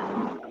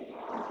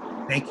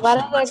 Thank you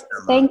so much, Bella.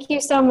 Thank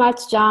you so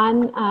much,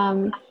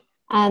 John,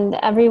 and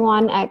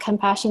everyone at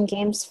Compassion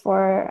Games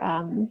for,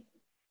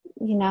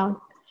 you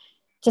know,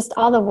 just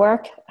all the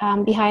work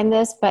behind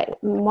this,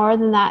 but more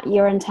than that,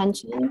 your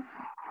intention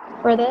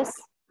for this,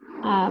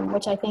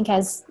 which I think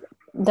has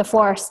the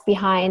force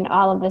behind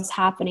all of this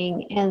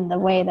happening in the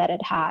way that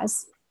it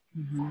has.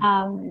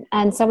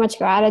 And so much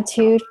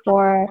gratitude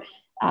for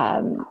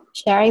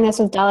sharing this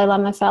with Dalai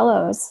Lama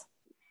Fellows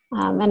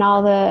and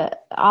all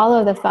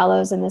of the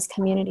fellows in this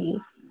community.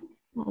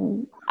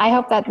 I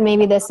hope that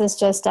maybe this is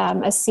just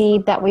a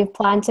seed that we've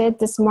planted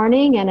this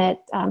morning, and it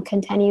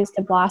continues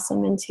to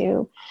blossom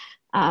into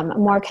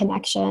more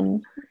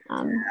connection.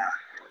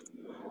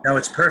 No,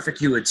 it's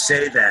perfect you would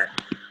say that.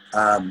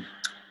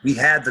 We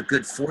had the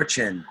good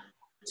fortune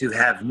to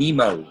have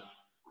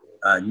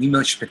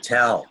Nimosh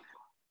Patel.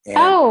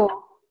 And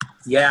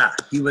yeah,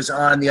 he was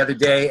on the other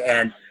day,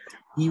 and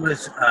he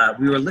was,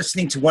 we were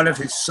listening to one of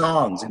his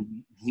songs, and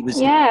he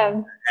was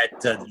at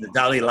the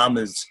Dalai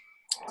Lama's,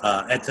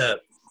 at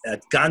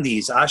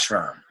Gandhi's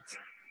ashram.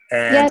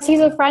 And yes,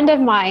 he's a friend of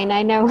mine.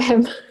 I know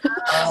him.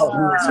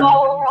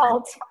 Small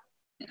world.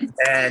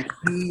 And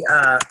we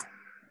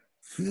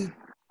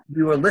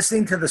were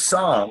listening to the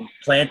song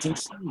Planting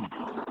Seed.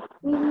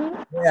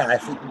 Yeah, I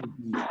think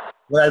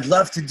what I'd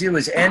love to do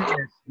is end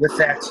it with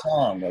that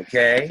song,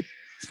 okay?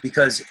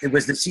 Because it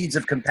was the seeds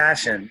of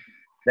compassion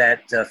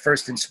that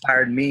first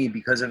inspired me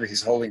because of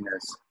His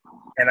Holiness.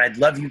 And I'd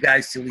love you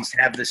guys to at least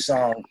have this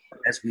song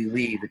as we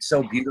leave. It's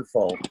so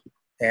beautiful.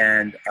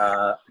 And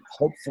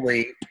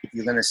hopefully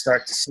you're going to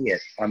start to see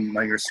it on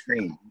your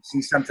screen. You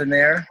see something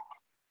there?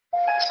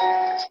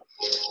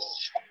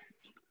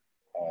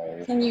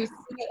 Can you see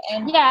it?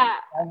 And yeah.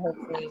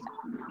 Hopefully.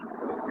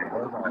 Okay,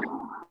 hold on.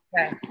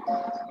 Okay.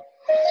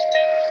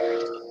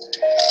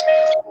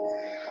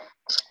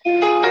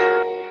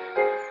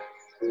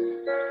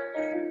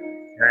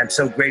 And I'm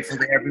so grateful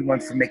to everyone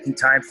for making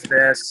time for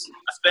this.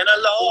 I spent a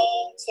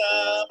long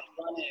time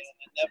running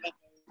and never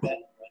knew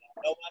that.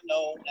 But I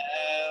know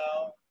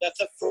now that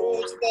the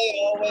fruits they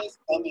always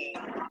come in.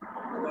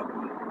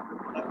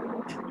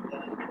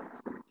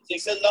 It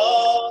takes a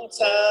long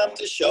time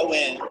to show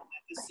in at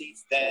the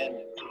seeds stand.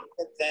 Look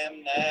at them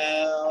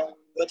now,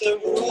 but the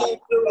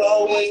roots are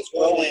always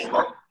growing.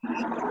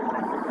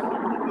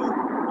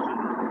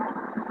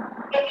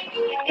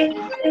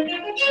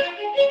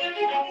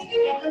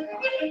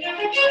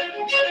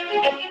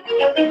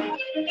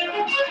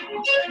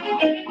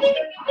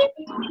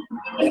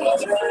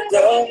 Whatever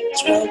grows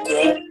will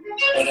grow,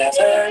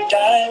 whatever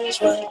dies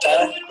will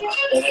die,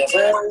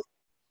 whatever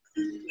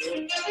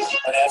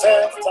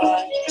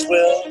flies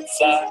will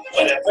fly,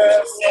 whatever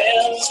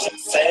fails will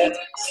fail.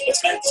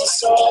 What's meant to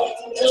soar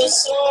will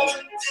soar.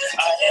 I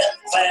am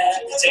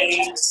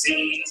planting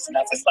seeds.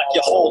 Now it's like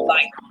your whole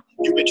life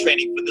you've been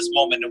training for this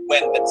moment, and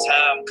when the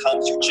time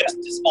comes, you just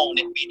own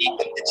it. Meaning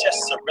you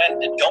just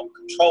surrender, don't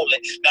control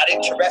it. Not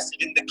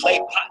interested in the clay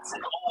pots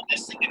and all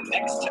this, sitting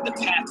next to the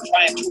path,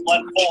 trying to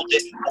unfold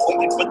it,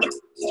 waiting for the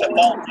to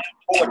fall down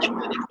toward you.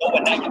 Let it go,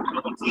 and now you're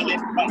going to feel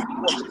it right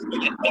before you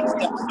bring it. Make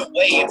steps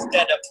away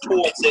instead of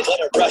towards it. Let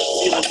it rush,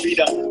 feel the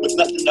freedom with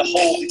nothing to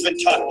hold. We've been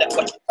taught that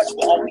what you touch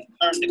will always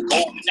turn to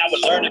gold, and now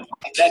we're learning.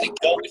 Let it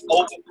go, it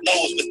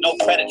overflows with no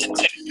credit to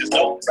take, because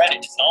no credit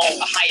is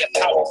on. A higher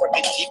power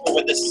working deeper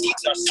where the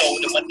seeds are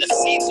sown, and when the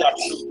seeds are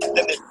true,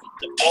 then the seeds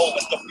are flow.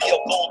 It's the real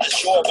gold is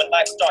sure when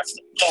life starts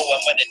to flow, and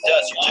when it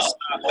does, you just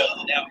start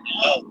building out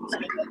below. It's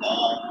been a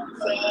long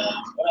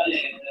time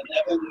running, I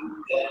never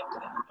knew that.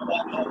 I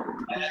know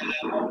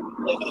now,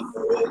 like the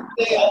fruit,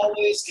 they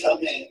always come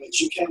in, but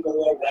you can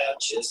go around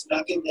just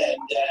knocking them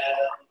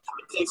down.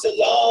 It takes a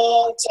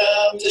long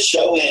time to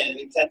show in.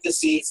 We plant the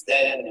seeds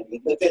then, and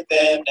we look at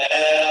them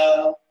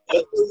now.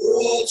 But the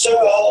roots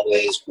are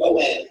always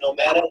growing, no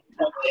matter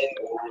what they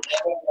go,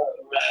 never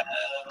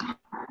around.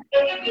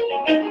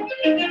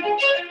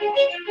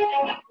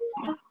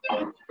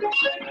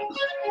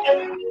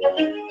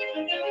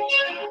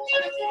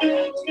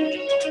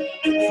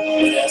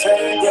 Whatever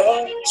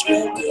grows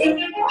will grow,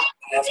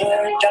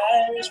 whatever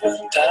dies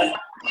will die,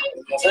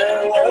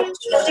 whatever works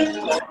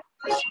will work,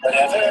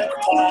 whatever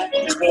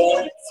flies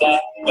will fly,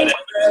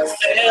 whatever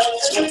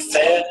fails will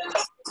fail.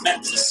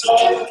 Meant to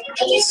soar,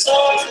 will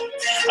soar.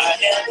 I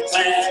am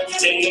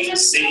planting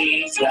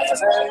seeds.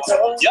 Whatever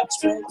grows, yep.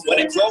 When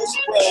it grows,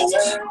 it grows.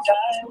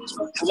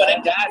 When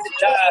it dies, it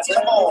dies.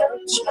 Come on.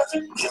 If the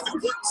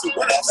roots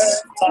whatever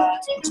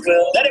flies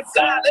will let it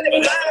fly, let it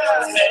fly.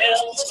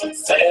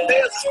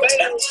 Fails,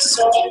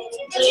 so I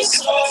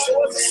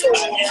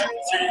am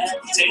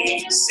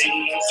planting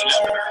seeds.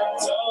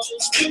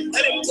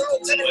 Let it grow,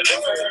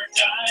 whatever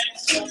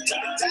dies,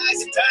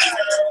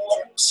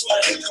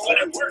 when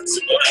it works,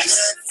 it works.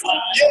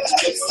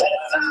 Let it fly.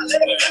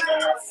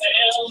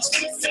 Fails,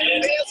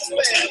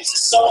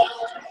 so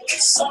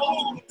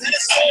let it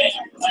stay.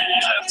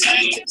 I'm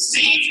planting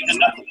seeds,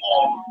 another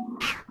more.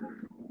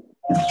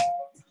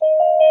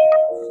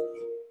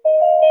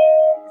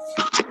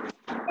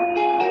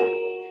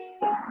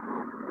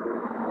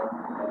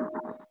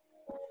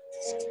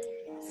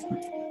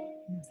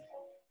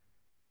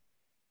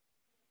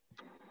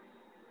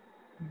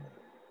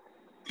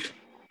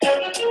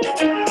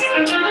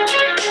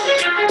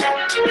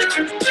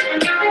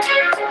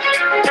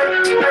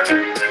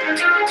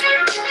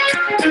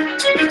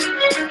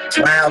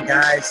 Wow,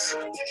 guys.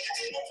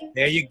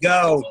 There you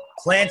go.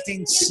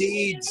 Planting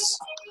seeds.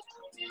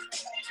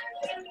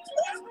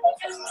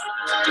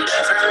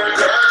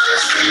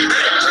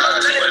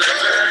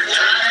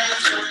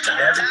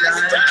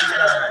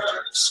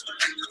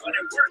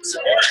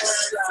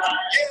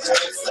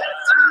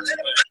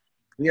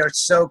 We are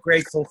so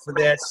grateful for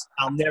this.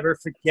 I'll never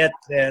forget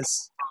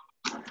this.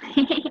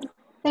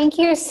 Thank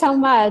you so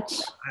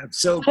much. I'm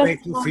so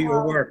grateful for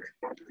your work.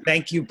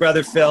 Thank you,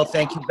 Brother Phil.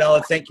 Thank you,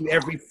 Bella. Thank you,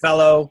 every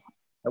fellow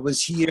that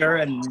was here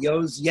and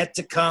those yet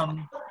to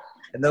come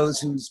and those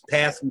whose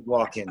path we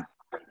walk in.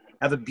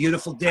 Have a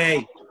beautiful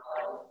day.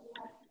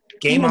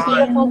 Game on.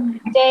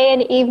 Beautiful day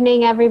and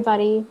evening,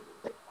 everybody.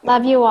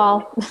 Love you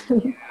all.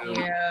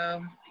 Yeah.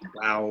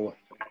 Wow.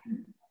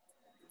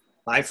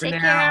 Bye for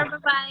Take now. care.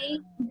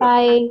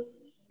 Bye-bye.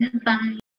 Bye. Bye.